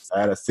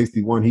at a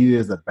 61. He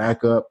is a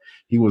backup.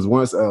 He was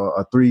once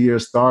a 3-year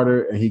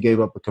starter, and he gave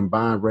up a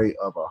combined rate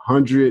of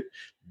 100,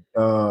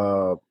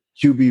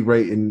 QB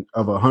rating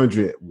of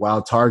 100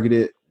 while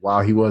targeted,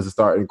 while he was a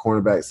starting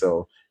cornerback.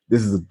 So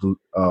this is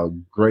a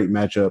great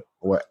matchup.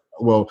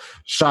 Well,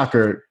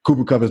 shocker,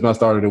 Cooper Kupp is my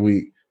starter of the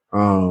week.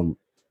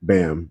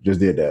 Bam, just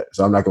did that.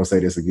 So I'm not going to say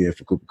this again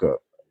for Cooper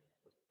Kupp.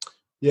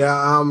 Yeah,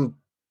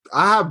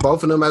 I have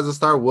both of them as a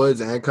start,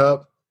 Woods and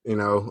Kupp,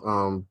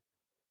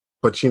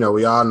 but,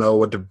 we all know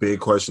what the big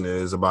question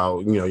is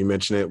about, you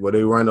mentioned it, whether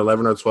they run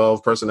 11 or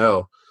 12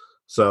 personnel.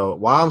 So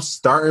while I'm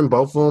starting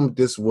both of them,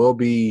 this will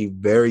be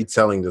very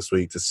telling this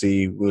week to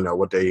see,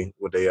 what they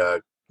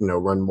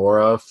run more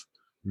of.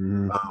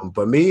 Mm-hmm.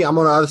 But me, I'm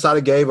on the other side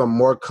of Gabe. I'm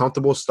more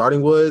comfortable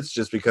starting Woods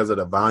just because of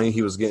the volume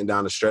he was getting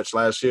down the stretch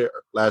last year.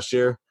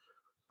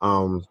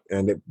 But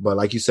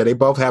like you said, they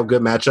both have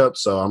good matchups,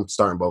 so I'm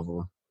starting both of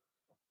them.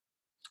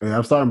 Yeah,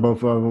 I'm starting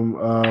both of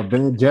them.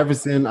 Van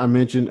Jefferson, I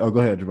mentioned. Oh,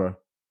 go ahead, Jabbar.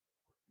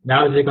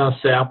 Now I was just going to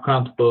say I'm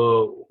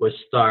comfortable with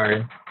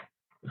starting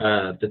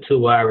the 2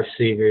 wide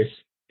receivers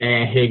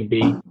and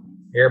Higbee.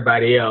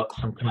 Everybody else,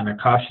 I'm kind of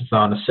cautious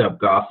on, except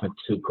Goff in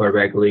 2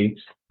 quarterback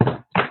leagues.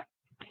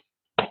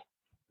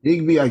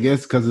 Higbee, I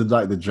guess, because it's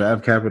like the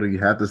draft capital, you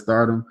have to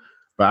start him.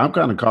 But I'm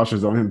kind of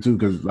cautious on him too,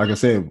 because, like I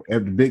said, the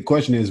big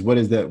question is what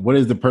is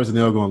the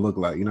personnel going to look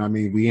like? You know what I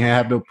mean? We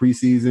have no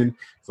preseason,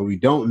 so we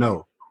don't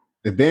know.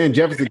 If Van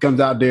Jefferson comes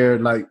out there,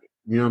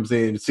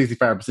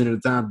 65% of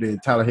the time, then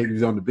Tyler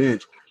Higbee's on the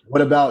bench.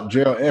 What about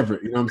Gerald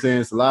Everett? You know what I'm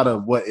saying? It's a lot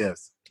of what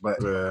ifs. But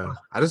yeah,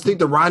 I just think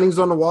the writing's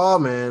on the wall,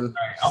 man.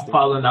 I'm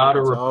following all the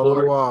reports. All on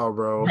the wall,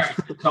 bro.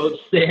 Coach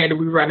said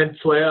we running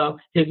 12.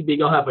 Higbee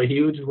gonna have a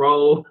huge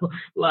role.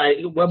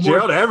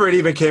 Gerald Everett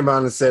even came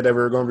out and said that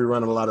we were going to be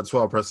running a lot of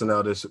 12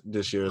 personnel this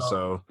year.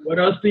 So what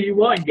else do you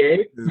want,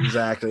 Gabe?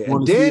 Exactly.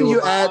 And then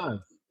you add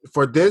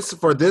for this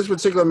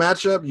particular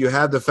matchup, you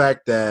have the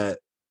fact that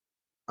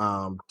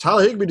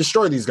Tyler Higbee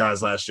destroyed these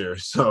guys last year.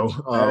 So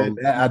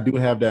I do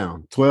have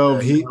down 12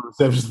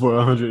 receptions for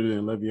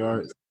 111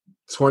 yards.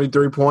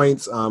 23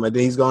 points, and then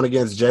he's going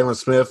against Jalen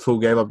Smith, who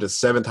gave up the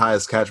 7th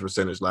highest catch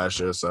percentage last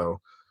year. So,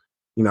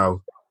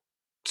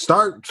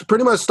 start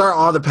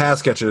all the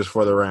pass catchers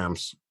for the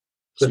Rams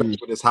with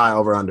this high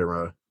over-under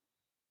run.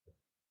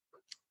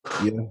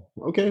 Yeah.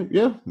 Okay.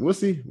 Yeah. We'll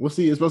see. We'll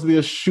see. It's supposed to be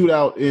a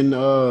shootout in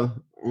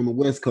on the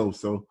West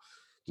Coast. So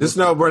just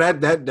know, bro,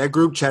 that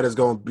group chat is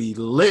gonna be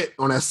lit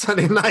on that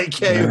Sunday night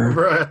game,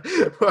 bro.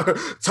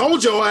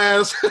 Told your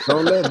ass.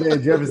 Don't let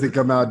Van Jefferson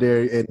come out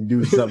there and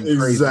do something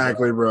crazy.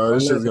 Exactly, bro.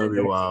 This shit's gonna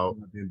be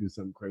wild. And do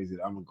something crazy.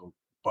 I'm gonna go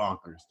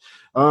bonkers.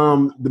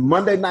 The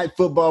Monday Night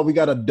Football, we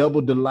got a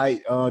double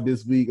delight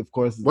this week. Of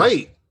course.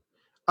 Wait.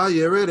 Are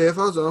you ready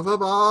for some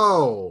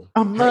football?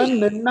 A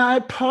Monday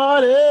night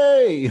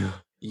party.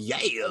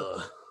 Yeah.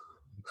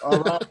 All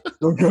right.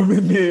 So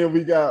coming in,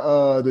 we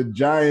got the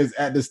Giants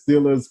at the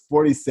Steelers,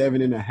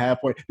 47.5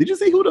 points. Did you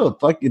see who the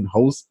fucking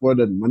host for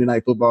the Monday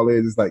Night Football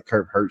is? It's like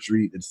Kirk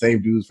Herbstreit, the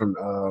same dudes from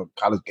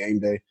College Game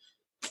Day.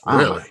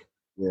 Really?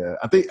 Yeah.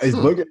 I think is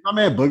Booger, my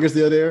man Booger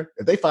still there?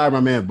 If they fire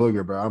my man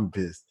Booger, bro, I'm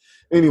pissed.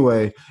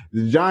 Anyway,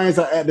 the Giants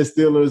are at the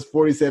Steelers,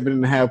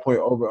 47.5 point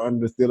over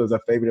under. The Steelers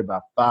are favored by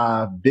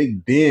 5.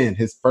 Big Ben,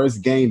 his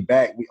first game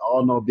back. We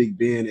all know Big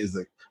Ben is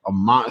a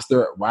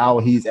monster while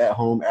he's at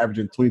home,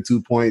 averaging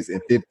 22 points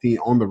and 15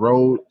 on the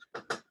road.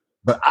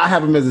 But I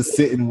have him as a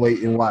sit and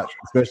wait and watch,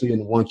 especially in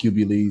the 1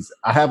 QB leagues.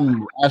 I have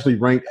him actually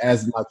ranked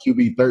as my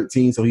QB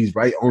 13, so he's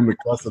right on the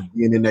cusp of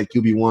being in that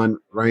QB1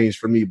 range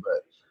for me,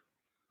 but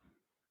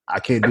I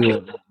can't do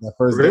it. That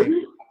first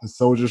game, the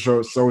soldier,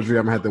 I'm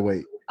going to have to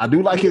wait. I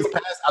do like his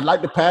pass. I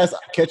like the pass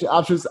catching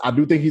options. I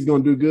do think he's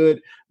going to do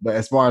good. But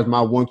as far as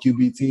my 1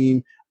 QB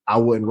team, I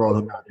wouldn't roll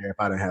him out there if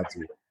I didn't have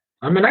to.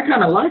 I mean, I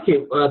kind of like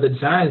it. The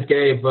Giants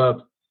gave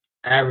up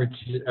average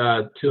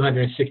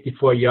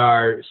 264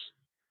 yards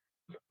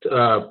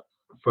for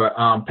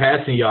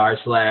passing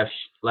yards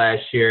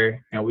last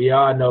year, and we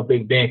all know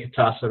Big Ben can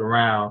toss it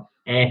around,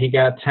 and he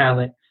got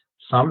talent.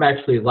 So I'm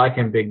actually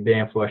liking Big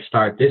Ben for a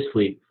start this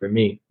week for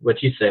me.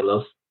 What you say,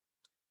 Los?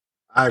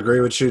 I agree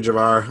with you,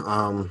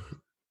 Javar.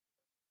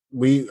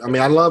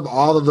 I love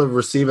all of the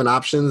receiving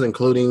options,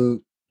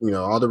 including, you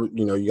got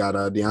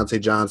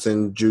Deontay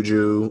Johnson,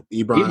 Juju,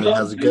 Ebron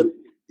has a good.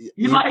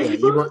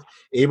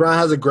 Ebron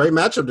has a great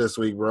matchup this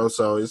week, bro.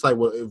 So it's like,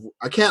 well,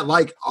 I can't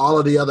like all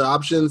of the other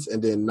options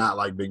and then not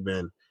like Big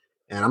Ben.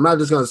 And I'm not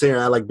just gonna say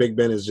I like Big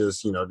Ben is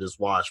just just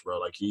watch, bro.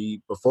 Like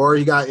before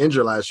he got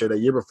injured last year, the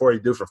year before he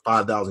threw for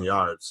 5,000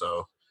 yards.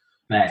 So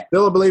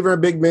still a believer in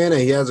Big Ben,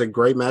 and he has a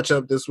great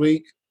matchup this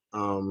week.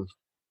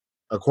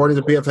 According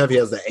to PFF, he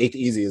has the 8th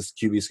easiest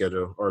QB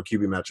schedule or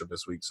QB matchup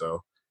this week.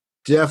 So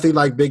definitely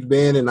like Big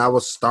Ben, and I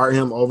will start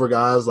him over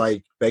guys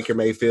like Baker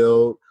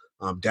Mayfield,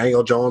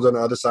 Daniel Jones on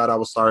the other side. I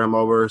will start him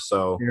over.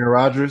 So Aaron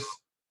Rodgers,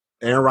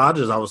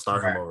 I will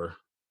start him over.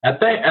 I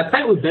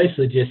think we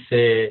basically just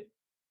said,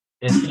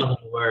 in some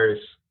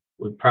words,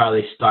 we're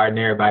probably starting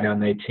everybody on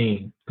their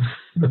team.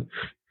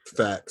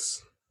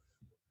 Facts.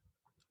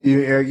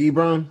 You Eric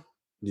Ebron?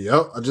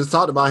 Yep, I just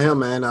talked about him,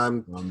 man.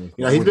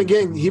 He's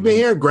been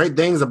hearing great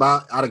things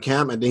out of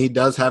camp, and then he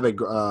does have a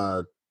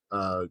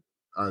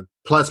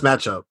plus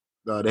matchup.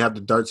 They have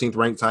the 13th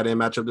ranked tight end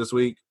matchup this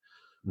week,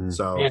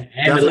 so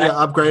definitely an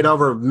upgrade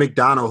over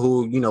McDonald,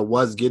 who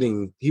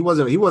he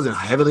wasn't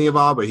heavily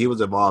involved, but he was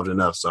involved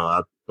enough. So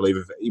I believe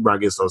if Ebron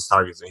gets those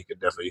targets, then he could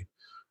definitely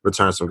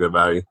return some good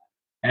value.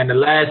 And the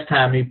last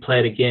time he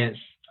played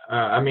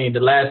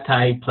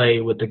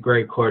with the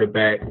great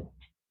quarterback.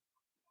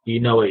 You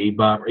know what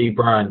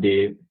Ebron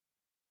did.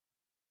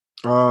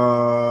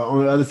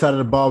 On the other side of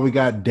the ball, we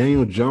got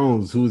Daniel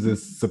Jones, who's a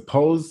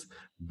supposed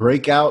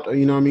breakout.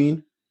 You know what I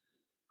mean?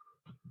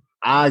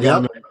 I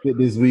got him fit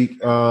this week.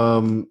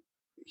 The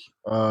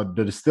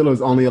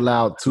Steelers only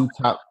allowed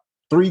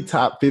 3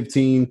 top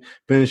 15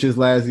 finishes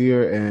last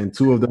year, and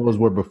 2 of those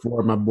were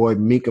before my boy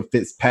Minkah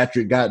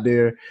Fitzpatrick got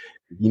there.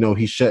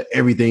 He shut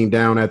everything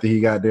down after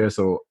he got there.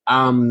 So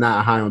I'm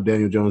not high on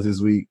Daniel Jones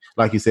this week.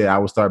 Like you said, I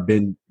would start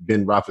Ben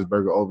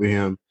Roethlisberger over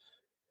him.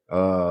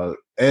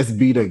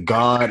 SB the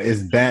God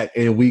is back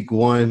in week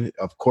 1.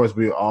 Of course,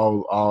 we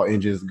all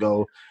engines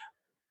go.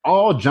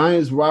 All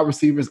Giants wide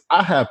receivers,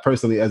 I have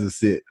personally as a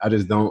sit. I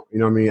just don't, I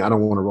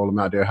don't want to roll them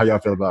out there. How y'all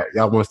feel about it?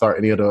 Y'all want to start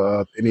any of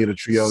the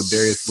trio?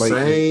 Darius Slate?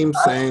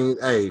 Same.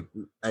 Hey,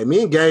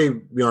 me and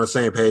Gabe be on the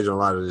same page on a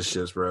lot of this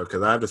shit, bro.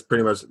 Because I have this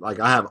pretty much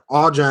I have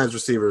all Giants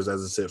receivers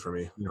as a sit for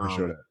me. For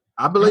sure.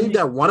 I believe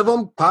that one of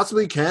them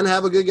possibly can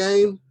have a good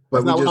game,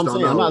 but we just don't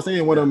know. I'm not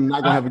saying one of them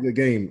not gonna have a good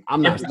game.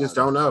 We just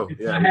don't know.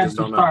 Yeah, we just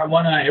don't know.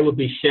 One, it would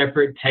be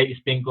Shepard. Tate's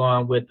been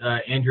going with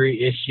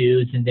injury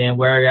issues, and then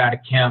where out of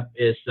camp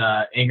is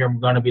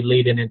Ingram going to be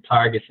leading in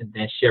targets, and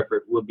then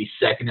Shepard will be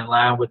second in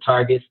line with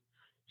targets.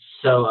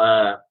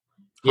 So,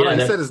 he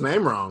said his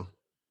name wrong.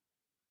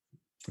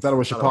 I thought it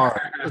was Shepard.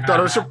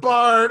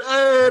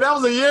 Hey, that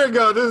was a year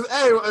ago.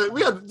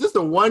 We had just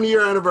a 1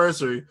 year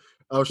anniversary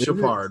of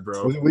Shepard,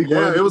 bro. Was it week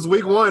 1? It was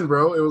week 1,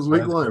 bro. It was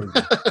week 1.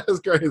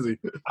 It's crazy.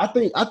 I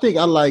think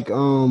I like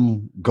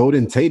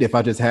Golden Tate if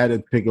I just had to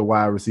pick a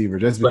wide receiver,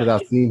 just because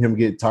I've seen him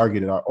get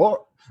targeted,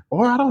 or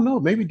I don't know,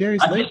 maybe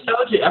Darius Slay. I just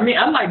told you.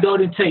 I like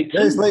Golden Tate too.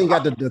 Darius Slay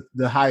got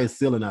the highest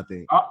ceiling, I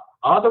think.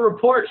 All the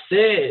reports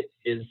said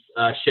is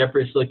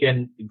Shepard's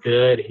looking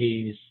good.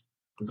 He's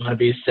going to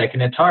be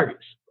second in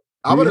targets.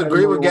 I would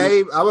agree with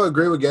Gabe. I would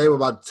agree with Gabe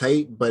about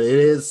Tate, but it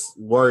is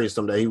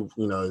worrisome that he,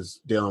 is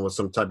dealing with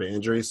some type of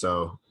injury.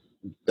 So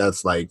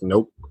that's like,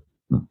 nope,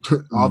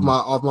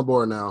 off my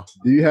board now.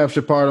 Do you have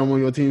Shepard on one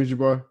of your teams,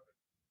 Jabbar?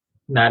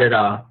 Not at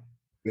all.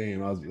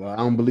 Damn, I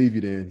don't believe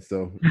you then.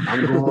 So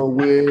I'm going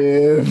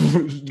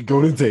with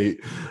Golden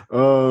Tate.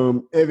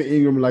 Evan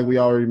Ingram, like we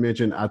already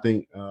mentioned, I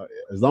think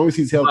as long as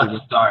he's healthy,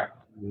 start.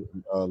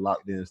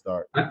 Locked in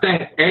start. I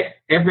think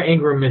Evan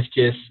Ingram is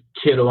just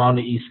Kittle on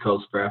the East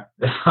Coast, bro.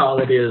 That's all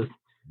it is.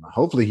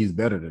 Hopefully he's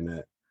better than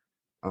that.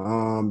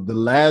 The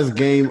last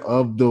game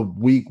of the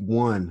week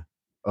one.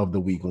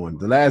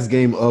 The last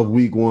game of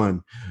week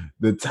one.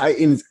 The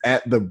Titans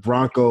at the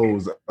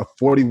Broncos, a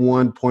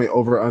 41-point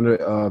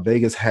over-under.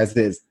 Vegas has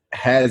it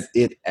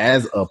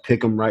as a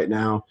pick'em right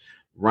now.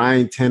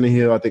 Ryan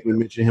Tannehill, I think we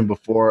mentioned him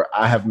before.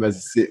 I have him as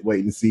a sit,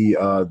 wait and see.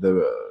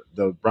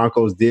 The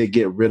Broncos did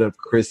get rid of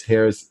Chris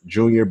Harris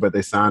Jr., but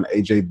they signed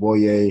A.J.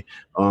 Boye.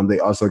 They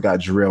also got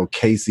Jarrell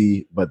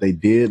Casey, but they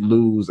did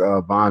lose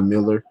Von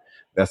Miller.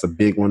 That's a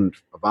big one.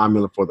 Von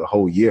Miller for the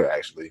whole year,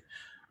 actually.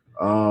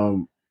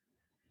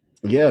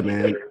 Yeah,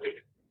 man.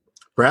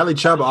 Bradley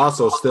Chubb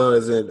also still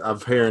isn't.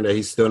 I'm hearing that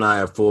he's still not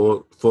at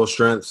full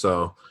strength.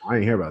 So I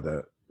didn't hear about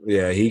that.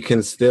 Yeah, he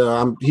can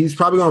still. He's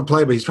probably going to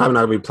play, but he's probably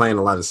not going to be playing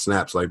a lot of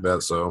snaps like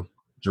that. So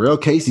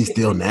Jarrell Casey's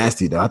still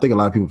nasty, though. I think a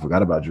lot of people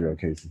forgot about Jarrell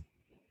Casey.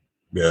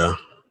 Yeah,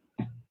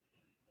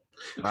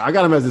 I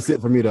got him as a sit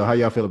for me though. How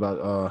you feel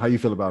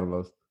about him,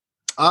 Los?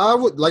 I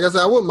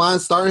wouldn't mind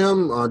starting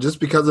him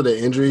just because of the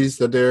injuries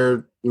that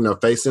they're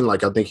facing.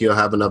 Like I think he'll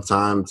have enough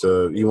time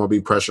he won't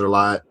be pressured a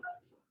lot.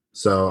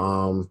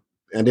 So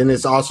and then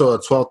it's also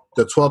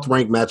the 12th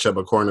ranked matchup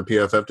according to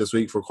PFF this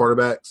week for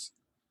quarterbacks.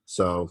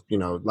 So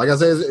like I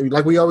said,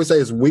 like we always say,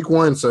 it's week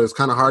one, so it's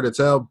kind of hard to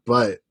tell.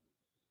 But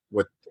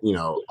with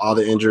all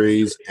the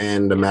injuries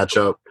and the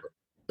matchup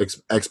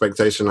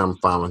expectation, I'm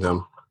fine with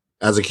him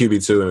as a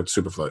QB2 and a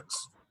Superflex.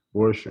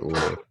 For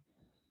sure.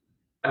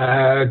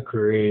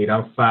 Agreed.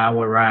 I'm fine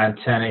with Ryan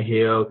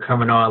Tannehill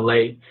coming on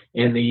late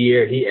in the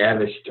year. He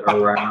averaged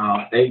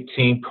around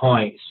 18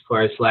 points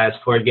for his last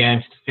 4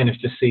 games to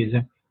finish the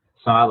season,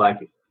 so I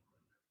like it.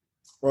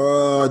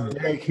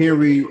 Derrick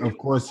Henry, of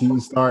course,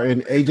 he's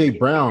starting. AJ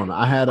Brown.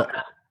 I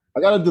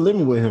got a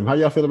dilemma with him. How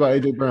y'all feel about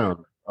AJ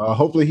Brown?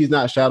 Hopefully, he's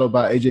not shadowed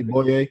by AJ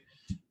Boye.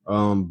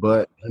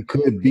 But he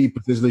could be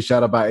potentially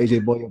shadowed by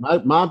AJ Boye.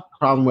 My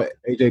problem with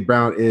AJ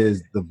Brown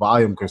is the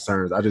volume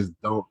concerns. I just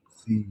don't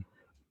see.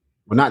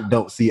 Well, not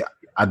don't see.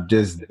 I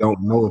just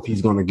don't know if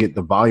he's going to get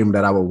the volume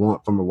that I would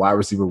want from a wide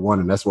receiver one,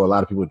 and that's what a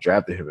lot of people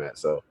drafted him at.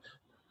 So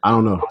I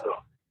don't know.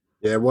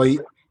 Yeah, well,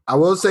 I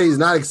will say he's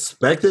not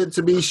expected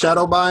to be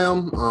shadowed by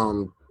him.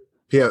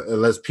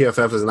 Unless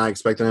PFF is not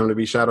expecting him to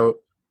be shadowed.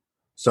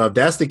 So if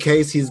that's the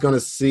case, he's going to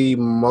see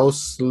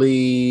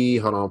mostly.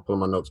 Hold on, put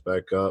my notes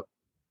back up.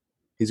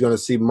 He's going to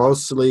see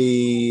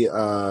mostly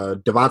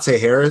Devontae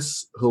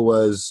Harris, who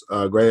was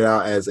graded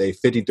out as a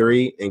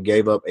 53 and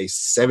gave up a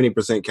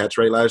 70% catch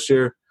rate last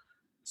year.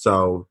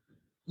 So,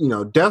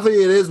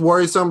 definitely it is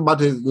worrisome about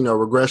the,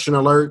 regression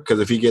alert, because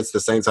if he gets the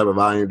same type of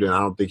volume, then I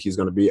don't think he's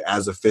going to be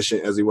as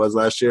efficient as he was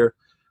last year.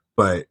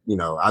 But,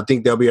 I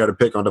think they'll be able to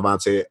pick on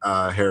Devontae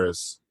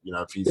Harris,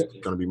 if he's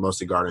going to be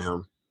mostly guarding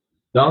him.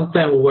 The only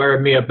thing will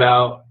worry me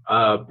about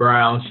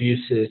Brown's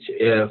usage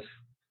if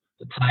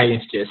the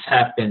Titans just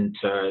happen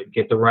to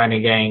get the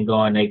running game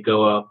going, they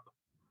go up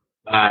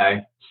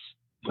by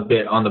a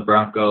bit on the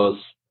Broncos,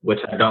 which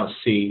I don't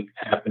see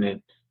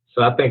happening.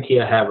 So I think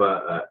he'll have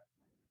a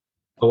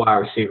wide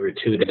receiver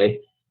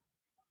today.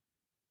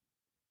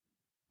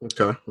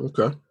 Okay.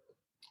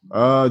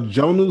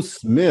 Jonnu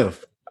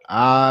Smith.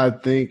 I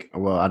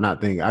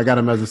got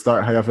him as a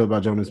start. How y'all feel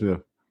about Jonnu Smith?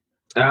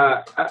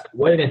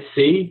 Wait and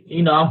see.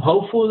 I'm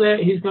hopeful that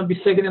he's going to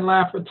be second in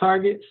line for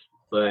targets,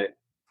 but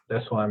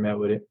that's why I'm at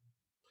with it.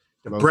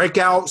 The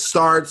breakout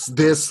starts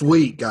this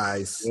week,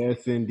 guys.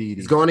 Yes, indeed.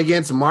 He's going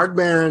against Mark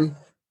Barron,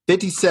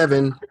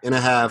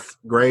 57.5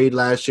 grade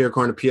last year,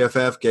 according to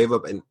PFF, gave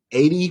up an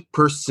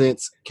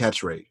 80%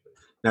 catch rate.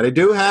 Now, they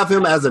do have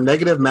him as a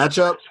negative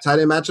matchup, tight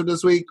end matchup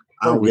this week.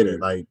 I don't get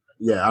it. I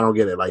don't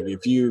get it. Like,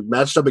 if you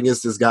matched up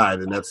against this guy,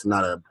 then that's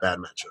not a bad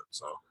matchup.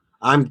 So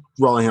I'm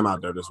rolling him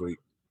out there this week.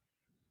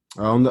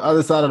 On the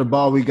other side of the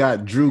ball, we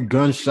got Drew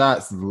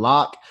Gunshots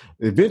Lock.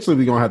 Eventually,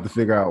 we're going to have to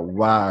figure out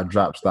why our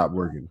drop stopped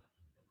working.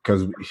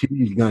 Because he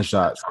needs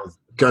gunshots.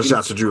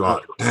 Gunshots for Drew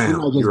Lock.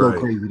 Damn, just go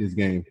crazy this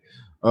game.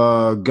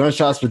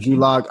 Gunshots for Drew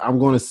Lock. I'm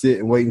going to sit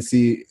and wait and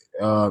see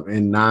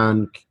in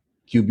 9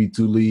 QB2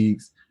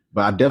 leagues.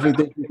 But I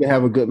definitely think we can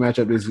have a good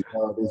matchup this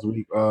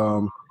week.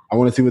 I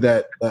want to see what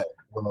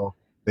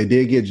they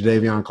did get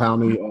Jadeveon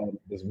Clowney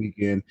this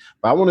weekend.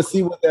 But I want to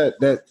see what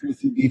that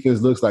Tennessee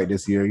defense looks like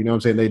this year. You know what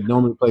I'm saying? They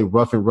normally play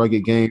rough and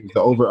rugged games. The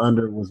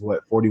over-under was,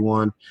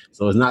 41?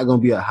 So it's not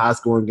going to be a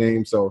high-scoring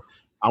game. So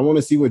I want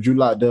to see what Drew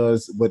Lock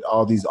does with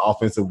all these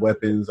offensive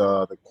weapons.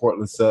 The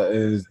Cortland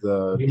Suttons,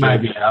 he might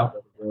be out.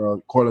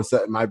 Cortland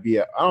Sutton might be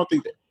out. I don't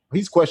think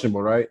he's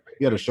questionable, right?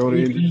 He had a shoulder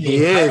injury.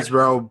 He is,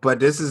 bro. But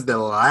this is the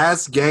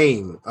last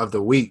game of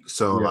the week,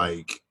 so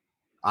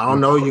I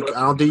don't know. I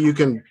don't think you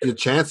can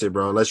chance it,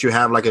 bro, unless you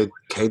have like a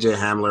KJ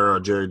Hamler or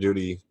Jerry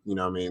Jeudy. You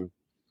know what I mean?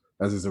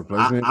 As his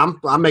replacement.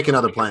 I'm making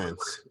other plans.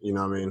 You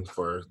know what I mean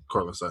for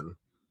Cortland Sutton.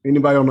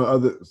 Anybody on the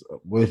other?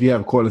 Well, if you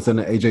have Cortland Sutton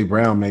and AJ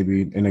Brown,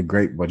 maybe in a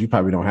great, but you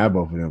probably don't have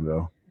both of them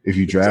though. If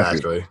you draft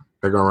exactly,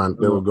 they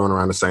were going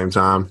around the same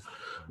time,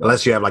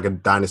 unless you have like a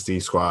dynasty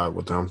squad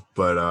with them.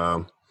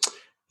 But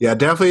yeah,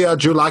 definitely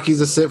Drew Lockey's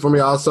a sit for me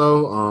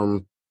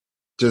also.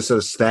 Just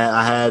a stat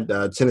I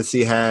had: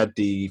 Tennessee had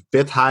the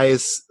 5th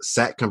highest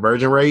sack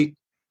conversion rate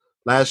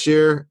last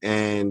year,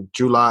 and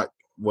Drew Lock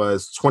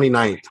was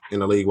 29th in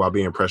the league while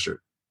being pressured.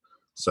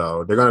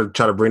 So they're going to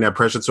try to bring that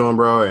pressure to him,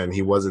 bro, and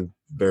he wasn't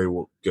very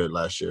good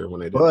last year when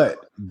they did. But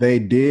they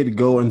did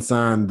go and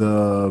sign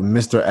the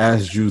Mr.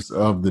 Ass Juice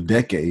of the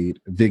decade,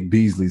 Vic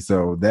Beasley,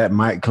 so that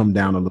might come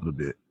down a little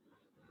bit.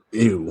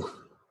 Ew.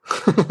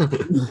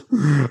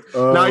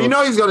 Now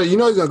he's gonna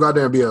go out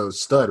there and be a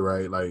stud,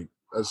 right? Like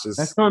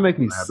that's gonna make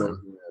me so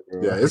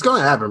mad, yeah, it's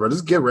gonna happen, bro.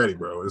 Just get ready,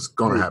 bro. It's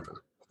gonna happen.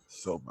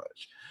 So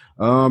much.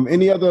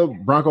 Any other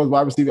Broncos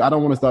wide receiver? I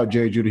don't want to start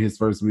Jerry Jeudy his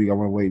first week. I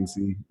want to wait and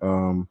see.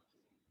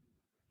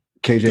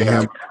 KJ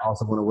Hamler, I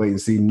also want to wait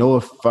and see.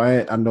 Noah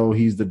Fant, I know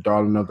he's the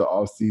darling of the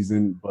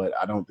offseason, but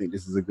I don't think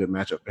this is a good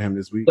matchup for him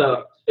this week.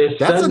 So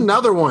that's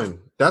another one.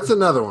 That's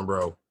another one,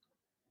 bro.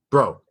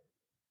 Bro,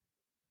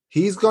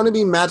 he's going to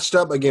be matched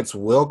up against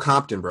Will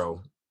Compton,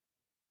 bro.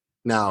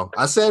 Now,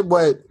 I said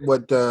what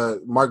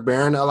Mark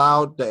Barron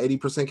allowed, the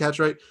 80% catch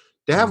rate.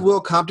 They have Will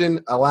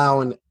Compton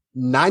allowing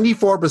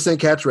 94%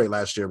 catch rate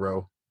last year,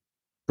 bro.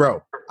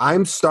 Bro,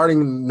 I'm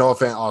starting Noah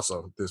Fant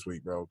also this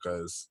week, bro,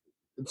 because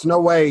it's no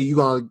way you're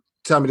going to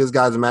tell me this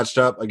guy's matched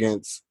up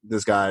against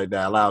this guy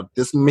that allowed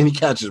this many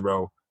catches,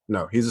 bro.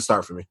 No, he's a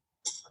start for me.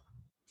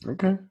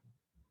 Okay.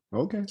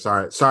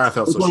 Sorry, I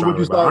felt so strong. I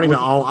don't even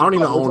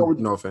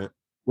own Noah Fant.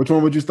 Which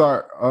one would you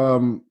start?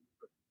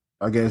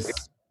 I guess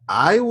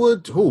I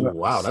would. Oh,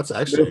 wow, that's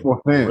actually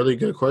a really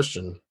good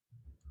question.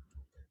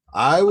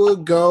 I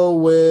would go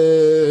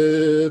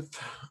with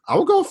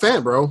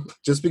Fant, bro.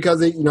 Just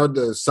because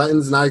the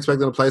Sutton's not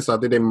expecting to play, so I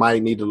think they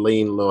might need to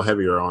lean a little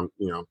heavier on,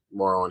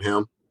 more on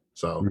him.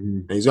 So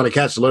and he's going to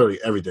catch literally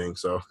everything.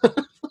 So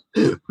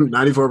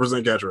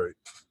 94% catch rate.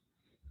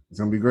 It's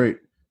going to be great,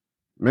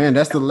 man.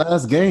 That's the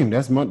last game.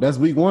 That's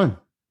week 1.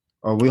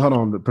 Oh, hold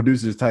on. The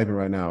producer's typing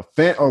right now.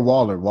 Fant or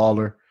Waller?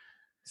 Waller.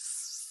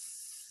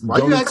 Why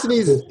are you asking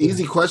these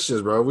easy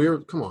questions, bro?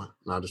 Come on.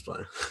 No, I'm just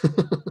playing.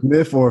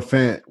 Smith or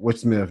Fant? Which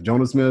Smith?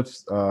 Jonah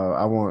Smith?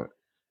 I like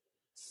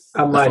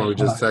that's what we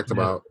just talked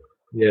about.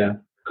 Yeah.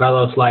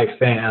 Carlos like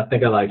Fant. I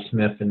think I like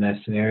Smith in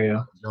that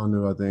scenario.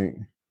 Jonah, I think.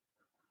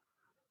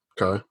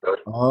 Okay.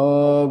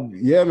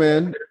 Yeah,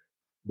 man.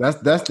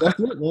 That's it,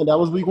 man. That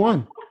was week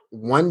 1.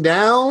 1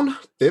 down,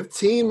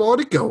 15 more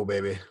to go,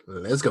 baby.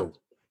 Let's go.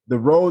 The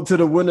road to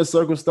the winner's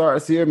circle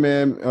starts here,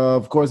 man.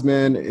 Of course,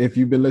 man, if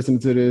you've been listening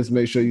to this,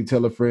 make sure you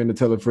tell a friend to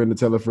tell a friend to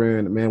tell a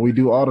friend. Man, we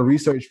do all the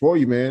research for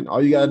you, man.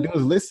 All you got to do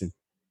is listen.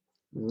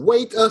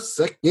 Wait a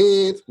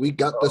second. We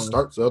got the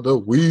starts of the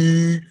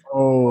week.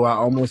 Oh, I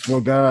almost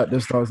forgot the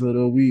starts of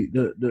the week.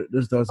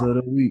 The starts of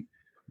the week.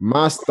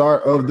 My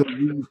start of the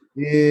week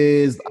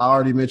is, I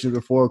already mentioned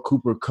before,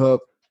 Cooper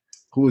Kupp.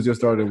 Who was your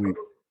start of the week?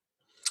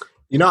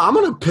 I'm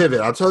going to pivot.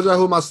 I told y'all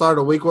who my start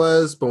of the week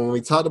was, but when we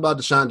talked about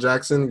Deshaun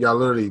Jackson, y'all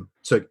literally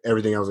took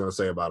everything I was going to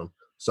say about him.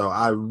 So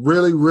I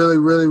really, really,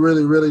 really,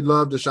 really, really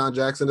love Deshaun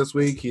Jackson this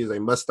week. He is a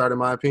must start in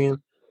my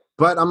opinion.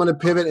 But I'm going to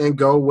pivot and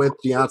go with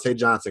Deontay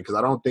Johnson because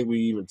I don't think we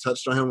even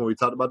touched on him when we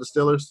talked about the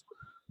Steelers.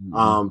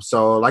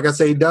 So like I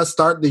say, he does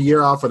start the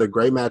year off with a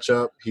great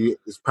matchup. He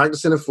is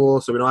practicing in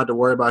full, so we don't have to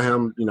worry about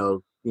him. He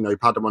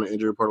popped up on the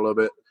injury report a little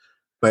bit.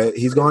 But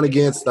he's going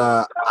against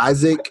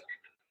Isaac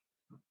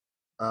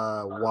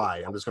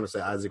Y. I'm just going to say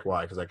Isaac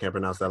Y because I can't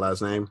pronounce that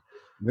last name.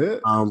 Yeah.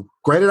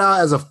 Graded out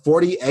as a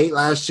 48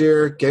 last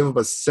year, gave up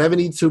a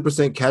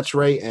 72% catch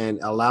rate and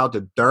allowed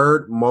the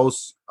 3rd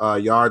most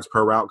yards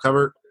per route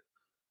covered.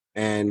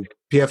 And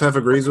PFF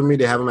agrees with me.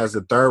 They have him as the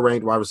 3rd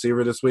ranked wide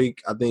receiver this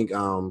week. I think,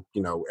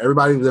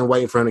 everybody's been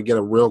waiting for him to get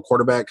a real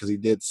quarterback because he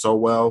did so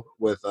well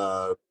with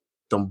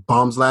them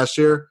bums last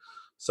year.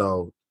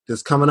 So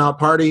this coming out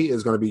party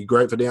is going to be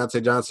great for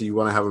Deontay Johnson. You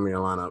want to have him in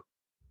your lineup.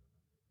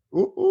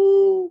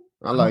 Ooh.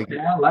 I like it.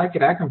 I like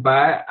it. I can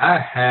buy it. I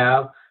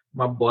have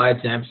my boy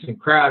Jamison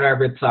Crowder. I've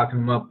been talking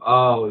him up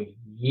all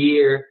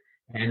year.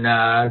 And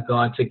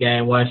going to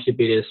game 1 should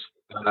be this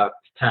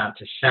time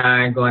to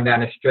shine. Going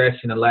down the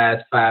stretch in the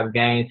last 5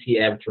 games, he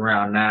averaged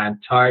around 9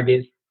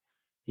 targets.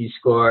 He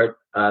scored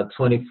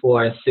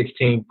 24 and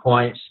 16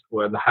 points,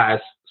 were the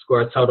highest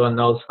score total in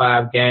those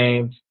 5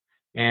 games.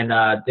 And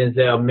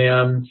Denzel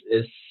Mims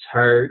is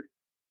hurt,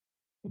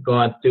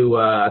 going through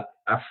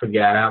I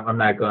forgot. I'm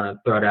not going to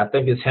throw it out. I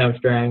think it's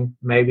hamstring,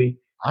 maybe.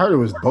 I heard it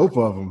was both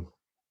of them.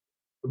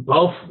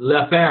 Both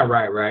left and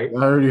right? I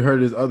already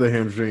heard his other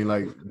hamstring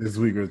like this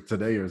week or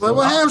today or something. But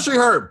what hamstring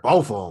hurt?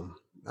 Both of them.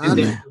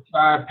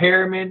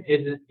 Perriman,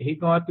 is he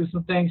going through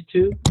some things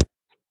too?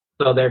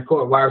 So their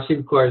wide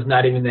receiver core is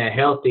not even that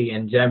healthy,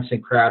 and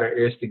Jamison Crowder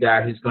is the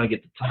guy who's going to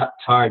get the top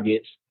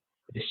targets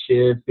It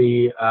should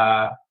be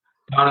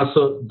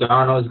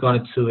Darnold is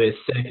going to his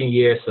second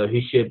year, so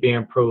he should be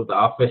improved. The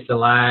offensive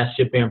line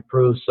should be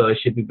improved, so it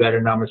should be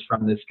better numbers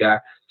from this guy.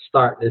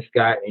 Start this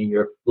guy in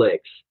your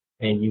flex,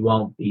 and you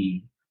won't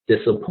be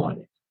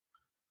disappointed.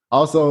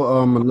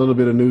 Also, a little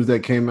bit of news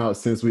that came out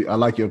since I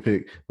like your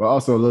pick, but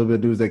also a little bit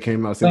of news that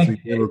came out since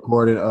we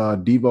recorded.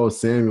 Deebo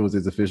Samuels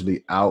is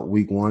officially out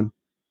week 1.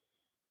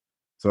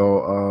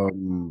 So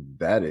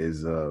that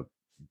is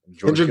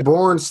Kendrick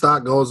Bourne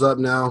stock goes up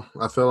now,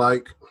 I feel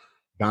like.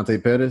 Dante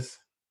Pettis?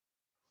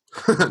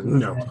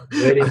 No.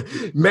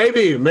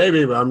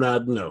 maybe, but I'm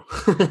not. No.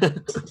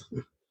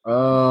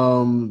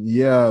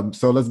 Yeah.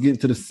 So let's get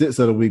into the sits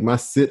of the week. My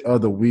sit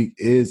of the week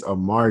is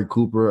Amari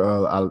Cooper.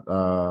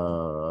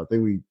 I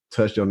think we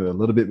touched on it a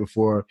little bit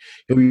before.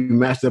 He'll be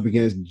matched up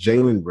against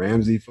Jalen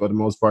Ramsey for the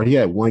most part. He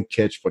had 1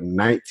 catch for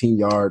 19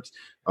 yards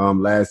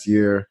last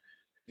year.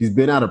 He's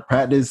been out of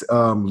practice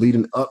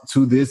leading up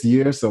to this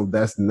year, so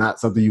that's not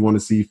something you want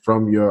to see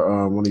from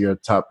your one of your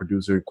top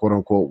producer, quote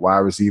unquote, wide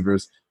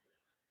receivers.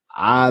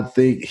 I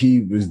think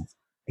he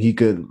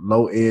could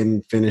low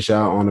end finish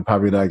out on the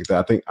probably like that.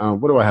 I think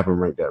what do I have him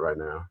ranked at right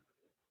now?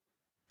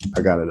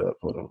 I got it up.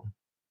 Hold on.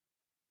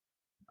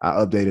 I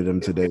updated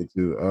him today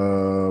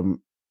too.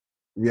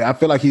 Yeah, I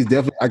feel like he's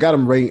definitely. I got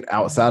him ranked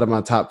outside of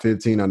my top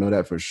 15. I know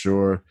that for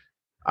sure.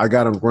 I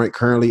got him ranked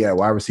currently at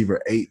wide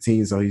receiver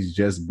 18, so he's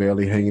just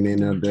barely hanging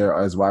in there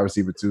as wide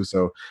receiver 2.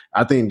 So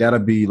I think that'll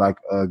be like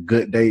a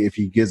good day if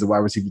he gets a wide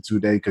receiver 2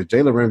 day because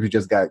Jalen Ramsey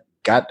just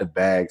got the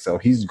bag, so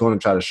he's going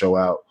to try to show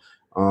out.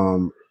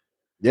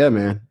 Yeah,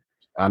 man.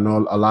 I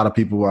know a lot of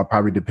people are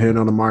probably depending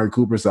on Amari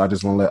Cooper, so I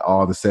just want to let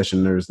all the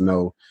sessioners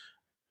know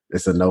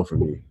it's a no for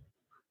me.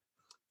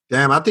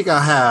 Damn, I think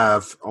I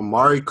have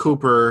Amari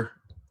Cooper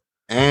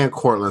and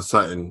Cortland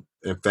Sutton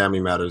in Family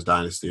Matters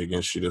Dynasty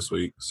against you this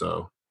week,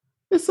 so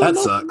that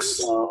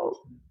sucks.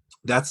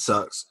 That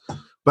sucks.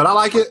 But I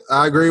like it.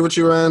 I agree with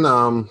you, Ren.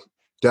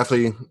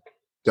 Definitely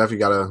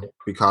gotta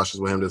be cautious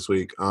with him this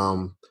week.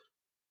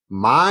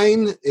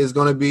 Mine is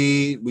gonna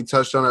be, we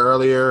touched on it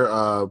earlier,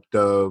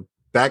 the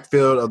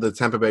backfield of the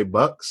Tampa Bay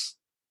Bucks.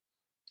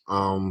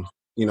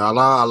 You know, a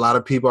lot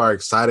of people are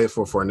excited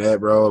for Fournette,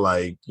 bro.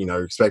 Like, you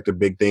know, expected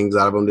big things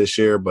out of him this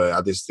year, but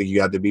I just think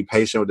you have to be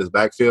patient with this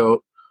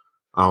backfield.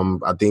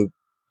 I think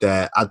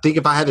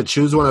if I had to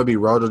choose one, it would be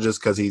Rojo just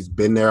because he's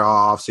been there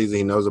all offseason.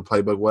 He knows the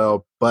playbook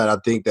well. But I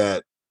think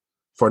that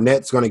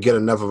Fournette's going to get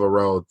enough of a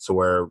role to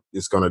where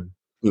it's going to,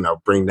 you know,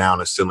 bring down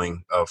the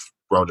ceiling of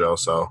Rojo.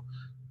 So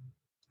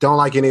don't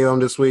like any of them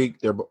this week.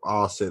 They're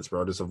all sits,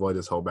 bro. Just avoid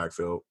this whole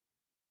backfield.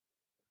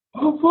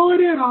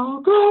 Avoid it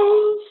all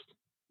costs.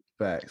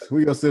 Facts. Who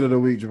your sit of the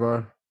week,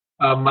 Javar?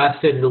 My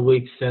sit of the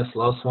week, since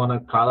Los want to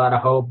call out a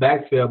whole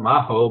backfield,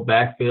 my whole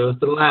backfield is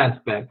the Lions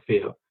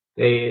backfield.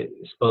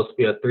 It's supposed to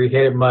be a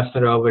 3-headed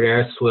mustard over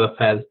there. Swift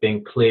has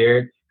been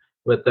cleared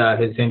with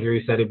his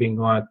injuries that he's been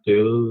going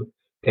through.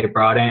 They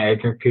brought in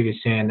Adrian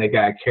Peterson. They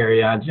got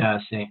Kerryon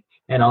Johnson.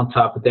 And on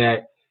top of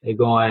that, they're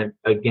going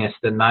against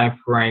the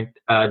 9th-ranked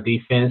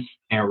defense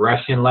and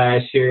rushing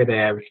last year. They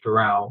averaged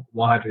around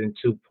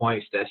 102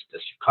 points. That's the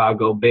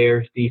Chicago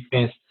Bears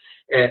defense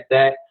at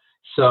that.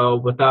 So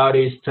with all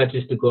these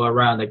touches to go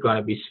around, they're going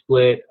to be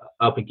split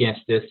up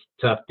against this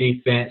tough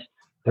defense.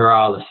 They're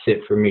all a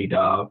sit for me,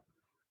 dog.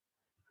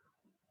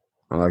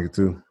 I like it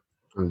too.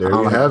 And there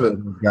you have it.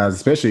 Guys,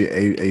 especially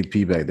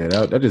AP back there.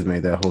 That just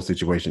made that whole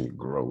situation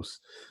gross.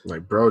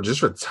 Like, bro,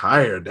 just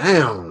retire.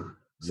 Damn.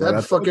 Set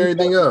the fuck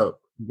everything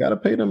up. You got to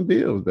pay them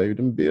bills, baby.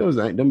 Them bills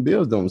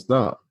don't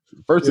stop.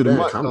 First of the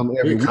month come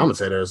every week.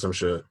 Commentator or some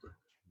shit.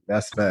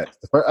 That's facts.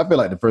 I feel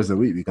like the first of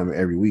the week be coming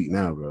every week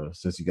now, bro,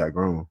 since you got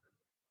grown.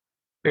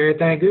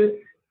 Everything good?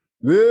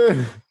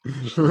 Yeah.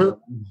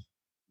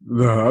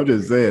 No, I'm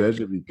just saying that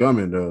should be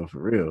coming though, for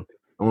real.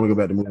 I want to go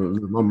back to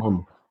my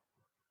mama.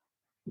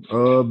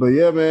 But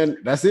yeah, man,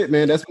 that's it,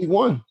 man. That's week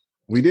 1.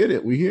 We did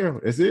it. We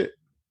here. That's it.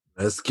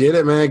 Let's get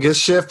it, man. Good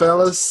shit,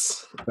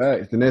 fellas.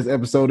 Right. The next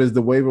episode is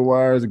the waiver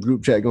wires. The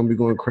group chat gonna be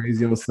going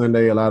crazy on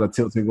Sunday. A lot of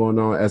tilting going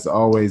on. As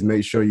always,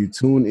 make sure you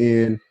tune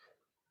in.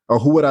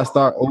 Who would I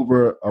start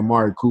over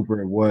Amari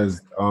Cooper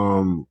was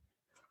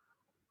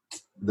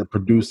the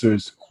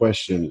producer's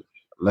question.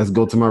 Let's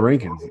go to my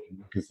rankings.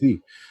 You can see.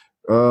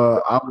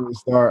 I would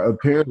start.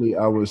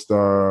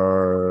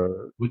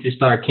 Would you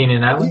start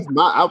Keenan Allen?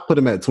 I'll put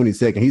him at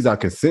 22nd. He's our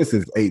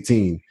consensus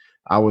 18.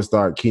 I would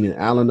start Keenan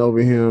Allen over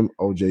him,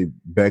 OJ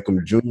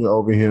Beckham Jr.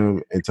 over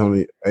him,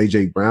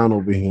 AJ Brown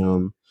over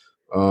him,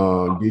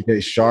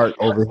 DJ Shark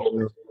over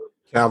him,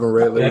 Calvin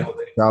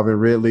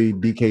Ridley,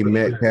 DK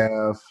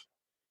Metcalf,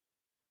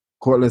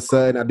 Cortland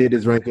Sutton. I did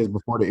his rankings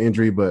before the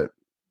injury, but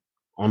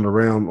on the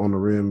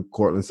rim,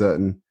 Cortland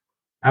Sutton.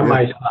 I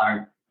might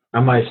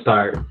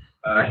start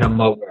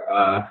him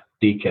over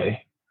DK.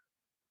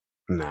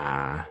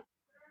 Nah.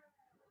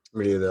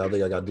 Me either. I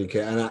think I got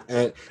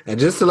DK. And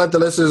just to let the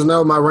listeners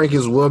know, my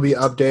rankings will be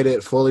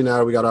updated fully now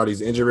that we got all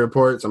these injury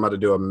reports. I'm about to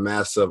do a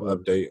massive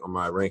update on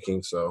my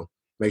rankings. So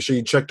make sure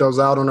you check those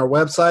out on our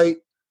website.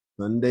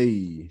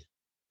 Sunday.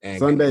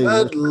 And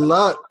good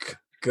luck.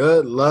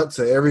 Good luck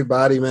to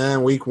everybody,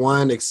 man. Week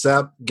 1,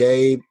 except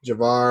Gabe,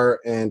 Javar,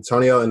 and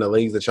Antonio in the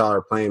leagues that y'all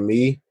are playing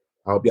me.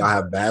 I hope y'all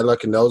have bad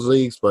luck in those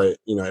leagues, but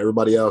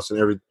everybody else in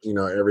every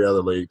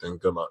other league, then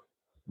good luck.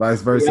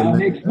 Vice versa. Yeah,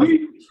 next week.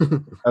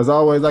 As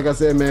always, like I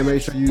said, man,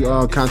 make sure you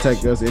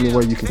contact us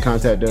anywhere you can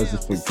contact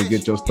us to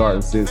get your start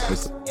and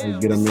sits.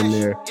 Get them in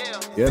there.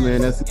 Yeah, man,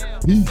 that's it.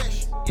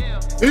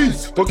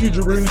 Peace. Fuck you,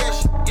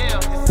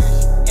 Jarees.